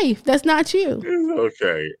whole life. That's not you.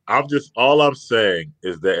 Okay. All I'm saying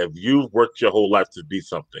is that if you've worked your whole life to be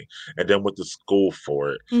something and then went to school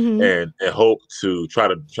for it and hope to try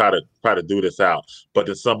to do this out, but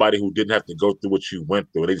then somebody who didn't have to go through what you went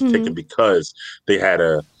through, and they just take it because they had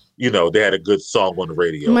a good song on the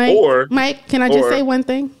radio. Mike, can I just say one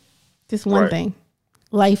thing? Just one thing.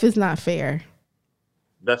 life is not fair.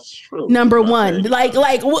 That's true. Number one, like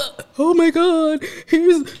what? Oh my God,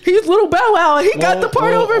 he's little Bow Wow. He got the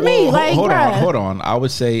part over me. Like, hold on. I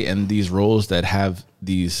would say in these roles that have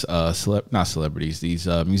these not celebrities, these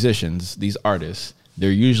musicians, these artists,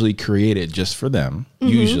 they're usually created just for them.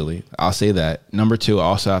 Usually, I'll say that. Number two, I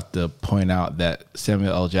also have to point out that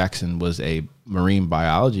Samuel L. Jackson was a marine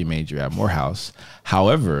biology major at Morehouse.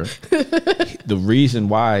 However, the reason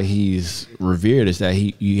why he's revered is that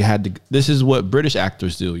you had to. This is what British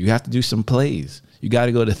actors do. You have to do some plays. You got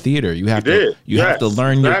to go to theater. You have to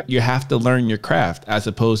learn you have to learn your craft as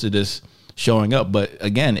opposed to just showing up. But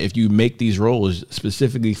again, if you make these roles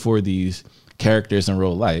specifically for these characters in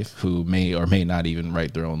real life who may or may not even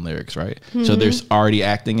write their own lyrics, right? So there's already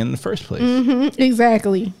acting in the first place.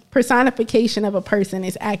 Exactly. Personification of a person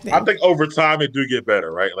is acting. I think over time it do get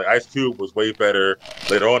better, right? Like Ice Cube was way better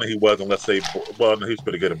later on than he was, and let's say, well, no, he was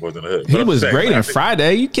pretty good in Boys in the Hood. He was great in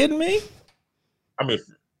Friday. You kidding me? I mean,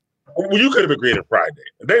 well, you could have been great in Friday.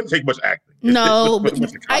 It didn't take much acting. No,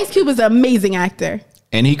 Ice Cube is an amazing actor.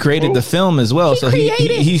 And he created the film as well.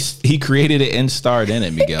 He created it and starred in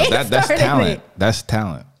it, Miguel. That's talent. That's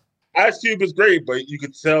talent. Ice Cube is great, but you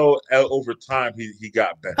could tell over time he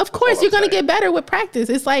got better. Of course, you're going to get better with practice.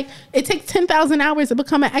 It's like it takes 10,000 hours to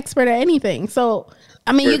become an expert at anything. So,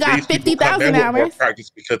 I mean, you got 50,000 hours. Practice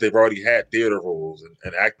because they've already had theater roles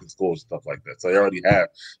and acting schools and stuff like that. So they already have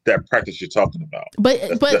that practice you're talking about.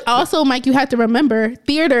 But also, Mike, you have to remember,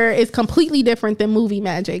 theater is completely different than movie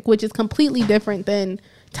magic, which is completely different than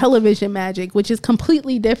television magic, which is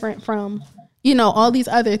completely different from, all these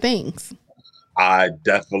other things. I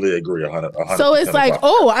definitely agree 100%. So it's like,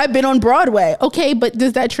 oh, I've been on Broadway. Okay, but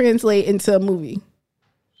does that translate into a movie?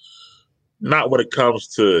 Not when it comes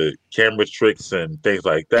to camera tricks and things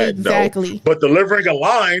like that. Exactly. No. But delivering a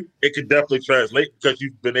line, it can definitely translate because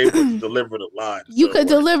you've been able to deliver the line. You could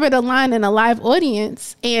deliver the line in a live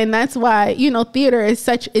audience. And that's why, theater is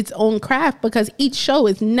such its own craft because each show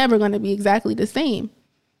is never going to be exactly the same.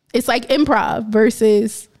 It's like improv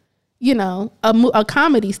versus, a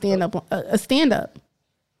comedy stand-up, a stand-up.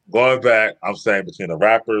 Going back, I'm saying between the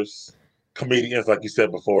rappers, comedians, like you said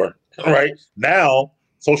before, right? Now,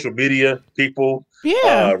 social media people,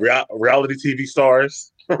 reality TV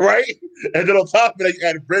stars, right? And then on top of that, you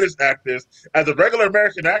add British actors. As a regular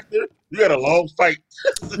American actor, you got a long fight.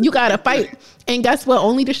 You got to fight. And guess what?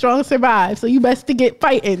 Only the strong survive. So you best to get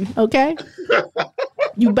fighting, okay?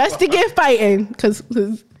 You best to get fighting because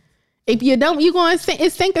if you don't, you're going to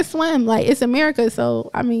sink or swim. Like, it's America. So,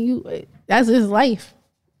 I mean, that's his life.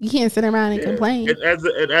 You can't sit around and complain.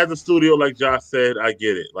 And as a studio, like Josh said, I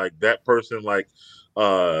get it. Like that person, like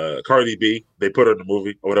Cardi B, they put her in the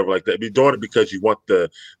movie or whatever like that. You're doing it because you want the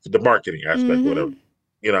marketing aspect, whatever.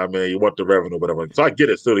 You know what I mean? You want the revenue, whatever. So I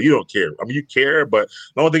get it. So you don't care. I mean, you care, but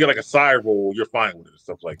the only thing like a side role, you're fine with it and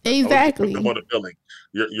stuff like that. Exactly. On the billing,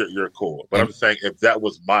 you're cool. But I'm just saying, if that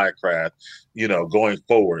was my craft, going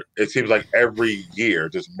forward, it seems like every year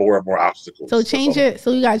just more and more obstacles. So change it.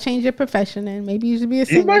 So you got to change your profession, and maybe you should be a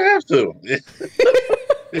singer. You might have to.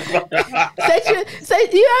 You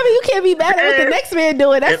can't be mad at what the next man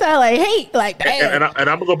doing. That's how like hate, like damn. And I'm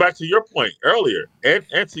gonna go back to your point earlier,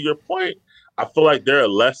 and to your point. I feel like there are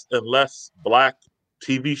less and less Black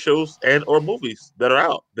TV shows and or movies that are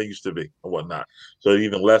out than used to be and whatnot. So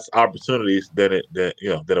even less opportunities than it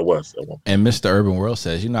was. And Mr. Urban World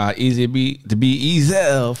says, how easy it be to be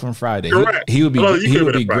Ezel from Friday. Correct. He would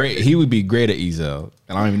be great. He would be great at Ezel.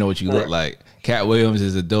 And I don't even know what you look like. Cat Williams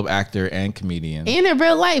is a dope actor and comedian. And in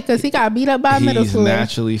real life, because he got beat up by a middle schooler. He's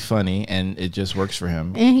naturally funny, and it just works for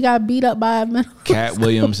him. And he got beat up by a middle schooler. Cat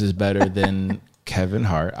Williams is better than Kevin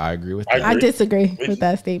Hart. I agree with that. I disagree with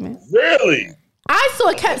that statement. Really? I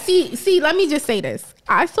saw see, let me just say this.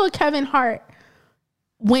 I saw Kevin Hart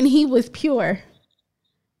when he was pure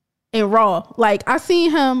and raw. Like I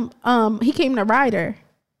seen him, he came to Ryder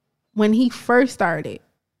when he first started.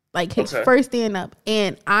 Like his first stand up.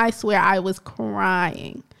 And I swear I was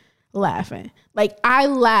crying, laughing. Like I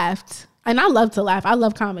laughed. And I love to laugh. I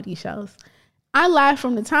love comedy shows. I laughed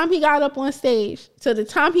from the time he got up on stage to the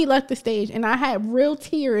time he left the stage, and I had real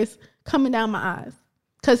tears coming down my eyes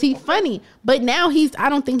because he's funny. But now I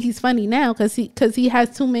don't think he's funny now because he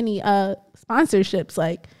has too many sponsorships.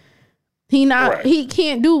 Like he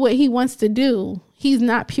can't do what he wants to do. He's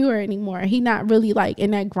not pure anymore. He's not really like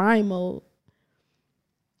in that grind mode.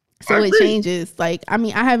 So it changes. Like, I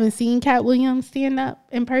mean, I haven't seen Cat Williams stand up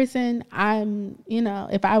in person.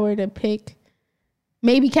 If I were to pick.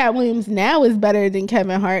 Maybe Cat Williams now is better than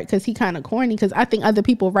Kevin Hart because he kind of corny. Because I think other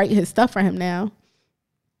people write his stuff for him now.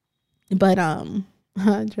 But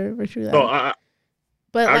Trevor, true that. No,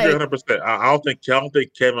 But I agree like, 100%. I don't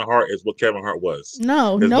think Kevin Hart is what Kevin Hart was.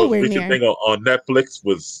 no, His most nowhere recent near. thing on Netflix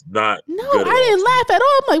was not No, good at I all didn't to me. laugh at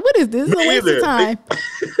all. I'm like, what is this? This is a Me waste of either. time.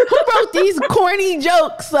 Who wrote these corny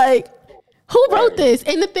jokes? Like, who wrote Right. this?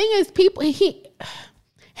 And the thing is,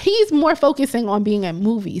 he's more focusing on being in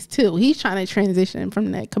movies too. He's trying to transition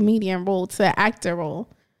from the comedian role to the actor role.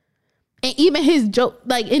 And even his joke,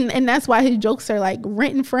 like, and that's why his jokes are like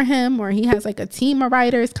written for him, or he has like a team of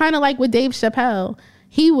writers, kind of like with Dave Chappelle.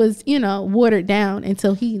 He was, watered down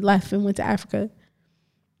until he left and went to Africa.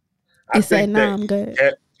 I He said, think "Nah, that I'm good."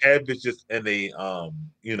 Kev is just in the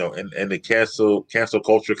in the cancel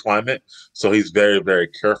culture climate, so he's very very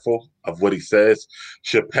careful of what he says.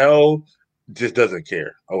 Chappelle just doesn't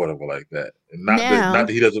care or whatever like that. Not Now, that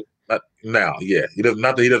he doesn't. Not now, yeah, he does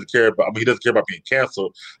not that he doesn't care about. I mean, he doesn't care about being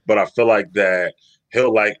canceled, but I feel like that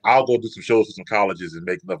he'll like I'll go do some shows for some colleges and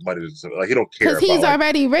make enough money to like he don't care because about he's like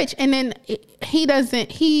already rich, and then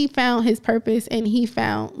he found his purpose, and he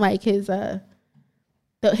found like his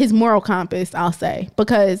moral compass, I'll say,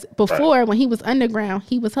 because before right. when he was underground,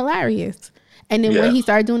 he was hilarious. And then when Yeah. he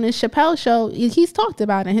started doing this Chappelle show, he's talked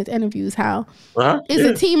about in his interviews how it's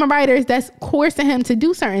Yeah. a team of writers that's coursing him to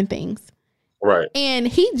do certain things. Right. And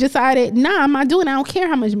he decided, nah, I'm not doing it. I don't care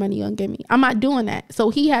how much money you're gonna give me. I'm not doing that.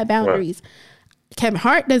 So he had boundaries. Right. Kevin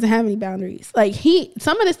Hart doesn't have any boundaries. Like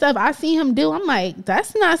some of the stuff I see him do, I'm like,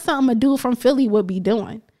 that's not something a dude from Philly would be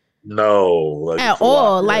doing. No, like, at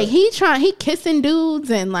all. Like he kissing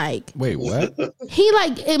dudes and like Wait, what? he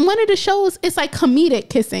like in one of the shows, it's like comedic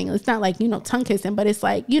kissing. It's not like tongue kissing, but it's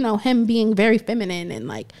like him being very feminine and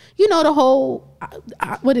like the whole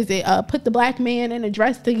what is it? Put the black man in a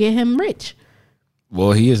dress to get him rich.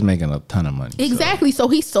 Well, he is making a ton of money. Exactly. So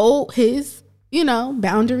he sold his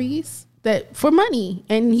boundaries that for money,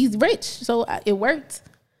 and he's rich, so it worked.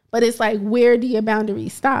 But it's like, where do your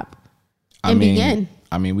boundaries stop and begin?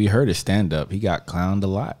 I mean, we heard his stand up. He got clowned a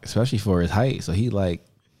lot, especially for his height. So he like,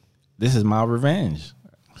 this is my revenge.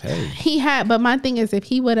 Hey, but my thing is, if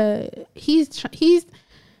he would have, he's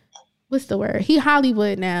what's the word? He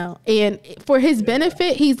Hollywood now, and for his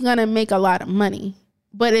benefit, he's gonna make a lot of money.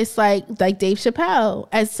 But it's like Dave Chappelle.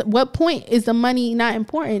 At what point is the money not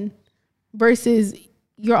important versus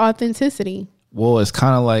your authenticity? Well, it's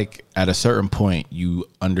kind of like at a certain point, you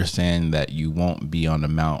understand that you won't be on the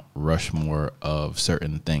Mount Rushmore of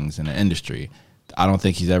certain things in the industry. I don't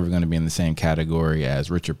think he's ever going to be in the same category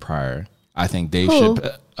as Richard Pryor. I think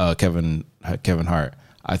Kevin Hart.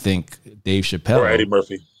 I think Dave Chappelle. Or Eddie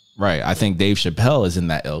Murphy. Right. I think Dave Chappelle is in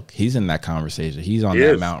that ilk. He's in that conversation. He's on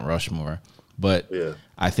that Mount Rushmore. But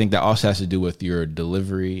I think that also has to do with your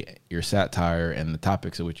delivery, your satire, and the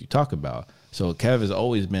topics of which you talk about. So Kev has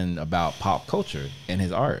always been about pop culture and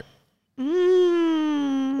his art.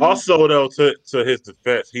 Also, though, to his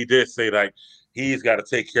defense, he did say like he's got to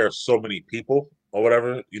take care of so many people or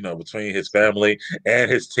whatever, between his family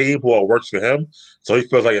and his team who all works for him. So he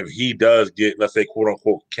feels like if he does get, let's say, quote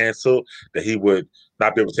unquote, canceled, that he would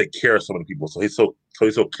not be able to take care of so many people. So he's so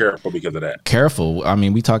careful because of that. Careful. I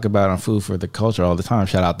mean, we talk about on Food for the Culture all the time.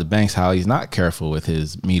 Shout out to Banks, how he's not careful with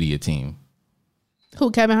his media team.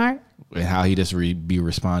 Who, Kevin Hart? And how he just be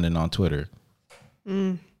responding on Twitter.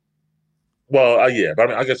 Well, yeah, but I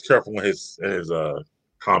mean, I guess careful with his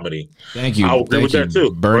comedy. Thank you. I agree with that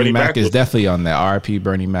too. Bernie Mac is definitely on there. R.I.P.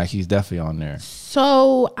 Bernie Mac. He's definitely on there.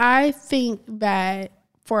 So I think that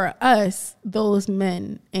for us, those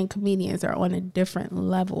men and comedians are on a different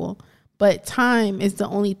level. But time is the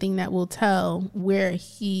only thing that will tell where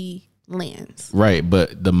he lands. Right,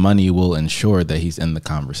 but the money will ensure that he's in the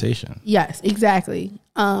conversation. Yes, exactly.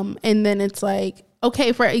 And then it's like,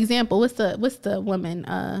 okay, for example, what's the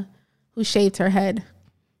woman who shaved her head?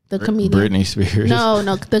 The comedian. Britney Spears. No,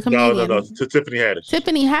 the comedian. No. Tiffany Haddish.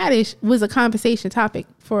 Tiffany Haddish was a conversation topic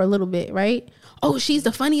for a little bit, right? Oh, she's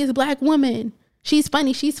the funniest black woman. She's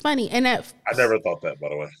funny. And that I never thought that, by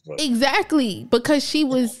the way. But. Exactly, because she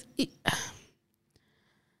was.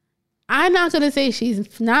 I'm not gonna say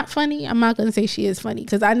she's not funny. I'm not gonna say she is funny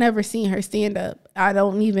because I never seen her stand up. I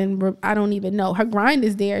don't even know. Her grind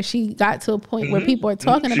is there. She got to a point where people are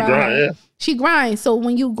talking about her. Yeah. She grinds. So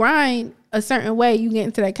when you grind a certain way, you get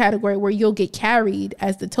into that category where you'll get carried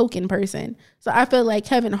as the token person. So I feel like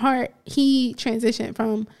Kevin Hart, he transitioned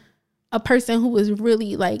from a person who was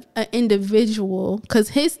really like an individual, because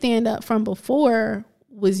his stand up from before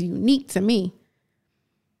was unique to me.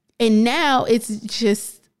 And now it's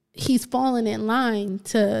just, he's fallen in line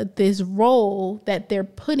to this role that they're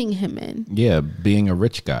putting him in. Yeah, being a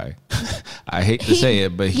rich guy. I hate to say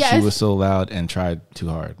it, but she was so loud and tried too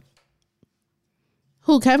hard.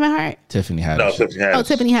 Who, Kevin Hart? Tiffany Haddish. No, Tiffany Haddish. Oh,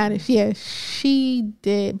 Tiffany Haddish. Yeah, she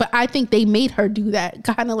did. But I think they made her do that.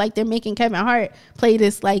 Kind of like they're making Kevin Hart play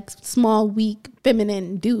this like small, weak,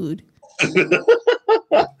 feminine dude.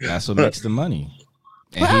 That's what makes the money.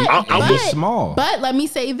 And But he's small. But let me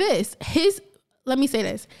say this.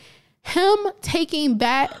 Him taking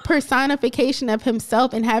that personification of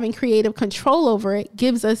himself and having creative control over it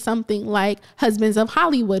gives us something like Husbands of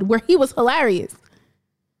Hollywood, where he was hilarious.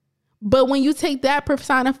 But when you take that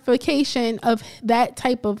personification of that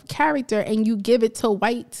type of character and you give it to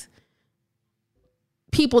white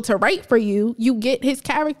people to write for you, you get his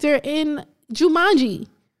character in Jumanji,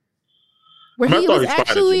 where he was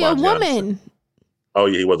actually a woman. Oh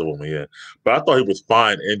yeah, he was a woman, yeah. But I thought he was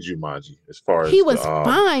fine in Jumanji as far as he was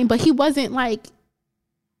fine, but he wasn't like,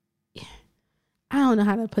 I don't know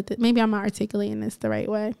how to put this. Maybe I'm not articulating this the right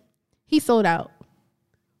way. He sold out.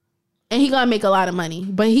 And he's going to make a lot of money,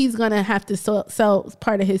 but he's going to have to sell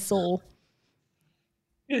part of his soul.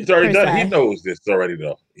 He's already done. He knows this already,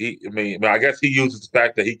 though. I guess he uses the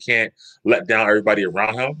fact that he can't let down everybody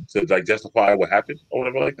around him to like justify what happened or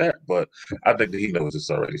whatever like that. But I think that he knows this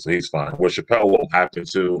already, so he's fine. What Chappelle won't happen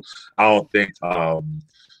to, I don't think. I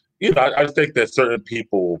think that certain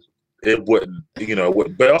people it wouldn't,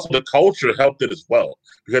 but also the culture helped it as well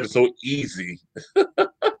because it's so easy.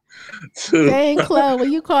 Dang, Chloe,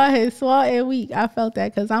 when you call him small and weak, I felt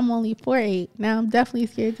that because I'm only 4'8". Now I'm definitely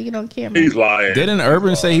scared to get on camera. He's lying. Didn't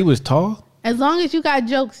Urban say he was tall? As long as you got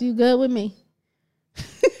jokes, you good with me.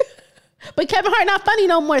 But Kevin Hart not funny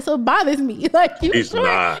no more, so it bothers me. Like He's short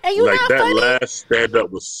not. and you like not that funny. Last stand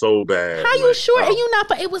up was so bad. How you short and you not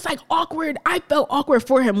funny? It was like awkward. I felt awkward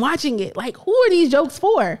for him watching it. Like, who are these jokes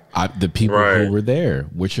for? The people who were there,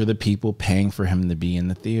 which are the people paying for him to be in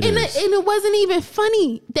the theaters. And it wasn't even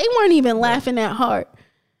funny. They weren't even laughing that hard.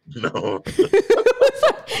 No. Did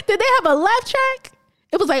they have a laugh track?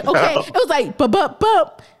 It was like, okay. It was like,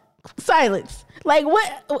 bump, silence. Like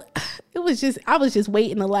what? It was just, I was just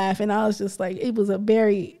waiting to laugh. And I was just like, it was a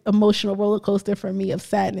very emotional roller coaster for me of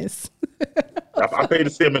sadness. I paid to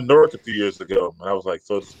see him in Newark a few years ago. And I was like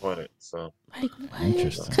so disappointed. So like, what?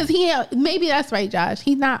 Interesting. Because maybe that's right, Josh.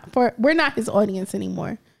 We're not his audience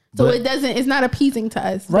anymore. So it's not appeasing to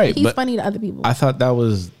us. Right. He's funny to other people. I thought that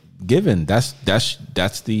was given. That's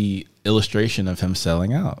the illustration of him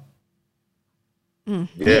selling out.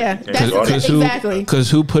 Yeah, exactly. Because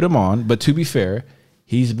who put him on? But to be fair,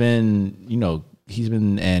 he's been in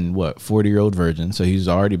 40-year-old virgin, so he's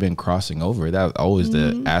already been crossing over. That was always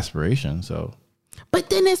the aspiration. So, but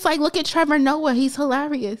then it's like, look at Trevor Noah. He's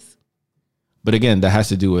hilarious. But again, that has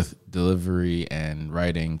to do with delivery and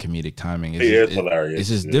writing, comedic timing. He is hilarious. It's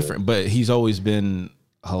just different. But he's always been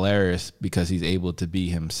hilarious because he's able to be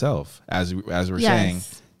himself. As we're saying,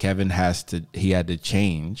 Kevin had to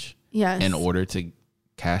change. Yes. In order to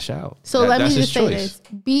cash out. So let me just say this.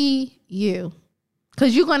 Be you.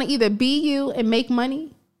 Because you're going to either be you and make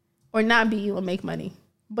money or not be you and make money.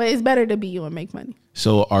 But it's better to be you and make money.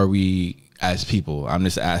 So are we, as people, I'm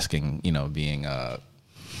just asking, being a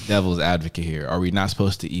devil's advocate here, are we not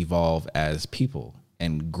supposed to evolve as people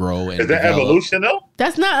and grow and Is that develop? Evolution though?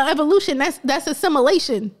 That's not evolution. That's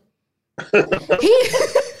assimilation. That's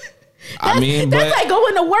like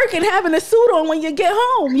going to work and having a suit on when you get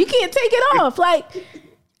home. You can't take it off. Like,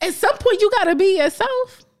 at some point, you got to be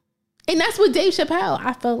yourself. And that's what Dave Chappelle,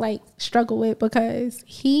 I felt like, struggled with because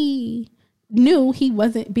he knew he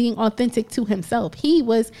wasn't being authentic to himself. He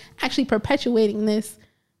was actually perpetuating this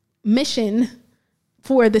mission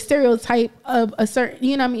for the stereotype of a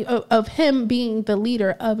certain, of him being the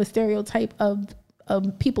leader of a stereotype of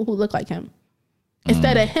people who look like him.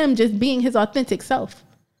 Instead of him just being his authentic self.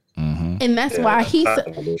 Mm-hmm. And that's why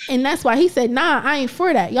he said, nah, I ain't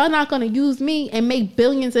for that. Y'all not going to use me and make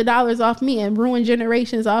billions of dollars off me and ruin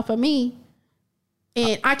generations off of me.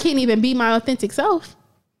 And I can't even be my authentic self.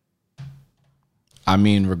 I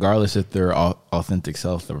mean, regardless if they're authentic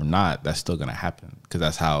self or not, that's still going to happen because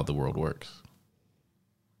that's how the world works.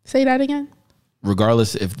 Say that again.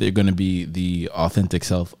 Regardless if they're going to be the authentic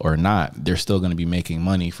self or not, they're still going to be making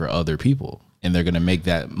money for other people. And they're going to make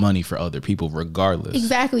that money for other people regardless.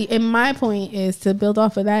 Exactly. And my point is to build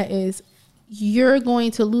off of that is you're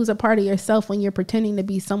going to lose a part of yourself when you're pretending to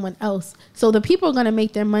be someone else. So the people are going to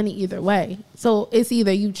make their money either way. So it's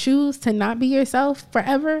either you choose to not be yourself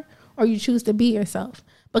forever or you choose to be yourself.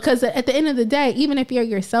 Because at the end of the day, even if you're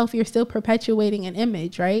yourself, you're still perpetuating an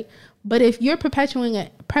image, right? But if you're perpetuating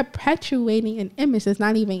an image that's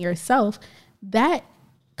not even yourself, that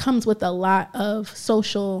comes with a lot of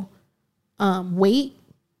social weight,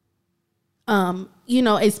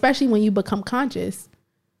 especially when you become conscious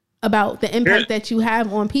about the impact that you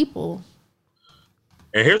have on people.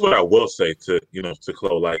 And here's what I will say to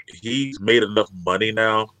Chloe, like he's made enough money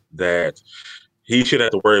now that he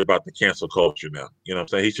shouldn't have to worry about the cancel culture now. You know what I'm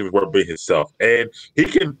saying? He should worry about himself. And he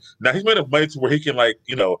can now he's made enough money to where he can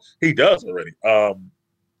he does already.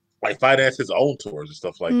 Like finance his own tours and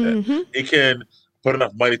stuff like that. Mm-hmm. He can put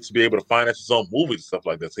enough money to be able to finance his own movies and stuff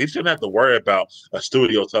like that. So he shouldn't have to worry about a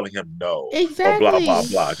studio telling him no or blah blah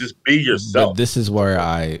blah. Just be yourself. But this is where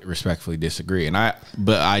I respectfully disagree,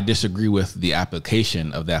 but I disagree with the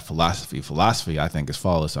application of that philosophy. Philosophy, I think, is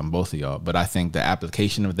flawless on both of y'all. But I think the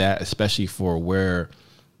application of that, especially for where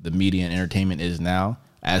the media and entertainment is now,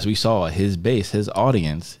 as we saw, his base, his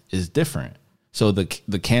audience is different. So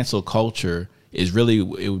the cancel culture it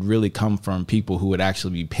would really come from people who would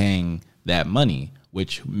actually be paying that money,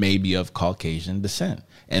 which may be of Caucasian descent.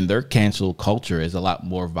 And their cancel culture is a lot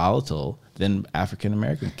more volatile than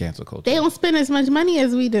African-American cancel culture. They don't spend as much money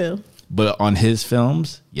as we do. But on his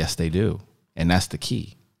films, yes, they do. And that's the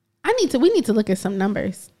key. We need to look at some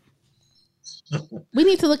numbers. We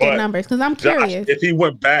need to look at numbers because I'm curious. If he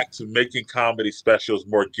went back to making comedy specials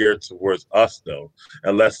more geared towards us, though,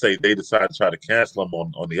 and let's say they decide to try to cancel him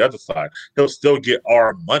on the other side, he'll still get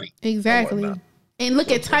our money. Exactly. And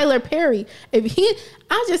look at Tyler Perry.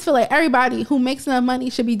 I just feel like everybody who makes enough money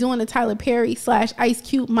should be doing a Tyler Perry / Ice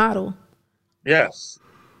Cube model. Yes.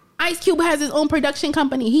 Ice Cube has his own production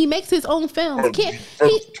company. He makes his own films. For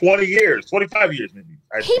 20 years, 25 years maybe.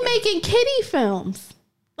 He making kiddie films.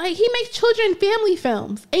 Like, he makes children family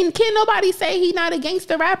films. And can nobody say he not a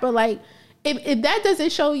gangster rapper? Like, if that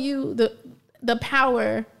doesn't show you the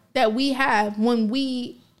power that we have when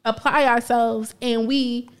we apply ourselves and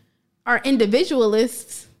we are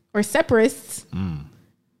individualists or separatists.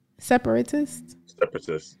 Separatists,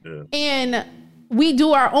 yeah. And we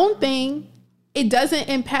do our own thing, it doesn't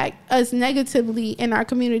impact us negatively in our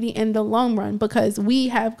community in the long run because we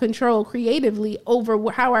have control creatively over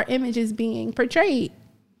how our image is being portrayed.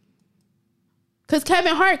 Because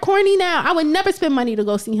Kevin Hart corny now. I would never spend money to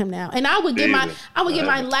go see him now. And I would get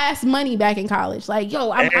my last money back in college. Like,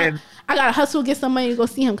 yo, I gotta hustle, get some money to go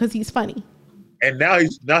see him because he's funny. And now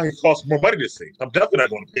he costs more money to see. I'm definitely not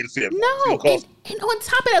going to pay to see him. No, and on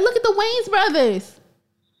top of that, look at the Wayans brothers.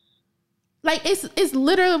 Like, it's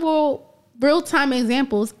literal real-time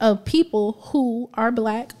examples of people who are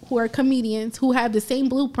black, who are comedians, who have the same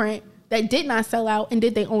blueprint that did not sell out and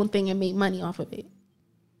did their own thing and made money off of it.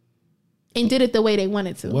 And did it the way they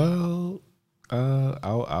wanted to. Well,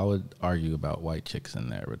 I would argue about white chicks in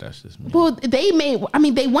there, but that's just me. Well, they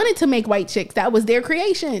wanted to make white chicks. That was their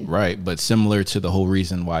creation. Right, but similar to the whole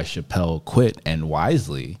reason why Chappelle quit, and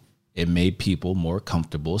wisely, it made people more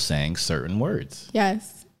comfortable saying certain words.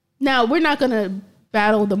 Yes. Now, we're not going to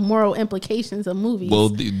battle the moral implications of movies.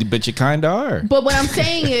 Well, but you kind of are. But what I'm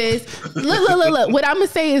saying is, look. What I'm going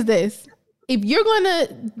to say is this. If you're going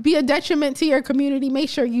to be a detriment to your community, make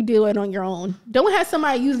sure you do it on your own. Don't have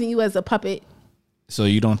somebody using you as a puppet. So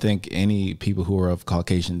you don't think any people who are of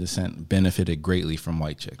Caucasian descent benefited greatly from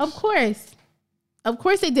white chicks? Of course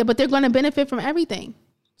they did, but they're going to benefit from everything.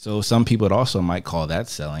 So some people also might call that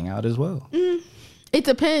selling out as well. It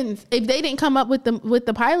depends. If they didn't come up with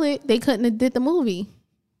the pilot, they couldn't have did the movie.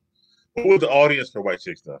 Who was the audience for white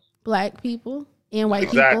chicks though? Black people and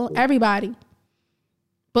white people, everybody.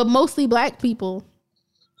 But mostly black people.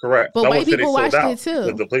 Correct. But white people watched it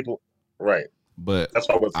too. The people, right? But that's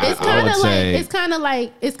what it's kind of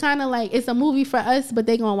like it's a movie for us, but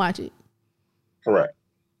they gonna watch it. Correct.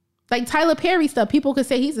 Like Tyler Perry stuff, people could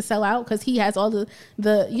say he's a sellout because he has all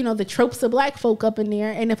the tropes of black folk up in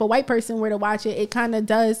there. And if a white person were to watch it, it kind of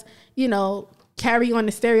does, carry on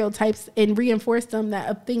the stereotypes and reinforce them that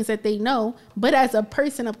of things that they know. But as a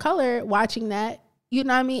person of color watching that, you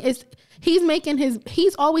know what I mean?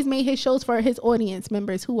 He's always made his shows for his audience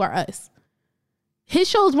members who are us. His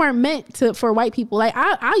shows weren't meant for white people. Like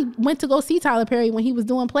I went to go see Tyler Perry when he was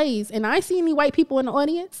doing plays, and I see any white people in the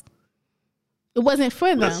audience. It wasn't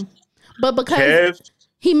for them, but because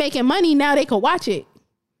he making money now, they could watch it.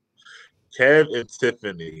 Kev and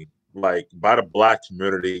Tiffany, like by the black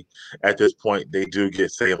community at this point, they do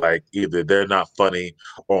get saying like either they're not funny,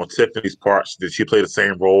 or on Tiffany's part, did she play the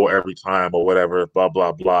same role every time or whatever, blah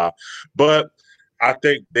blah blah. But I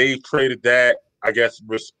think they traded that, I guess,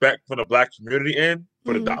 respect from the black community in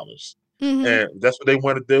for the dollars. Mm-hmm. And that's what they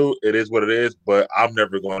want to do. It is what it is, but I'm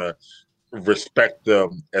never going to respect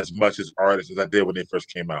them as much as artists as I did when they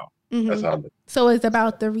first came out. Mm-hmm. That's how I look. So it's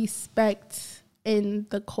about the respect in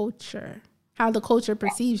the culture, how the culture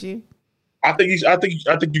perceives you. I think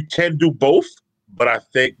you can do both, but I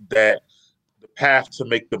think that the path to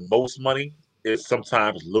make the most money is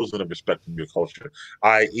sometimes losing the respect from your culture,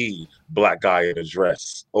 i.e., black guy in a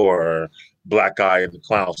dress or black guy in the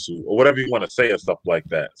clown suit or whatever you want to say and stuff like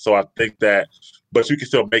that. So I think that, but you can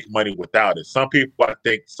still make money without it. Some people, I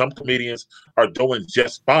think, some comedians are doing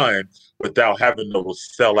just fine without having those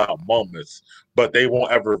sellout moments, but they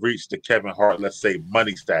won't ever reach the Kevin Hart, let's say,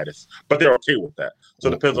 money status. But they're okay with that. So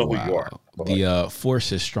it depends on who you are. The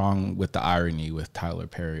force is strong with the irony with Tyler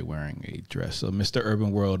Perry wearing a dress. So, Mr.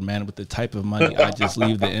 Urban World, man, with the type of money, I just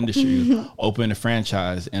leave the industry, open a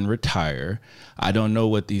franchise, and retire. I don't know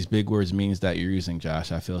what these big words means that you're using,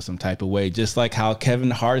 Josh. I feel some type of way, just like how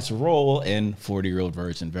Kevin Hart's role in 40-Year-Old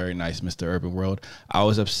Virgin, very nice, Mr. Urban World. I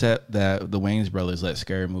was upset that the Wayans brothers let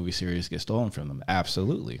Scary Movie series get stolen from them.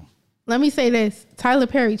 Absolutely. Let me say this. Tyler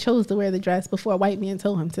Perry chose to wear the dress before a white man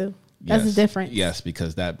told him to. That's a difference. Yes,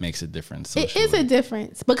 because that makes a difference. Socially. It is a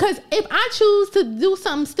difference. Because if I choose to do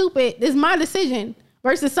something stupid, it's my decision.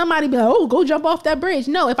 Versus somebody be like, oh, go jump off that bridge.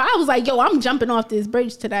 No, if I was like, yo, I'm jumping off this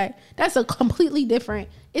bridge today, that's a completely different.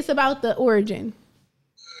 It's about the origin.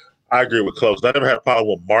 I agree with Close. I never had a problem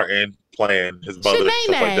with Martin playing his mother, stuff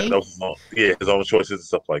like that. That was his own choices and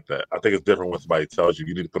stuff like that. I think it's different when somebody tells you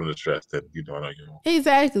need to put in the stress that you know.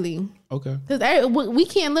 Exactly. Okay. Because we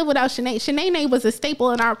can't live without Shanae. Shanae was a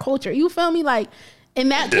staple in our culture. You feel me? Like, and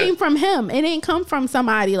that came from him. It didn't come from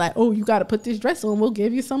somebody like, oh, you got to put this dress on. We'll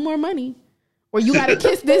give you some more money. Or you got to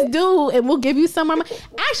kiss this dude and we'll give you some more money.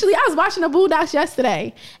 Actually, I was watching the Boondocks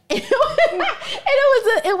yesterday. And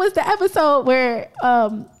it was the episode where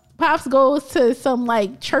Pops goes to some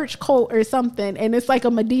like church cult or something, and it's like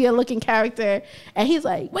a Medea looking character, and he's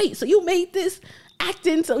like, wait, so you made this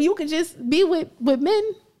acting so you could just be with men?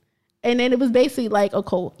 And then it was basically like a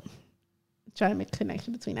cult. Trying to make a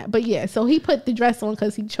connection between that. But yeah, so he put the dress on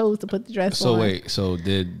because he chose to put the dress on. So wait, so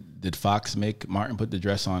did Fox make Martin put the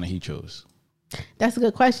dress on and he chose? That's a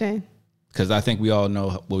good question. Because I think we all know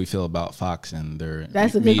what we feel about Fox and their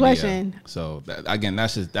That's a good question. So again,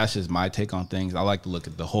 that's just my take on things. I like to look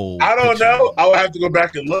at the whole. I don't know. I would have to go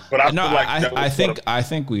back and look, but I no, feel like I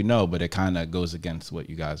think we know, but it kind of goes against what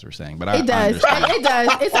you guys were saying. But it does. It does.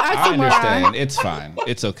 It's I understand. It's fine.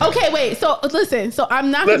 It's okay. Okay, wait. So listen. So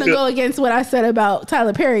I'm not going to go against what I said about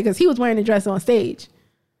Tyler Perry because he was wearing a dress on stage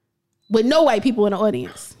with no white people in the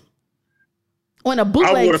audience. On a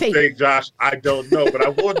bootleg I would tape. say, Josh, I don't know, but I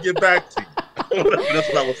will get back to you. That's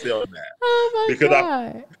what I would say on that. Oh my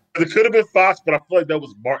God. It could have been Fox, but I feel like that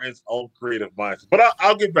was Martin's own creative mindset. But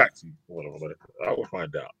I'll get back to you. I will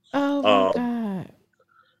find out. Oh my God.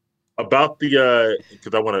 About the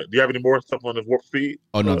because I want to. Do you have any more stuff on the Warp Speed?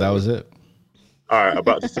 Oh no, that was it. All right,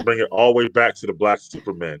 about just to bring it all the way back to the Black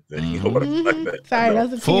Superman thing. You know what I'm like that. Sorry, that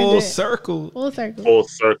was a full circle. Full circle. Full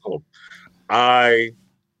circle.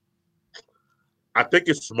 I think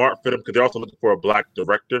it's smart for them because they're also looking for a Black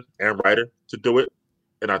director and writer to do it.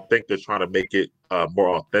 And I think they're trying to make it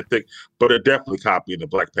more authentic. But they're definitely copying the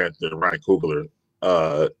Black Panther and Ryan Coogler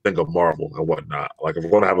thing of Marvel and whatnot. Like, if we're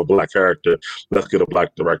going to have a Black character, let's get a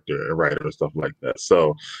Black director and writer and stuff like that.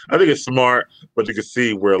 So I think it's smart, but you can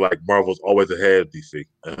see where, like, Marvel's always ahead of DC,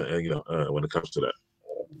 when it comes to that.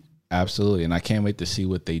 Absolutely, and I can't wait to see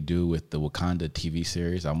what they do with the Wakanda TV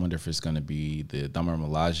series. I wonder if it's going to be the Dama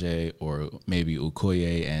Milaje or maybe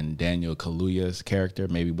Okoye and Daniel Kaluuya's character,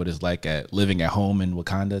 maybe what it's like at living at home in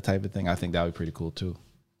Wakanda type of thing. I think that would be pretty cool too.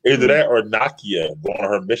 Either that or Nakia going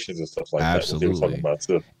on her missions and stuff like Absolutely. that. Absolutely. About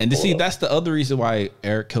too. And to see, that's the other reason why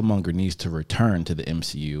Eric Killmonger needs to return to the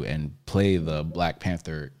MCU and play the Black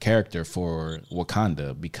Panther character for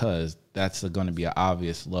Wakanda, because that's going to be an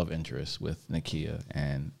obvious love interest with Nakia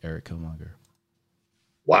and Eric Killmonger.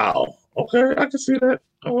 Wow. Okay, I can see that.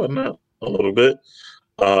 I wouldn't know a little bit.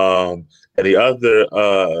 And the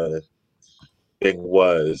other thing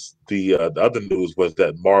was the other news was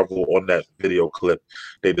that Marvel, on that video clip,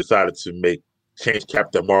 they decided to change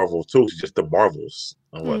Captain Marvel too to just the Marvels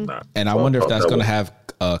and whatnot. And I wonder if that's going to have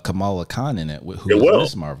Kamala Khan in it. Who is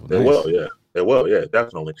Miss Marvel? Nice. It will, yeah. It will, yeah,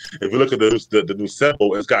 definitely. If you look at the new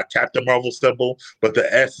symbol, it's got Captain Marvel symbol, but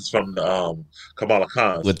the S is from Kamala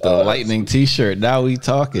Khan with the lightning T-shirt. Now we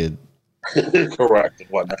talking. Correct and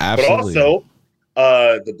whatnot. Absolutely. But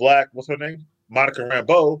also, the Black, what's her name? Monica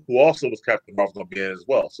Rambeau, who also was Captain Marvel, going to be in as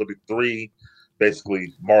well. So it'll be three,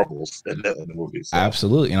 basically, Marvels in the movie. So.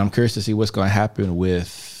 Absolutely, and I'm curious to see what's going to happen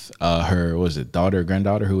with her. Was it daughter or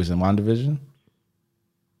granddaughter who was in WandaVision?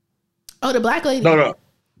 Oh, the black lady. No,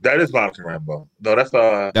 that is Monica Rambeau. No, that's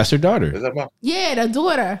her daughter. Is that Monica? Yeah, the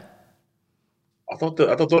daughter. I thought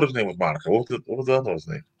the daughter's name was Monica. What was the other one's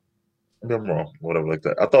name? Maybe I'm wrong. Whatever, like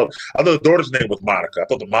that. I thought the daughter's name was Monica. I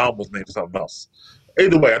thought the mom was named something else.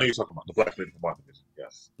 Either way, I know you're talking about the black lady from WandaVision.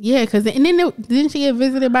 guess. Yeah, because didn't she get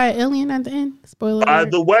visited by an alien at the end? Spoiler By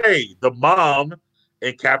alert. the way, the mom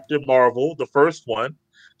in Captain Marvel, the first one,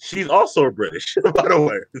 she's also British. By the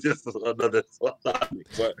way, it's just another topic.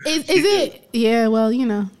 But Is it? Yeah, well, you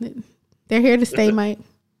know, they're here to stay, Mike.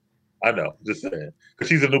 I know, just saying, because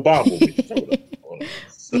she's a new Bond movie.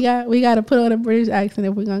 We got to put on a British accent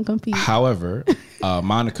if we're gonna compete. However,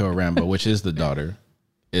 Monica Rambeau, which is the daughter,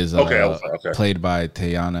 is played by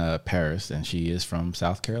Teyana Paris, and she is from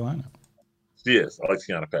South Carolina. She is. I like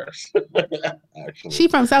Teyana Paris. Actually, she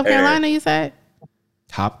from South Carolina. You said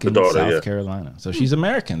Hopkins, South Carolina. So she's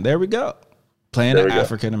American. There we go. Playing an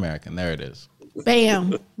African American. There it is.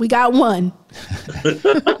 Bam. We got one.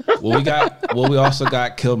 we also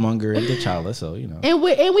got Killmonger and T'Challa, so you know. And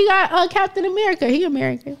we got Captain America. He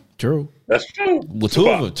American. True. That's true. Well,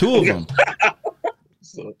 two of them.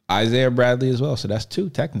 So. Isaiah Bradley as well, so that's 2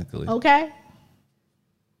 technically. Okay.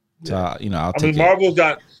 So I'll take it. Marvel's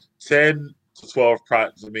got 10 to 12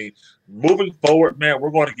 projects. I mean, moving forward, man,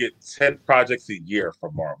 we're going to get 10 projects a year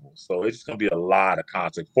from Marvel. So it's just going to be a lot of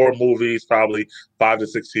content. 4 movies, probably 5 to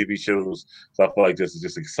 6 TV shows. So I feel like this is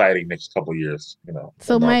just exciting next couple of years,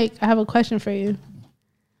 So Mike, I have a question for you.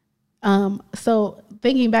 So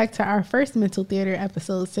thinking back to our first Mental Theater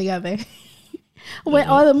episodes together, when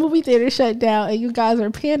all the movie theaters shut down and you guys are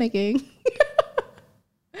panicking,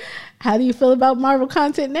 how do you feel about Marvel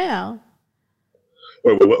content now?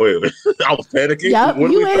 Wait. I was panicking? Yep,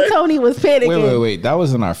 you and Tony was panicking. Wait. That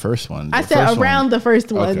wasn't our first one. I said around the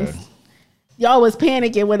first ones. Okay. Y'all was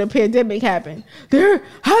panicking when the pandemic happened. How are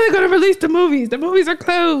they going to release the movies? The movies are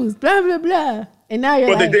closed, blah, blah, blah. And now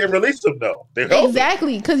But they didn't release them, though.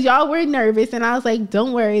 Exactly, because y'all were nervous. And I was like,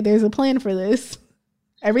 don't worry, there's a plan for this.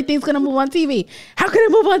 Everything's going to move on TV. How can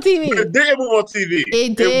it move on TV? But it did move on TV.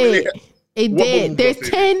 It did. It did. There's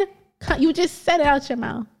 10. You just said it out your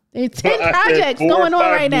mouth. There's 10 projects going on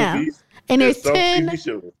right now. And there's 10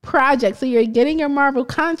 projects. So you're getting your Marvel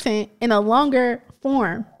content in a longer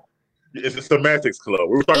form. It's a semantics club.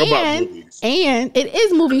 We were talking about movies. And it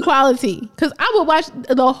is movie quality. Because I would watch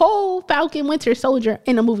the whole Falcon Winter Soldier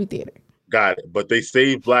in a movie theater. Got it. But they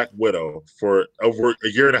saved Black Widow for over a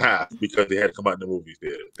year and a half because they had to come out in the movie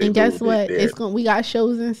theater. And guess what? We got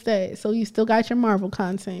shows instead. So you still got your Marvel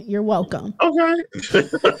content. You're welcome. Okay.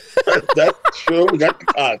 That's true. We got the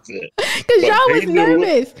content. Because y'all was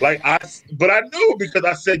nervous. But I knew because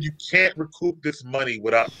I said you can't recoup this money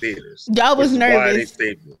without theaters. Y'all was nervous. Why they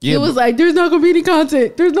saved it. Yeah, it was like, there's not going to be any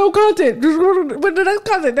content. There's no content. There's content.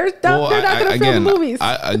 They're not going to film the movies.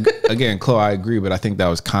 Again, Chloe, I agree, but I think that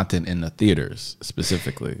was content in the theaters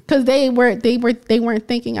specifically because they weren't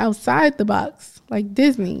thinking outside the box like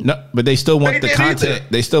Disney. No, but they still want the content.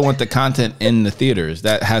 They still want the content in the theaters.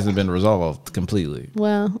 That hasn't been resolved completely.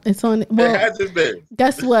 Well, it's on. Well, it hasn't been.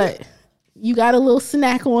 Guess what? You got a little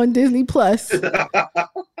snack on Disney Plus.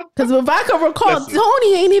 Because if I can recall,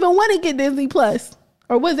 Tony ain't even want to get Disney Plus,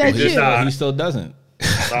 or was that you? He still doesn't.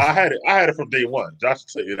 No, I had it from day one. Josh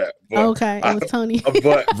will tell you that. But okay, it was Tony.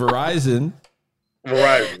 But Verizon.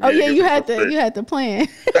 Oh yeah, you had to plan.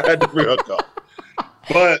 I had to real call.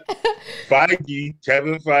 But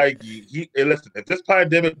Kevin Feige, listen, if this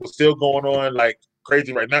pandemic was still going on like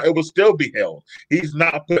crazy right now, it would still be held. He's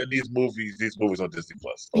not putting these movies on Disney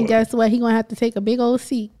Plus. And guess what? He's gonna have to take a big old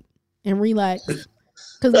seat and relax.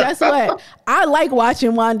 Because guess what? I like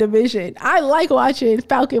watching WandaVision. I like watching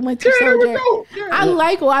Falcon Winter Soldier. I'm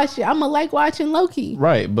gonna like watching Loki.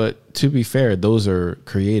 Right, but to be fair, those are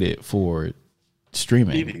created for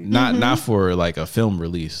streaming, not for like a film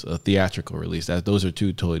release, a theatrical release. Those are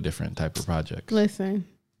 2 totally different type of projects. Listen,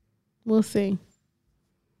 we'll see.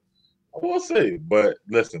 But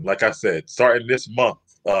listen, like I said, starting this month,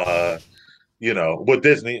 with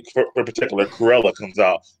Disney in particular, Cruella comes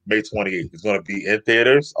out May 28th. It's going to be in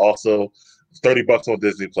theaters. Also, $30 on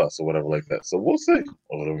Disney Plus or whatever like that. So we'll see.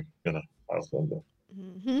 Or whatever, how it's going to go.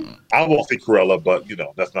 I won't see Cruella, but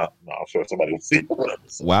that's not. No, I'm sure somebody will see it.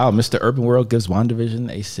 Wow, Mr. Urban World gives WandaVision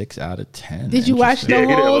a 6 out of 10. Did you watch the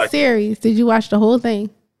whole series? Did you watch the whole thing?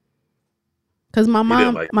 Because my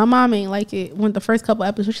mom ain't like it. When the first couple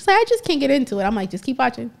episodes, she's like, I just can't get into it. I'm like, just keep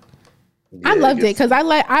watching. Yeah, I loved it because I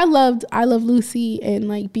love Lucy and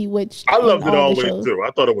like Bewitched. I loved it all the way through.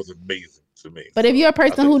 I thought it was amazing to me. But if you're a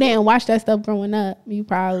person who didn't watch that stuff growing up, you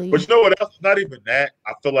probably. But you know what else? Not even that.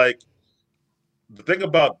 I feel like the thing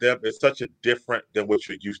about them is such a different than what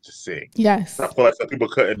you're used to seeing. Yes. I feel like some people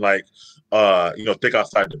couldn't think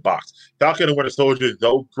outside the box. Falcon and Winter Soldier is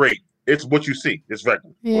so great. It's what you see. It's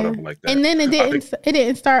regular, whatever like that. And then it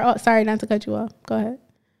didn't start. Oh, sorry, not to cut you off. Go ahead.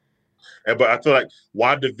 But I feel like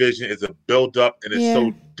WandaVision is a build up and it's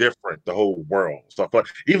so different, the whole world. So I feel like,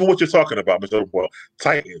 even what you're talking about, Mr. World,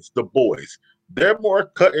 Titans, the boys, they're more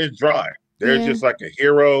cut and dry. They're just like a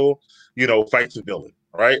hero, fights a villain,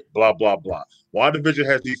 right? Blah, blah, blah. WandaVision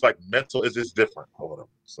has these like mental, is this different or whatever.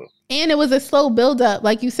 So. And it was a slow build up.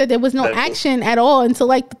 Like you said, there was no action at all until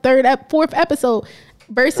like the fourth episode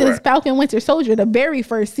versus Falcon Winter Soldier, the very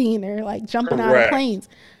first scene. They're like jumping out of planes.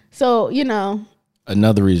 So,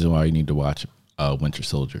 Another reason why you need to watch Winter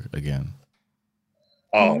Soldier again.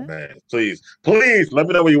 Oh man, please let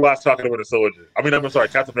me know when you watch Talking to Winter Soldier. I'm sorry,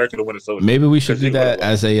 Captain America: The Winter Soldier. Maybe we should do that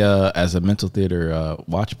as a mental theater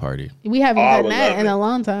watch party. We haven't done that in a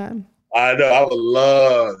long time. I know, I would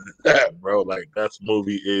love that, bro. Like that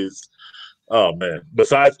movie is, oh man.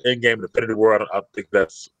 Besides Endgame and Infinity War, I think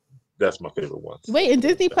that's my favorite one. Wait, and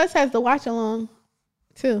Disney Plus has the watch along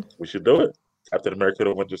too. We should do it. Captain America: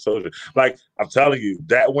 The Winter Soldier. Like I'm telling you,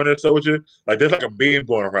 that Winter Soldier, like there's like a meme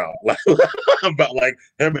going around, like about like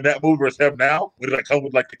him in that movie versus him now. When they come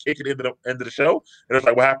with like the kick at the end of the show, and it's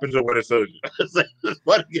like, what happens to Winter Soldier? It's like it's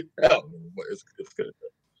funny out, but it's good.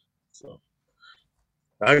 So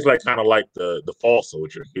I was like kind of like the Fall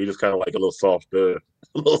Soldier. He just kind of like a little softer, a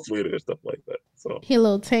little sweeter and stuff like that. So he a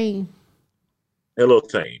little tame.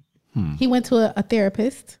 He went to a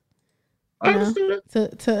therapist.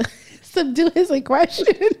 To subdue his aggression.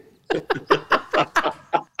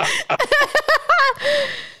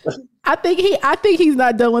 I think he's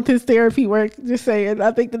not done with his therapy work. Just saying. I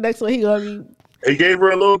think the next one he gonna be. He gave her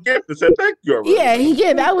a little gift and said thank you. Already. Yeah, he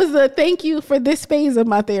did. That was a thank you for this phase of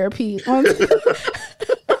my therapy.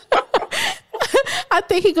 I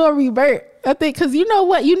think he gonna revert. I think because you know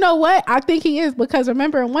what? I think he is because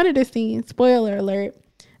remember in one of the scenes, spoiler alert,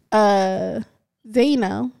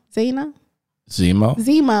 Zemo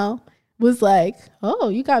was like, "Oh,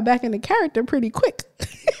 you got back into character pretty quick."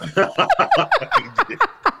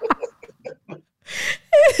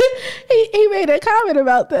 he made a comment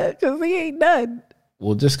about that because he ain't done.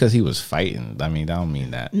 Well, just because he was fighting, I don't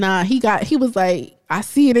mean that. Nah, he was like, "I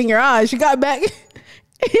see it in your eyes. You got back,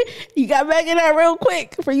 you got back in that real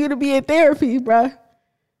quick for you to be in therapy, bruh."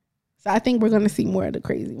 So I think we're going to see more of the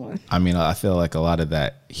crazy one. I feel like a lot of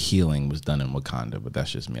that healing was done in Wakanda, but that's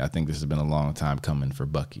just me. I think this has been a long time coming for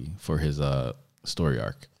Bucky for his story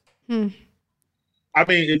arc.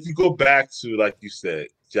 If you go back to, like you said,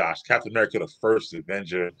 Josh, Captain America, the first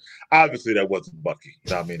Avenger, obviously that wasn't Bucky.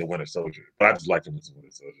 The Winter Soldier. But I just liked him as a Winter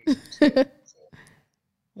Soldier.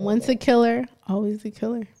 Once a killer, always a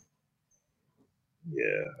killer.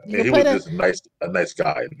 Yeah, he was just a nice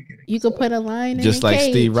guy at the beginning. You could put a line in just the like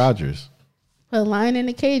cage. Steve Rogers. Put a line in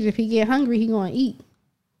the cage. If he get hungry, he gonna eat.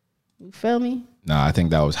 You feel me? No, I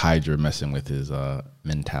think that was Hydra messing with his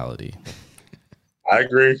mentality. I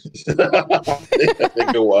agree. I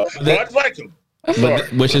think it was. I just like him.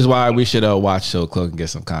 Which is why we should watch So Cloak and get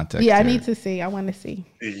some context. Yeah, I need to see. I want to see.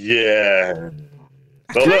 Yeah.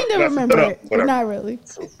 I kind of remember it, but not really.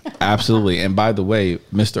 Absolutely. And by the way,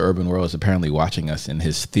 Mr. Urban World is apparently watching us in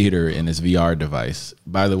his theater in his VR device.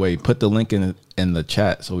 By the way, put the link in the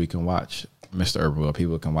chat so we can watch Mr. Urban World.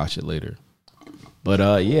 People can watch it later.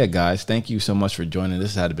 But yeah, guys, thank you so much for joining.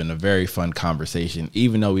 This had been a very fun conversation,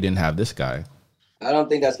 even though we didn't have this guy. I don't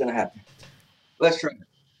think that's going to happen. Let's try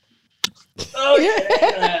it. Oh, yeah,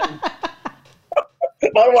 that's going to happen.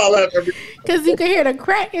 Because you can hear the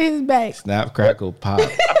crack in his back. Snap, crackle, pop.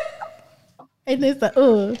 And it's the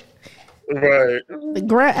right. The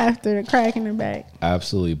grunt after the crack in the back.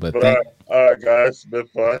 Absolutely. But all right, guys. Been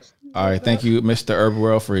fun. All right. Thank you, Mr. Urban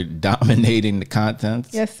World, for dominating the content.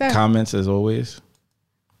 Yes, sir. Comments as always.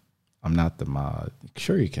 I'm not the mod.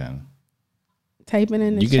 Sure you can. Type it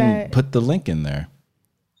in the chat. You can put the link in there.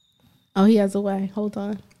 Oh, he has a way. Hold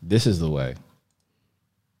on. This is the way.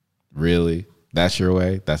 Really? That's your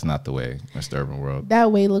way? That's not the way, Mr. Urban World.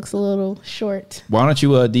 That way looks a little short. Why don't you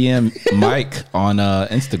DM Mike on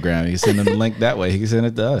Instagram? You send him the link that way. He can send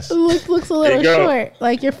it to us. Looks a little short,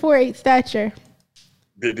 like your 4'8" stature.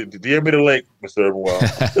 DM me the link, Mr. Urban World.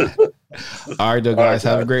 All right, though, guys.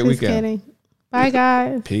 Have a great weekend. Kidding. Bye,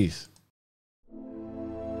 guys. Peace.